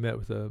 and we met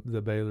with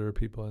the Baylor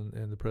people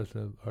and the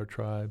president of our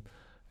tribe.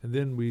 And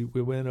then we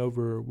went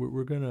over,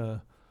 we're going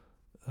to,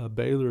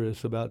 Baylor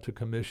is about to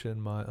commission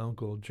my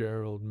uncle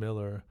Gerald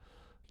Miller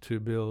to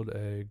build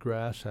a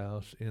grass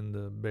house in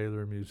the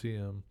Baylor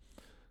Museum.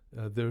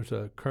 There's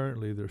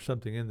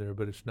something in there,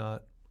 but it's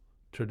not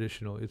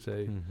traditional. It's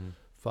a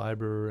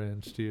fiber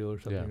and steel or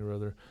something or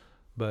other.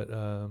 But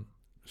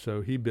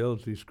so he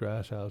builds these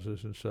grass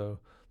houses, and so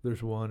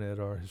there's one at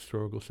our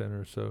historical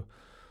center. So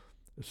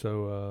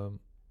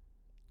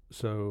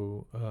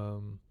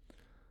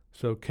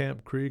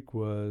Camp Creek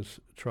was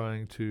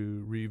trying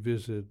to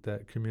revisit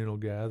that communal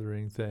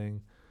gathering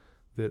thing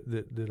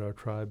that our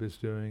tribe is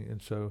doing.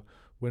 And so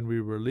when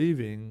we were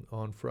leaving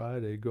on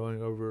Friday,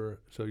 going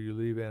over, so you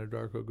leave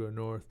Anadarko, go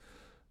north,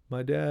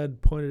 my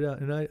dad pointed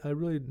out, and I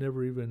really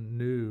never even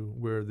knew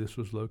where this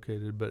was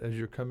located, but as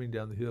you're coming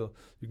down the hill,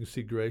 you can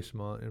see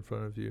Gracemont in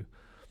front of you.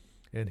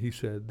 And he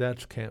said,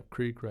 that's Camp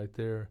Creek right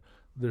there.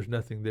 there's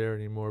nothing there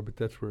anymore, but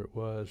that's where it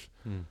was.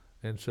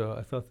 And so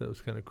I thought that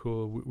was kind of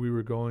cool. We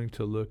were going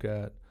to look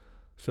at,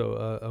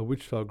 so a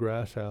Wichita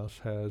Grass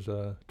House has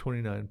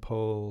 29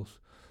 poles.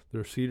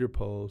 They're cedar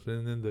poles,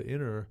 and then the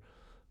inner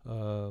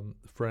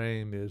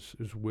frame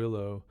is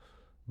willow,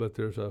 but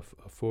there's a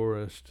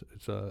forest.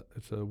 It's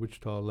a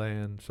Wichita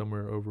land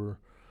somewhere over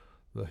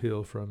the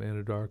hill from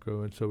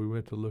Anadarko, and so we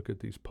went to look at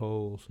these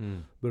poles.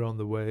 But on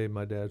the way,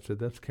 my dad said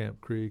that's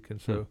Camp Creek,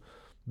 and so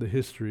the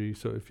history.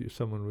 So if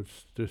someone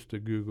was just to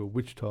Google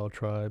Wichita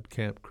Tribe,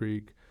 Camp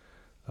Creek,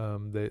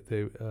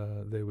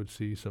 they would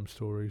see some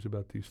stories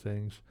about these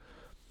things.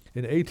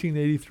 In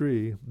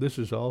 1883, this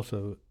is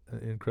also an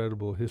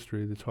incredible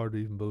history that's hard to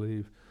even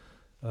believe.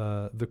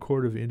 The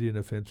Court of Indian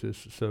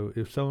Offenses. So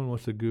if someone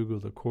wants to Google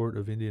the Court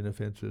of Indian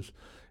Offenses,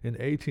 in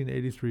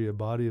 1883, a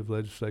body of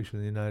legislation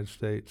in the United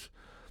States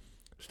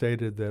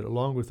stated that,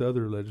 along with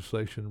other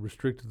legislation,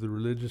 restricted the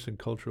religious and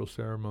cultural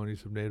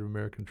ceremonies of Native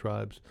American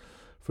tribes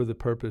for the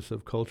purpose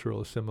of cultural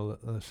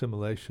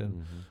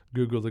assimilation.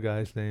 Google, the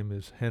guy's name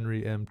is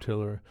Henry M.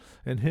 Tiller.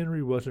 And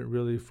Henry wasn't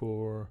really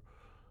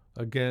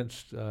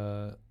against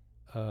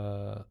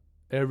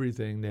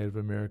everything Native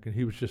American.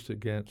 He was just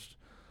against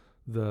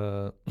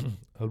the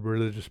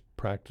religious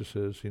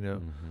practices,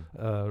 and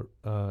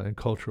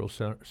cultural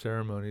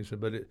ceremonies.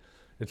 But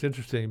it's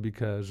interesting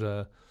because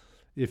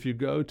if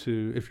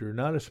you're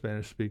not a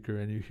Spanish speaker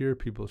and you hear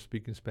people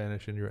speaking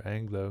Spanish and you're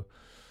Anglo,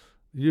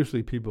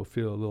 usually people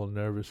feel a little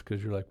nervous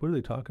because you're like, what are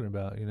they talking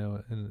about,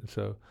 And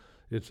so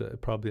it's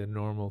probably a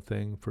normal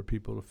thing for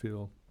people to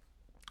feel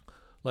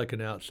like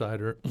an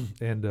outsider.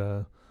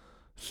 And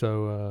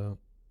so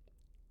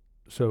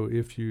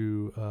if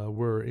you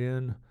were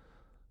in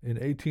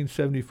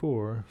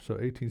 1874, so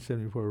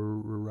 1874,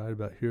 we're right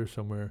about here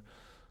somewhere,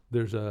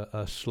 there's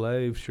a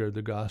slave shared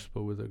the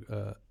gospel with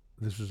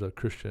this is a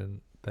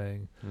Christian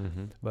thing,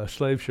 but a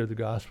slave shared the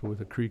gospel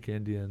with a Creek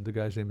Indian. The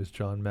guy's name is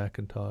John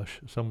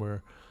McIntosh,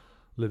 somewhere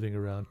living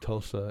around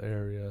Tulsa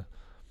area.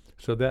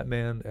 So that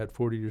man at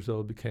 40 years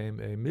old became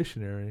a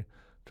missionary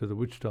to the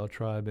Wichita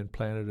tribe and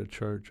planted a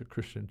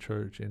Christian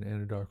church in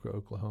Anadarko,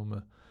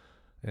 Oklahoma.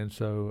 And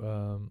so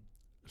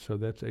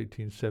that's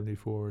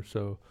 1874.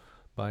 So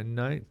by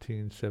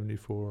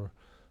 1974,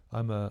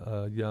 I'm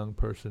a young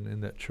person in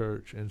that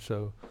church. And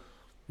so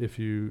if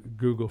you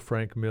Google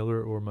Frank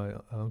Miller or my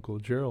uncle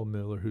Gerald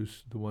Miller,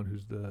 who's the one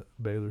who's the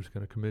Baylor's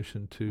going to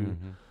commission to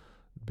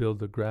build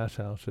the grass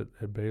house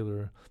at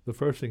Baylor, the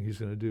first thing he's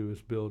going to do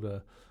is build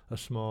a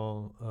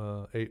small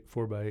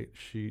 4x8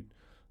 sheet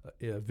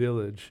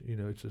village.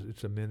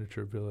 It's a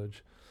miniature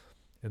village,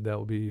 and that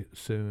will be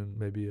soon,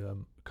 maybe a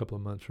couple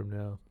of months from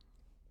now.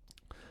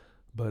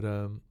 But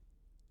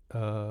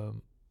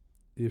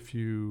if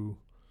you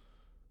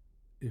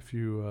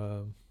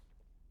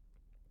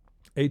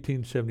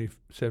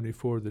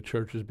 1874, the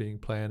church is being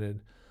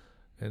planted,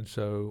 and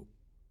so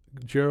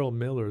Gerald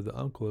Miller, the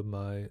uncle of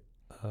my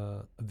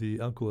uncle,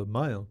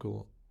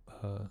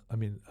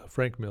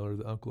 Frank Miller,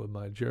 the uncle of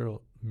my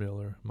Gerald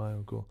Miller, my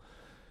uncle,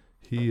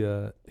 he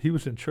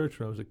was in church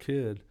when I was a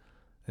kid,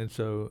 and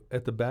so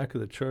at the back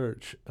of the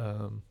church,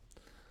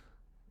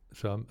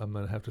 so I'm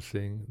going to have to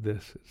sing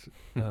this.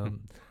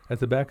 At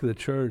the back of the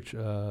church,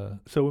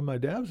 so when my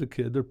dad was a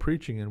kid, they're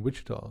preaching in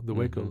Wichita, the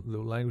Waco, the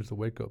language of the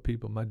Waco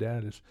people. My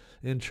dad is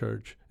in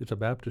church. It's a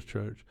Baptist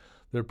church.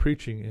 They're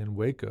preaching in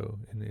Waco,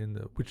 in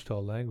the Wichita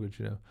language,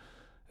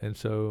 And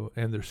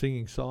they're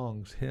singing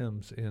songs,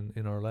 hymns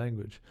in our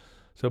language.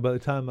 So by the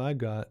time I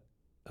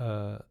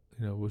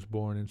was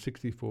born in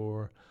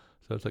 64,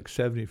 so it's like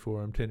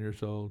 74, I'm 10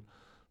 years old,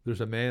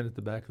 there's a man at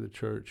the back of the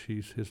church.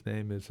 His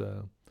name is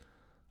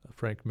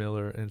Frank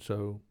Miller, and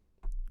so,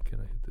 can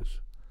I hit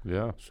this?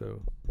 Yeah.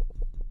 So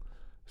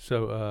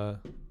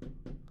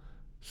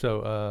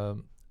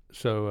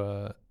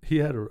he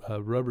had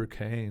a rubber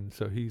cane.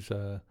 So he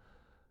had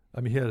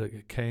a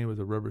cane with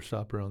a rubber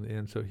stopper on the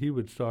end. So he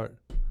would start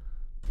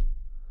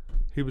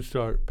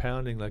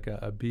pounding like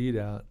a bead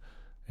out,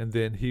 and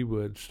then he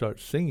would start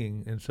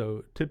singing. And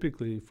so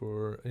typically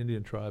for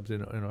Indian tribes,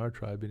 in our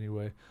tribe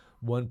anyway,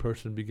 one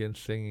person begins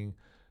singing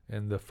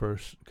and the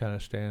first kind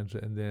of stanza,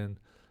 and then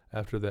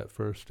after that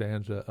first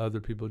stanza, other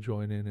people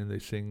join in and they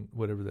sing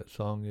whatever that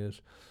song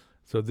is.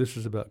 So this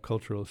is about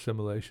cultural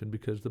assimilation,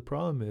 because the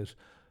problem is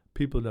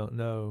people don't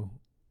know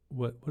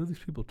what are these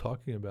people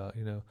talking about,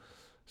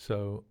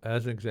 So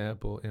as an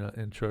example,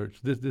 in church,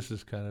 this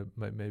is kind of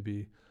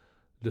maybe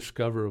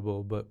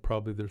discoverable, but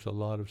probably there's a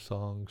lot of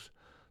songs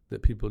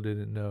that people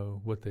didn't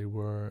know what they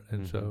were,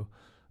 and so.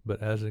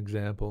 But as an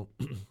example,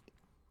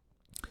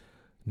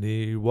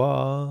 Ni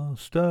wa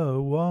sta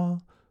wa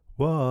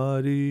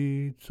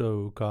wadi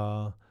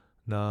tsoka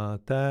na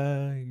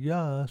ta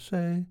ya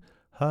se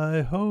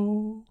hi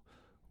ho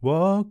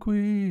wa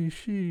qui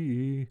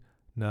shi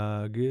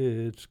na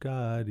git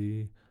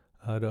skadi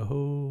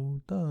adaho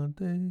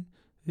dante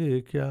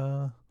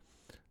ikya.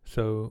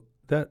 So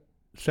that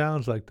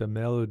sounds like the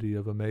melody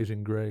of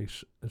Amazing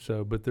Grace.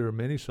 So, but there are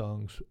many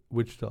songs,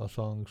 Wichita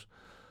songs,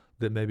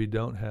 that maybe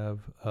don't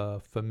have a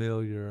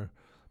familiar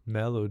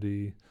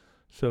melody.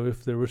 So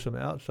if there were some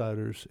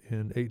outsiders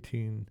in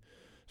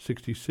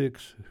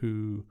 1866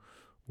 who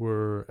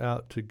were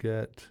out to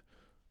get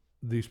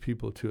these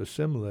people to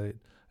assimilate,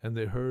 and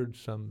they heard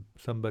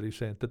somebody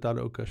saying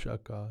 "Tataroka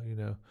shaka,"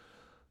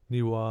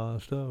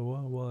 "Niwa sta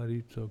wa wa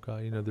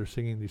ritsoka," they're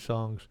singing these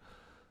songs.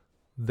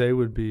 They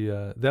would be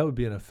that would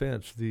be an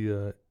offense.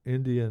 The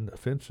Indian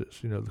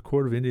offenses, the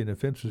Court of Indian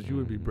Offenses, you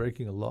would be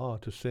breaking a law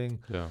to sing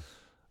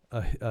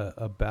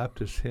a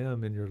Baptist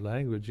hymn in your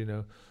language,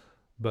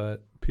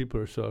 But people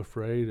are so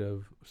afraid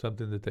of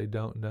something that they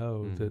don't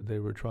know that they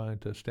were trying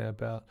to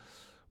stamp out.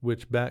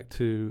 Which that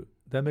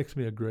makes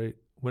me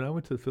when I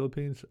went to the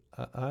Philippines,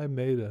 I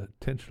made an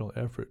intentional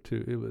effort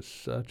to. It was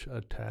such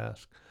a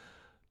task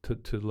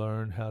to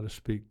learn how to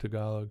speak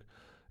Tagalog.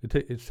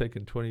 It's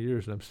taken 20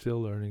 years, and I'm still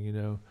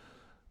learning,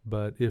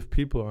 But if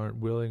people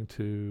aren't willing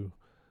to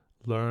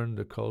learn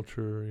the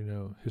culture,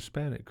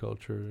 Hispanic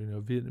culture,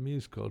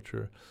 Vietnamese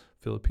culture,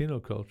 Filipino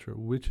culture,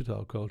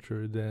 Wichita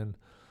culture, then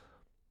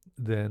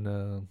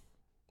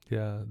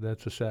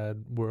that's a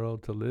sad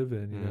world to live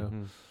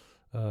in,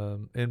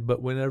 But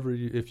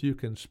if you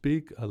can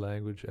speak a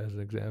language, as an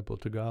example,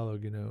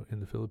 Tagalog, in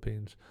the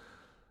Philippines,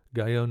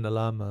 gayon na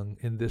lamang,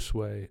 in this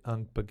way,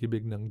 ang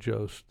pag-ibig ng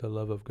Diyos, the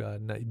love of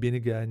God, na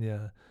ibinigay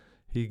niya,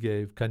 He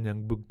gave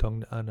kanyang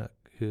bugtong na anak,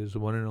 His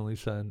one and only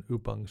Son,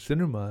 upang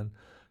sinuman,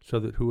 so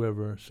that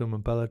whoever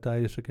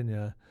sumampalataya sa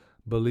Kanya,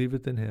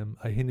 believeth in Him,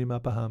 ay hindi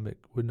mapahamak,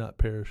 would not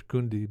perish,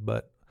 kundi,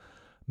 but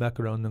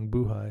magkaroon ng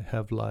buhay,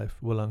 have life,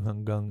 walang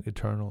hanggang,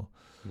 eternal.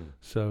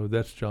 So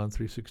that's John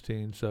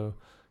 3:16. So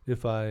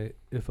if I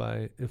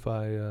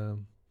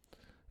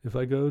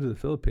go to the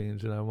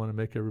Philippines and I want to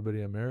make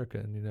everybody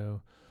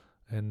American,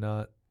 and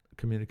not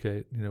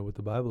communicate, what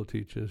the Bible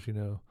teaches,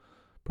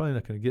 probably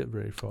not going to get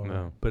very far.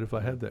 No. But if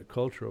I have that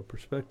cultural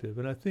perspective,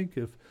 and I think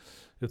if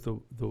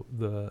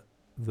the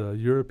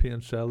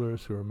European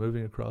settlers who are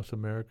moving across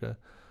America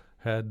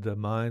had the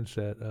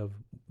mindset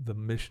of the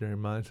missionary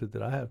mindset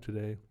that I have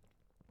today,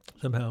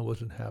 somehow it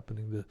wasn't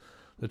happening.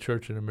 The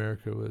church in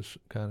America was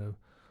kind of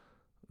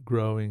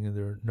growing in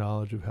their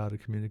knowledge of how to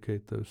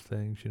communicate those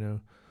things,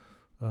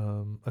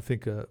 I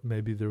think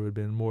maybe there would have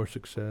been more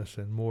success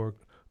and more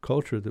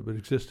culture that would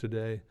exist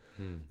today.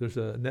 There's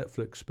a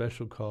Netflix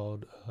special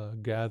called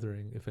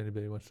Gathering, if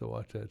anybody wants to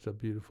watch that. It's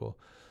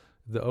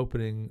the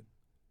opening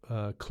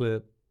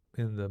clip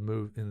in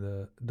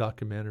the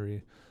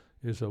documentary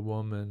is a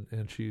woman,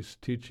 and she's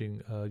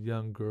teaching a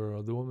young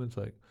girl. The woman's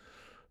like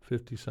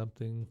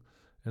 50-something,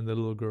 and the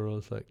little girl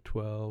is like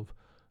 12,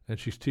 and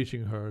she's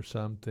teaching her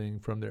something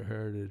from their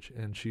heritage,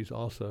 and she's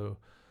also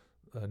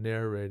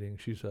narrating.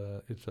 It's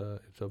a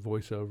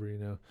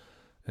voiceover,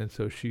 and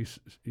so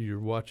you're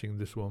watching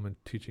this woman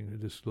teaching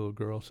this little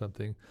girl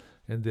something,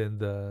 and then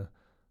the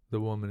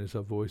woman is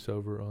a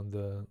voiceover on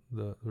the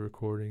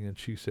recording, and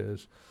she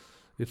says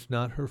it's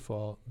not her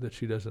fault that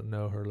she doesn't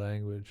know her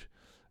language.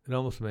 It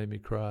almost made me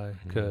cry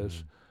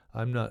because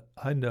I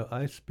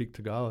speak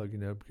Tagalog,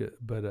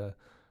 but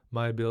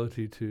my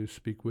ability to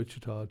speak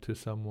Wichita to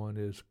someone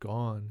is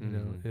gone.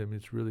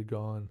 It's really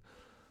gone.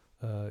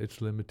 It's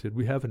limited.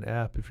 We have an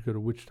app. If you go to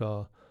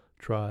Wichita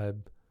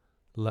Tribe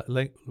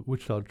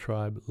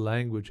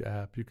language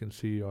app, you can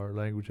see our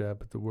language app,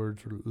 but the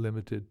words are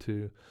limited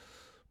to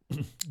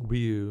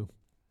Wiu,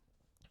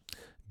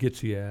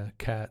 Gitsia,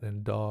 cat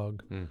and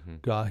dog,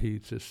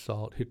 Gahits is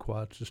salt,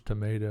 Hikwats is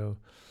tomato.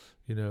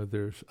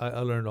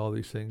 I learned all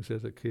these things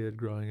as a kid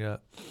growing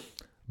up,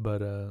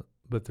 but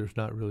there's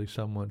not really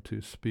someone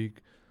to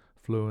speak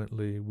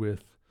fluently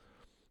with.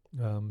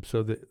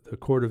 So the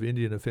Court of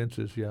Indian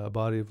Offenses, a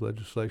body of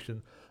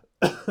legislation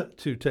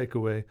to take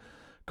away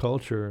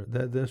culture.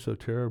 That's so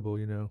terrible,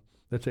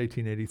 That's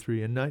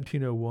 1883. In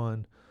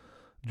 1901,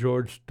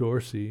 George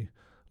Dorsey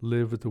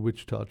lived with the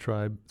Wichita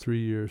tribe 3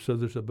 years. So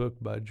there's a book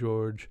by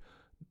George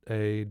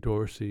A.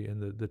 Dorsey,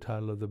 and the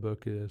title of the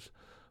book is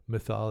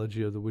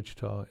Mythology of the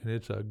Wichita, and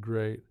it's a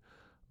great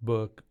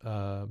book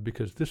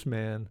because this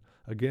man,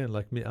 again,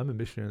 like me, I'm a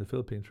missionary in the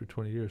Philippines for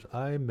 20 years.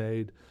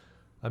 My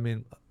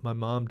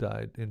mom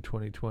died in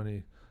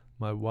 2020.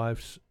 My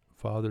wife's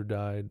father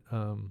died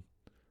on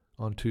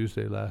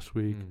Tuesday last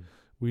week.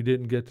 We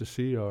didn't get to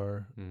see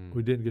our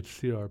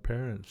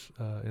parents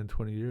in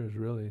 20 years,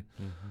 really.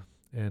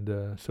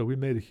 And so we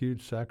made a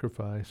huge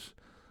sacrifice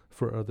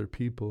for other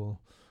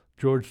people.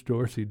 George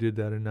Dorsey did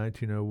that in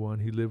 1901.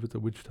 He lived with the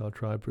Wichita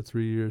tribe for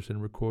 3 years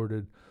and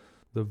recorded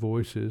the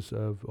voices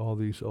of all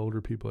these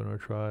older people in our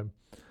tribe,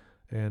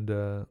 and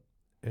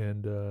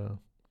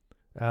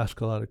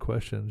ask a lot of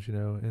questions,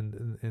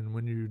 and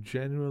when you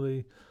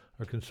genuinely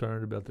are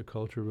concerned about the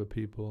culture of a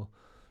people,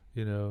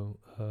 it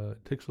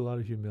takes a lot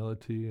of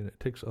humility and it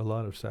takes a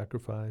lot of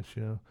sacrifice,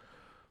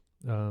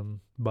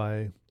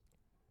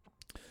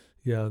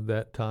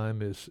 that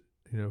time is,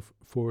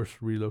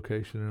 forced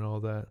relocation and all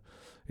that.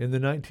 In the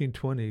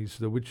 1920s,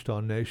 the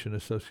Wichita Nation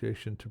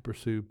Association to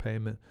pursue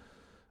payment.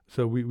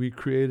 So we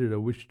created a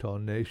Wichita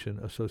Nation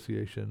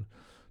Association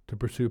to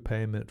pursue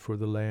payment for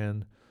the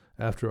land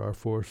after our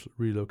forced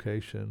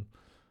relocation.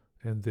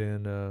 And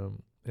then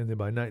and then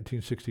by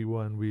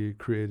 1961, we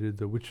created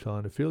the Wichita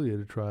and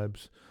affiliated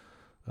tribes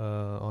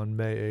on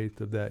May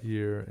 8th of that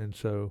year. And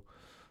so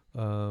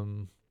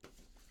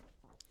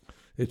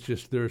it's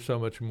just, there's so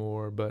much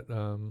more, but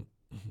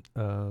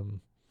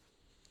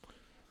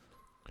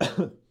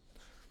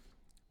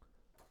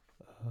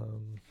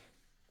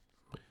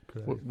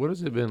what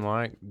has it been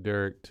like,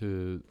 Derek,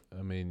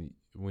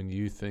 when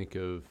you think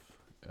of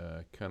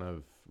kind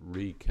of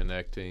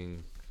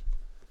reconnecting,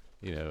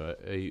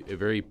 a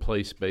very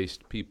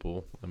place-based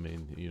people? I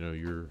mean,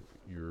 your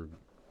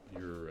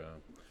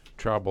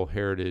tribal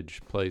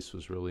heritage place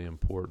was really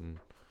important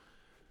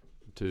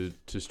to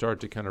start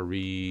to kind of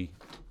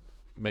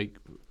make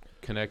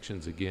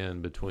connections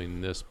again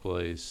between this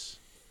place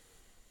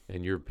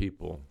and your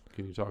people.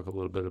 Can you talk a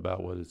little bit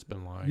about what it's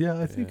been like? Yeah,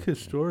 I think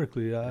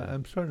historically,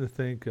 I'm starting to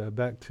think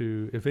back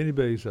to, if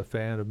anybody's a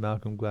fan of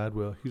Malcolm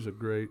Gladwell, he's a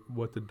great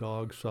What the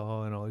Dog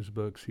Saw and all his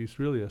books. He's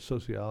really a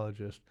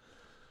sociologist.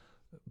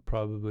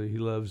 Probably he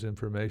loves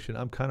information.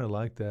 I'm kind of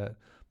like that.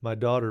 My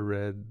daughter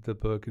read the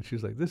book and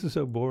she's like, this is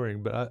so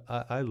boring, but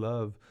I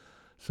love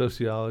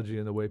sociology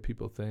and the way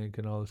people think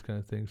and all those kind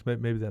of things.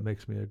 Maybe that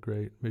makes me a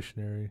great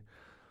missionary.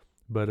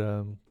 But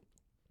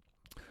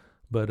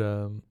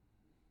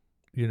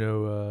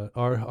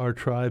our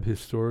tribe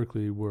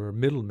historically were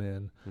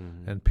middlemen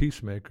and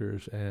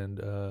peacemakers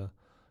and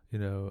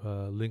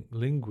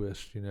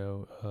linguists,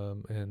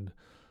 and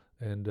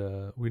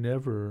we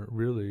never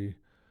really,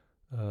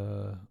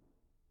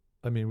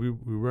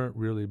 we weren't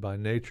really by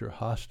nature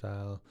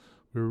hostile.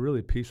 We were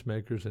really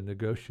peacemakers and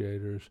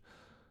negotiators.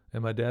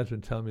 And my dad's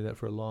been telling me that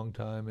for a long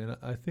time. And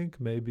I think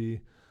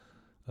maybe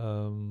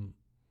that's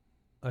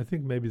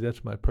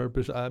my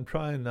purpose. I'm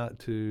trying not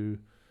to,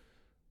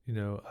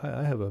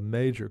 I have a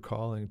major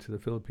calling to the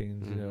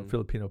Philippines,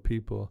 Filipino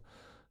people.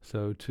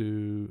 So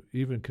to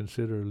even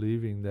consider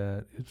leaving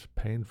that, it's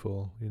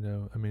painful,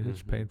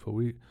 it's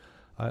painful.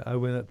 I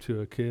went up to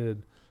a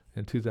kid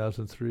in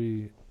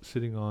 2003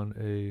 sitting on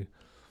a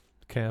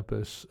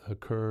campus, a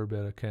curb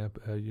at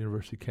a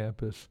university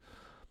campus,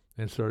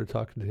 and started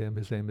talking to him.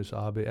 His name is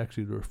Abe.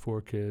 Actually, there were 4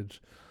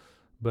 kids,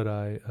 but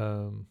I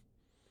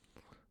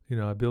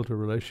built a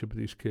relationship with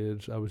these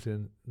kids. I was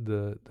in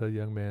the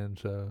young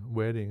man's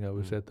wedding. I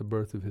was at the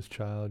birth of his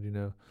child. We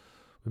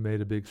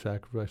made a big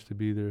sacrifice to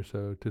be there.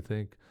 So to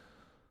think,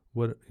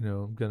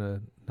 I'm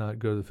gonna not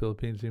go to the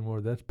Philippines anymore.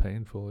 That's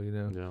painful.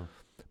 Yeah.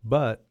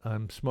 But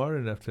I'm smart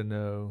enough to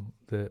know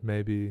that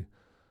maybe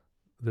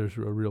there's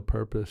a real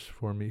purpose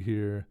for me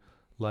here,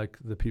 like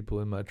the people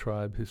in my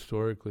tribe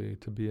historically,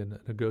 to be a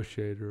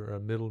negotiator or a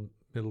middle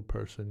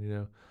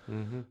person,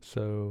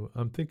 So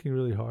I'm thinking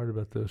really hard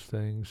about those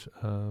things.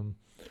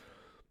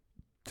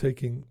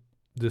 Taking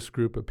this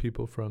group of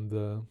people from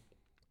the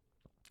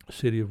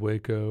city of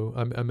Waco,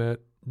 I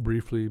met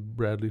briefly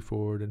Bradley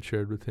Ford and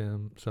shared with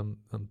him some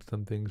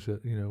things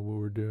that we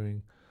were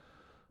doing.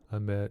 I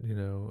met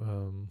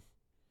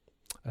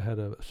I had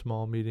a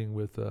small meeting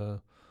with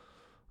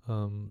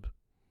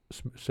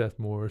Seth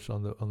Morris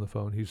on the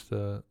phone. He's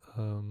the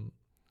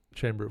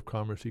Chamber of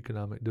Commerce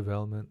Economic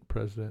Development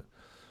president.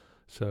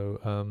 So,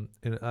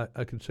 and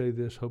I can say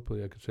this,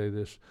 hopefully I could say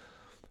this.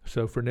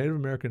 So for Native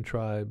American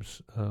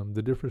tribes,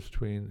 the difference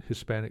between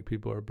Hispanic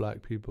people or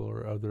black people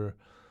or other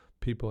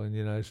people in the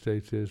United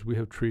States is we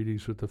have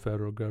treaties with the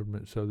federal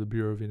government. So the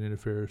Bureau of Indian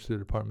Affairs, the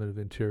Department of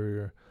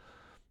Interior,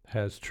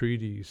 has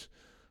treaties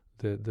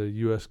that the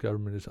U.S.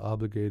 government is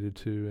obligated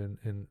to,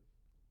 and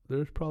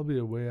there's probably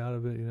a way out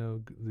of it.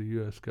 The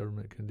U.S.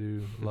 government can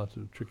do lots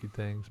of tricky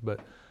things, but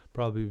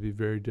probably be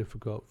very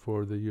difficult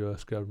for the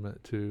U.S.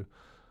 government to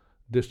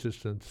distance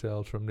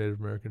themselves from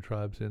Native American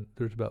tribes. And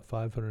there's about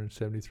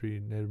 573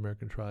 Native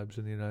American tribes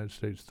in the United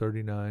States.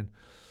 39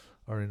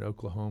 are in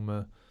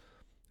Oklahoma,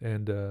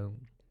 and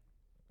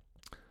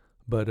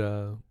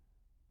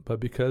but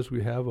because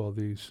we have all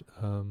these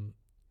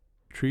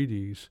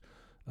treaties,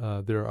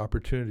 there are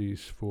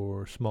opportunities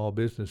for small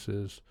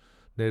businesses,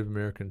 Native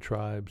American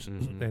tribes,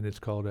 and it's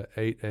called a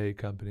 8A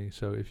company.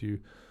 So if you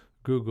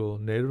Google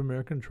Native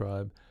American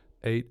tribe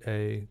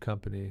 8A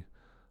company,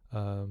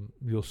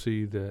 you'll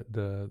see that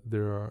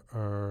there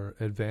are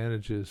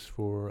advantages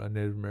for a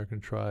Native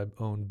American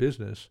tribe-owned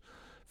business.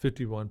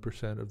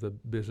 51% of the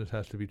business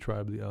has to be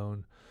tribally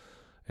owned.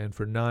 And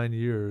for 9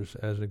 years,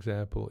 as an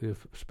example,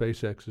 if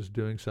SpaceX is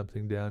doing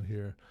something down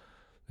here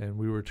and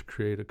we were to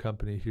create a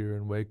company here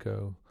in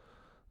Waco,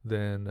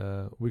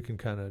 then we can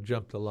kind of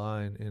jump the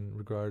line in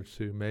regards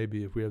to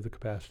maybe if we have the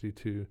capacity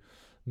to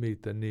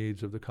meet the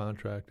needs of the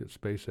contract at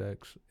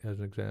SpaceX, as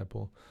an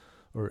example,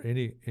 or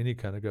any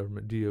kind of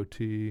government, DOT,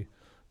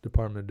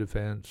 Department of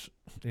Defense,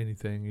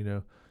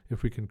 anything,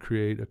 if we can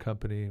create a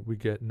company, we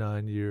get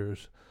 9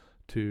 years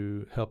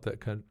to help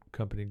that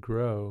company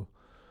grow.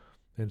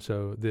 And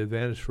so the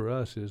advantage for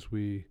us is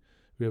we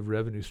have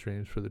revenue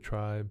streams for the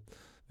tribe.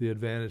 The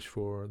advantage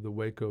for the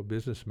Waco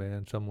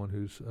businessman, someone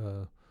who's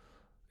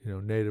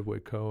native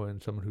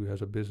Wacoan, someone who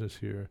has a business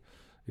here,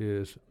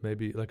 is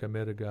maybe like I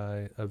met a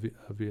guy, a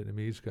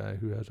Vietnamese guy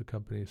who has a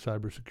company,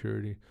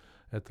 cybersecurity,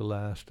 at the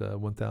last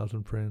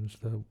 1,000 Friends,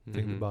 the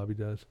thing that Bobby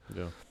does.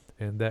 Yeah.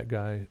 And that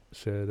guy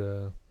said,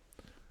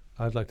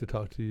 I'd like to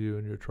talk to you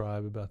and your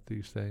tribe about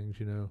these things,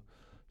 you know.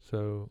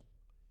 So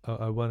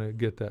I want to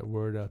get that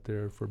word out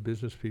there for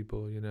business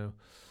people, you know.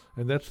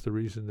 And that's the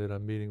reason that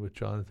I'm meeting with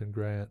Jonathan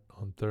Grant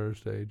on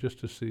Thursday, just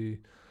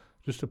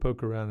to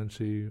poke around and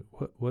see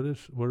what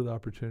are the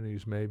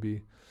opportunities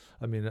maybe.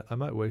 I mean, I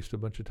might waste a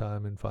bunch of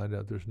time and find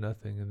out there's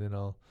nothing, and then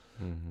I'll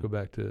go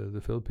back to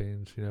the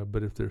Philippines, you know.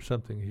 But if there's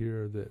something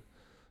here that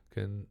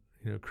can,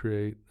 you know,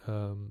 create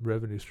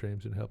revenue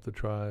streams and help the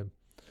tribe.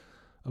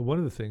 One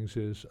of the things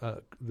is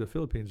the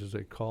Philippines is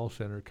a call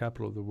center,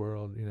 capital of the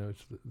world. You know,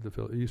 it's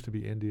it used to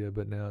be India,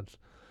 but now it's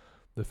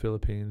the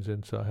Philippines.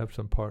 And so I have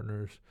some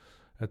partners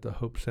at the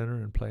Hope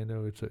Center in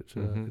Plano. It's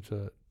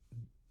a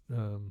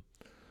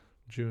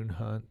June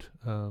Hunt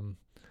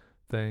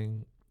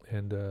thing,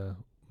 and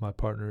my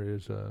partner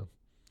is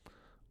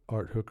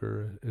Art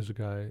Hooker, is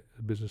a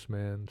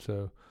businessman.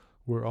 So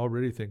we're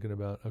already thinking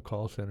about a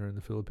call center in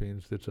the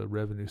Philippines that's a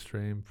revenue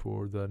stream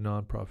for the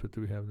nonprofit that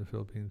we have in the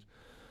Philippines.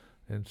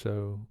 And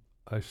so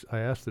I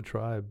asked the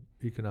tribe,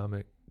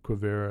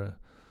 Quivira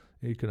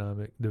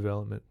economic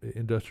development,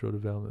 industrial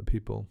development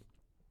people,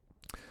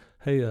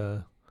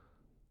 hey,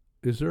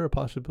 is there a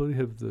possibility,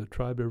 have the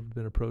tribe ever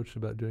been approached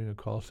about doing a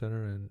call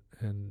center?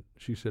 And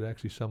she said,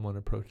 actually, someone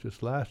approached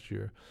us last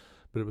year,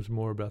 but it was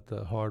more about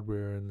the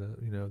hardware and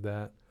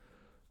that.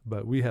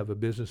 But we have a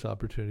business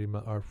opportunity.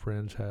 Our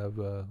friends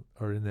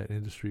are in that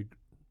industry.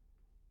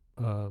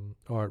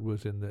 Art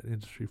was in that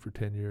industry for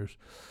 10 years.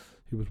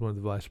 He was one of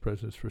the vice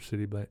presidents for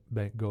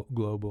Citibank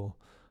Global,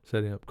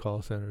 setting up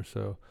call centers.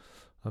 So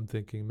I'm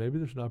thinking maybe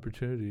there's an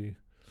opportunity.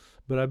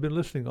 But I've been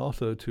listening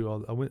also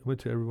to I went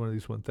to every one of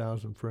these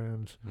 1,000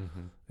 friends,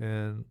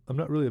 and I'm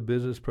not really a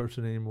business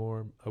person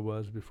anymore. I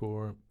was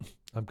before.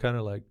 I'm kind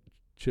of like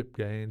Chip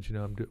Gaines. You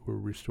know, we're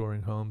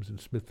restoring homes in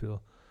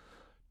Smithville,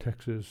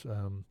 Texas.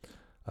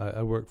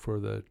 I worked for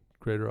the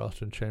Greater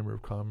Austin Chamber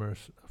of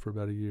Commerce for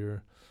about a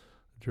year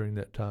during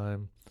that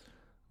time.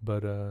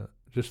 But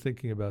just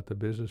thinking about the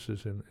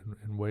businesses in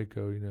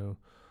Waco, you know,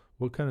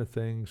 what kind of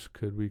things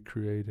could we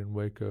create in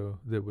Waco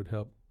that would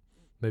help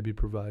maybe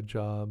provide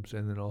jobs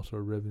and then also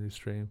a revenue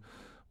stream?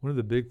 One of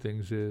the big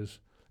things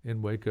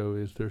in Waco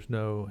is there's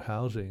no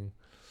housing,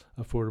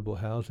 affordable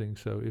housing.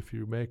 So if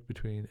you make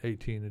between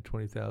 $18,000 and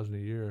 $20,000 a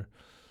year,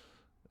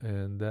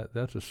 and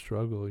that's a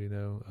struggle, you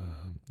know.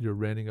 You're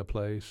renting a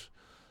place,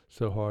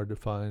 so hard to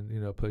find, you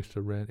know, a place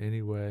to rent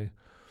anyway.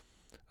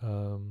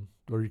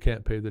 Or you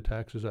can't pay the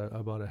taxes. I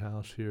bought a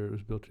house here. It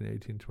was built in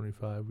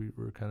 1825. We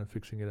were kind of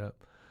fixing it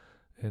up,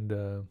 and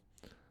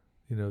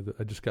you know,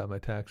 I just got my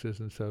taxes,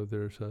 and so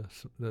there's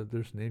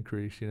an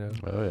increase, you know.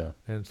 Oh yeah.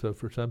 And so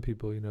for some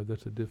people, you know,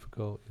 that's a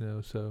difficult, you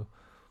know. So,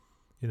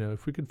 you know,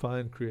 if we can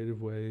find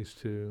creative ways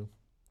to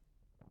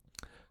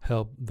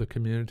help the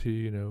community,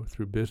 you know,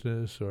 through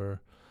business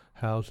or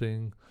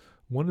housing.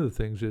 One of the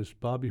things is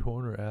Bobby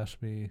Horner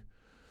asked me.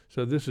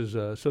 So this is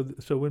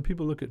so when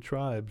people look at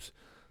tribes,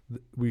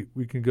 we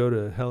can go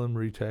to Helen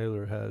Marie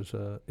Taylor has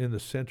in the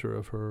center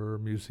of her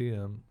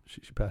museum.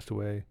 She passed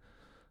away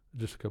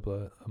just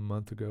a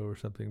month ago or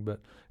something.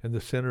 But in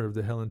the center of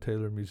the Helen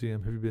Taylor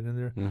Museum, have you been in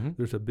there? Mm-hmm.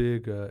 There's a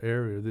big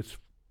area that's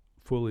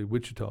fully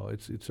Wichita.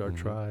 It's our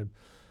tribe,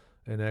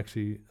 and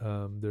actually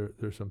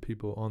there's some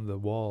people on the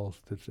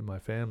walls that's in my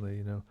family,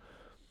 you know.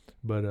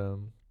 But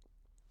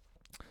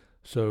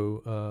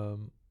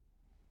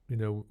you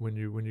know, when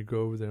you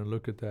go over there and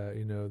look at that,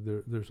 you know,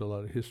 there's a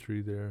lot of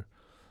history there.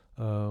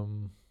 I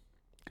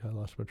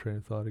lost my train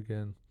of thought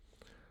again.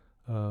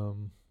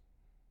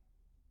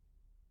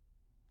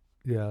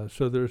 Yeah,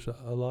 so there's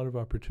a lot of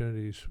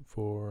opportunities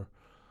for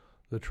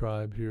the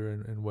tribe here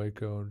in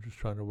Waco, and just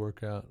trying to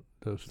work out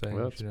those things.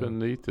 Well, it's been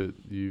neat that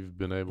you've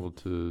been able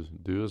to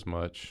do as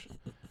much.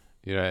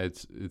 You know,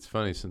 it's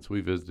funny, since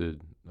we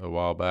visited a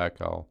while back,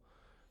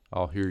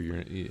 I'll hear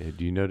your.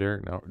 Do you know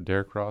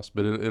Derek Ross?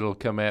 But it'll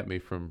come at me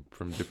from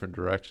different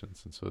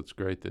directions, and so it's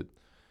great that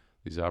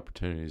these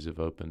opportunities have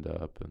opened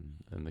up,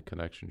 and the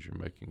connections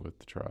you're making with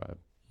the tribe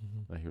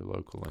here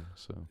locally.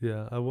 So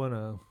yeah, I want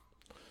to.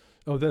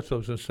 Oh, that's what I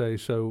was going to say.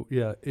 So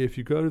yeah, if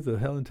you go to the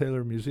Helen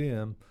Taylor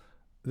Museum,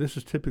 this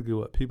is typically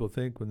what people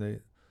think when they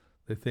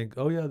think,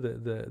 oh yeah,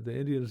 the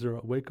Indians,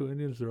 Waco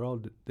Indians, they're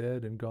all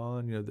dead and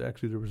gone. You know,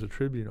 actually there was a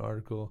Tribune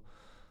article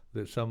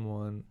that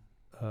someone,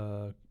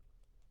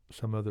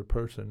 some other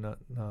person, not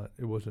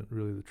it wasn't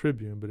really the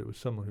Tribune, but it was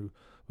someone who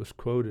was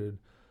quoted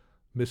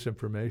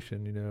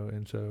misinformation, you know,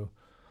 and so,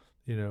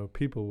 you know,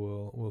 people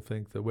will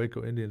think the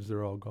Waco Indians,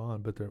 they're all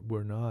gone, but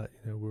we're not.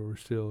 You know, we're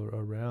still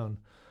around,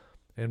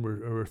 and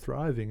we're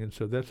thriving, and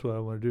so that's what I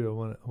want to do.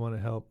 I want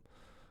to help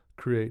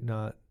create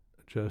not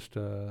just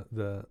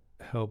the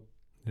help,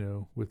 you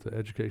know, with the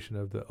education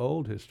of the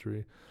old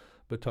history,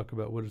 but talk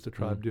about what is the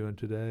tribe doing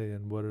today,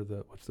 and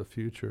what's the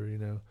future, you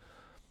know,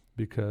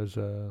 because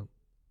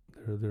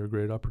they're a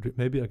great opportunity.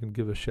 Maybe I can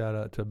give a shout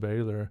out to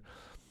Baylor.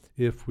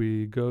 If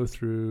we go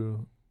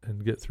through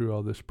and get through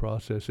all this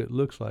process, it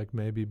looks like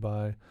maybe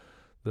by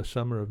the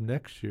summer of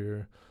next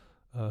year,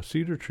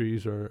 cedar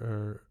trees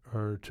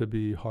are to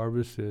be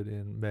harvested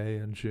in May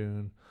and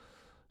June.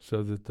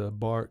 so that the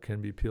bark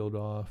can be peeled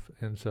off.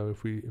 And so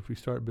if we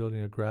start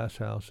building a grass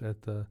house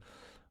at the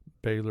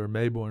Baylor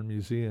Mayborn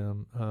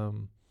Museum,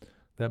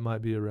 that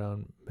might be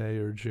around May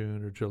or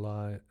June or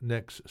July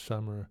next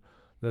summer.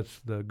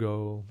 That's the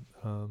goal.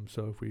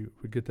 So if we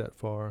get that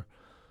far,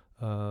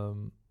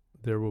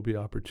 there will be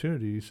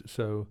opportunities.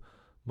 So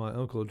my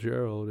Uncle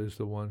Gerald is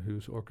the one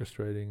who's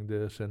orchestrating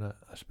this, and I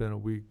spent a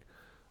week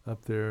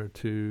up there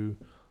to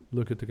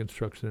look at the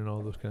construction and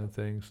all those kind of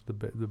things. The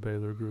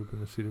Baylor group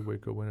and the City of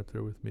Waco went up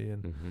there with me,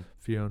 and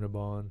Fiona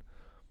Bond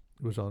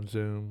was on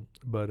Zoom.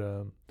 But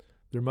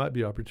there might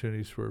be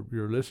opportunities for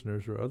your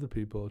listeners or other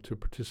people to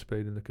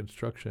participate in the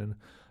construction.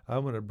 I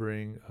want to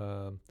bring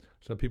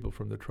some people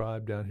from the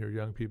tribe down here,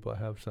 young people. I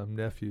have some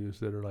nephews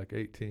that are like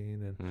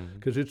 18, and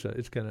because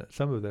it's kind of,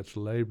 some of that's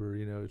labor,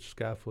 it's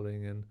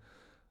scaffolding and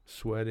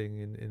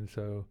sweating, and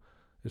so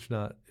it's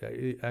not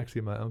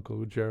actually my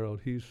Uncle Gerald,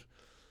 he's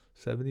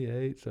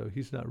 78, so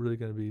he's not really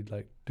going to be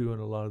like doing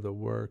a lot of the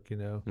work,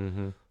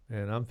 and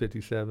I'm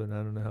 57. I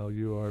don't know how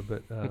you are,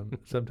 but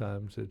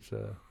sometimes it's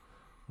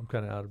I'm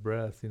kind of out of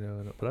breath,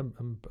 but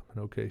I'm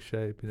in okay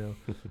shape,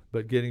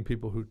 but getting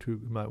people who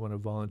might want to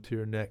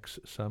volunteer next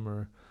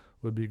summer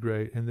would be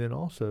great. And then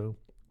also,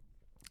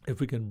 if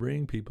we can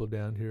bring people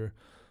down here,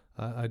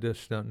 I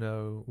just don't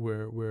know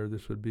where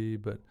this would be,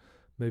 but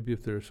maybe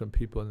if there are some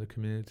people in the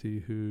community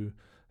who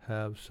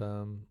have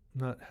some,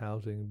 not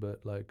housing, but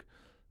like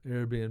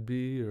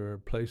Airbnb or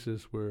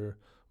places where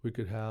we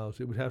could house,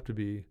 it would have to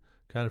be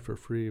kind of for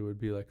free. It would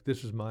be like,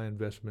 this is my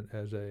investment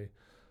as a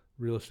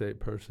real estate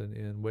person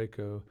in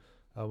Waco.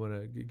 I want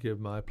to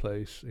give my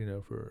place,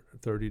 for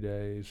 30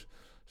 days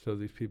so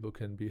these people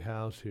can be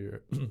housed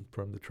here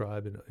from the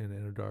tribe in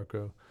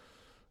Anadarko.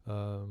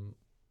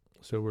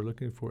 So we're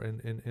looking for,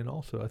 and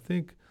also I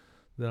think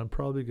that I'm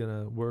probably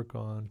going to work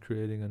on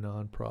creating a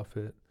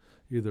nonprofit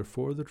either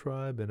for the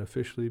tribe and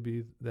officially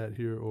be that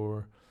here,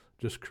 or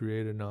just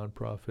create a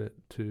nonprofit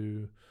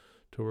to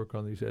work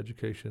on these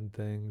education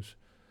things.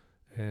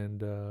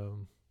 And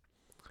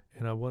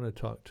I want to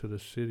talk to the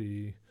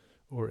city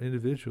or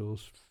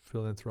individuals,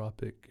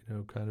 philanthropic,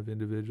 kind of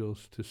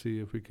individuals, to see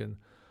if we can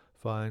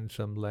find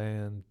some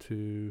land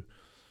to.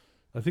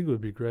 I think it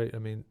would be great. I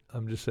mean,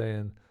 I'm just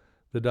saying,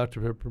 the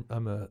Dr. Pepper.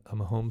 I'm a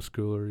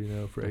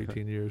homeschooler, for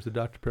 18 years. The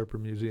Dr. Pepper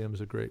Museum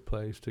is a great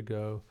place to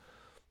go.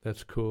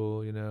 That's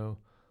cool,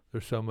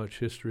 There's so much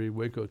history.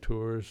 Waco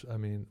Tours. I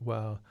mean,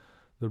 wow.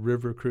 The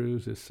river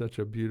cruise is such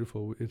a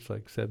beautiful. It's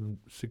like 7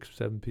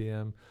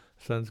 p.m.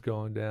 Sun's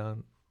going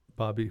down.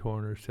 Bobby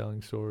Horner's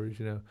telling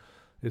stories.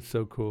 It's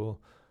so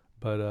cool.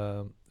 But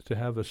to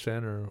have a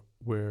center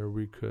where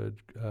we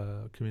could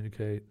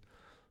communicate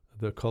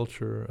the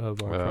culture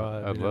of our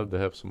tribe. I'd love to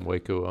have some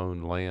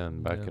Waco-owned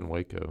land back in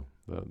Waco,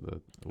 the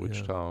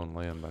Wichita-owned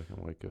land back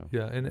in Waco.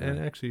 Yeah, and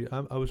actually,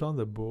 I was on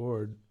the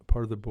board,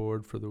 part of the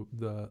board for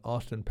the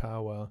Austin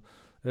Powwow.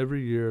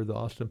 Every year, the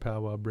Austin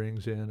Powwow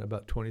brings in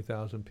about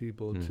 20,000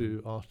 people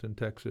to Austin,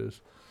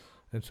 Texas.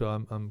 And so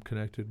I'm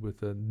connected with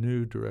the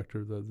new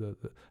director.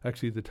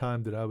 Actually, the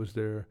time that I was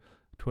there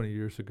 20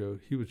 years ago,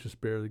 he was just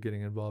barely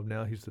getting involved.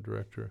 Now he's the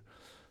director.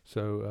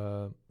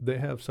 So they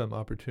have some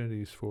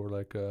opportunities for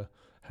like a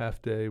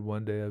half-day,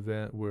 one-day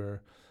event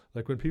where,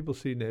 like, when people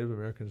see Native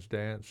Americans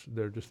dance,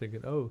 they're just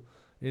thinking, oh,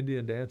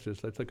 Indian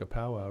dances, that's like a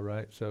powwow,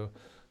 right? So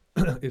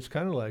it's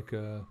kind of like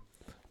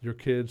your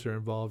kids are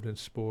involved in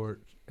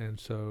sport, and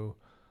so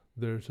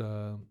there's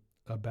a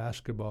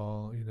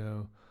basketball,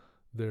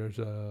 there's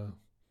a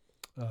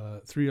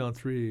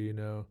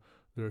 3-on-3,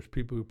 there's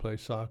people who play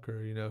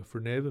soccer, for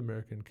Native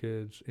American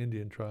kids,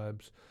 Indian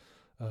tribes,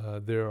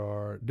 there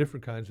are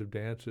different kinds of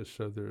dances.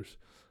 So there's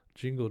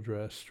jingle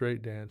dress,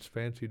 straight dance,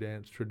 fancy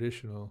dance,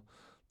 traditional.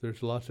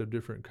 There's lots of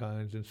different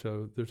kinds. And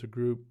so there's a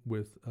group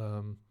with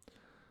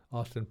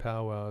Austin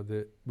Powwow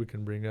that we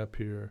can bring up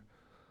here.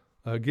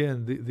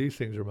 Again, these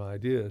things are my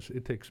ideas.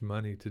 It takes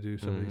money to do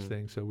some of these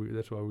things. So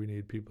that's why we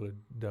need people to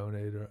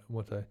donate, or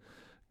once I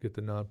get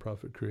the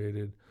nonprofit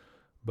created.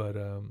 But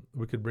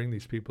we could bring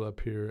these people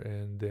up here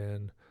and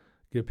then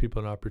give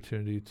people an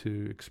opportunity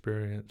to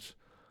experience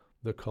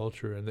the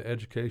culture and the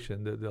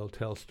education, that they'll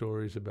tell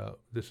stories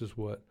about, this is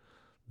what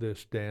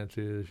this dance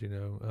is,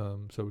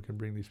 so we can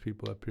bring these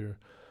people up here.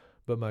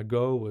 But my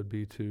goal would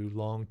be to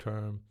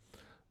long-term,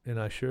 and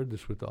I shared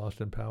this with the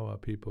Austin Powwow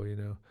people,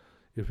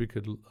 if we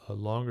could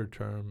longer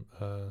term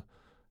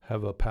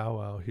have a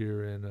powwow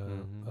here in,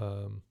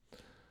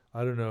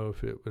 I don't know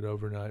if it would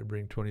overnight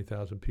bring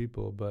 20,000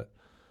 people, but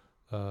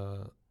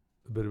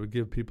it would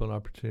give people an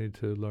opportunity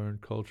to learn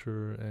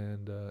culture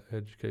and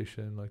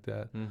education like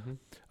that.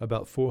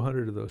 About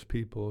 400 of those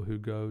people who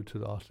go to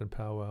the Austin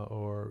Powwow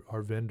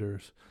are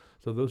vendors.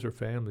 So those are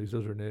families.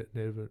 Those are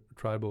native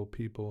tribal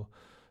people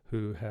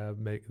who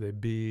they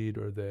bead,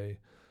 or they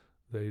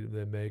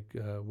make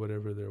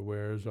whatever their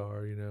wares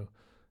are,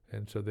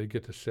 and so they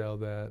get to sell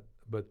that.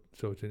 But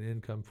so it's an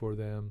income for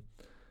them,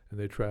 and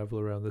they travel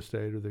around the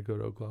state, or they go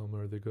to Oklahoma,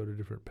 or they go to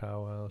different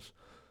powwows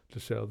to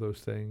sell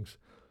those things.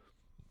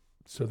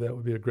 So that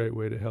would be a great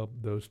way to help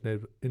those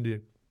Native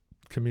Indian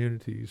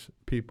communities,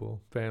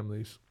 people,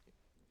 families,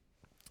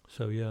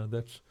 So yeah,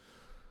 that's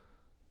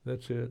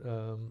it.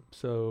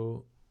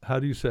 So how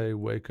do you say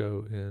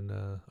Waco in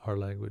our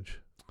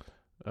language?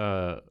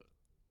 Weiko.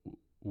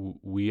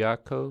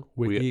 Weiko.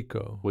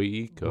 Weiko.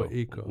 Weiko.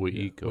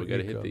 Weiko. We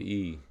gotta hit the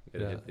E.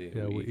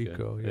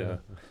 Weiko. Yeah.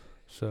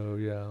 So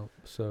yeah,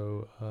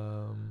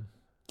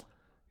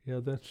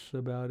 that's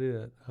about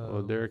it.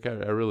 Well, Derek, I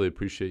really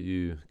appreciate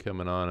you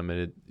coming on. I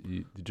mean,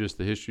 just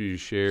the history you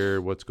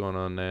share, what's going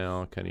on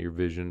now, kind of your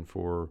vision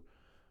for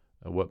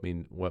what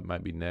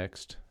might be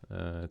next.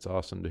 It's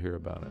awesome to hear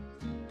about it.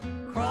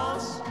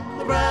 Cross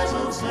the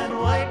Brazos and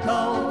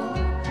Waco,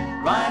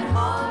 ride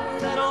hard,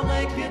 that'll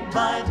make it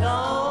by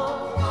dawn.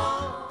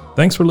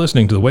 Thanks for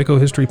listening to the Waco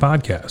History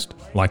Podcast.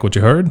 Like what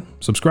you heard?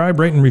 Subscribe,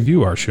 rate, and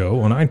review our show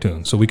on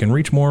iTunes so we can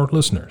reach more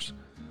listeners.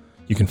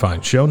 You can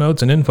find show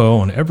notes and info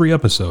on every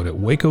episode at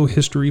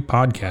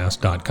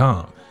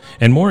wacohistorypodcast.com,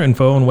 and more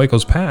info on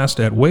Waco's past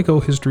at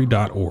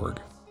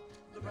wacohistory.org.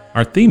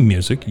 Our theme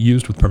music,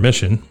 used with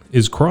permission,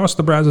 is Cross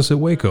the Brazos at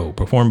Waco,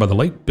 performed by the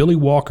late Billy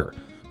Walker.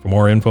 For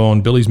more info on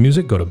Billy's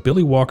music, go to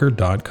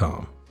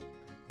billywalker.com.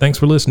 Thanks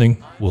for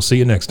listening. We'll see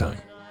you next time.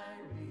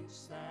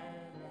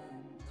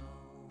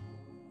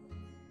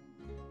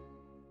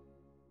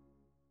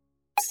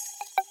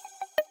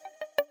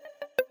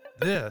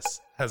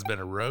 This has been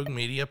a Rogue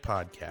Media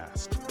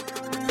podcast.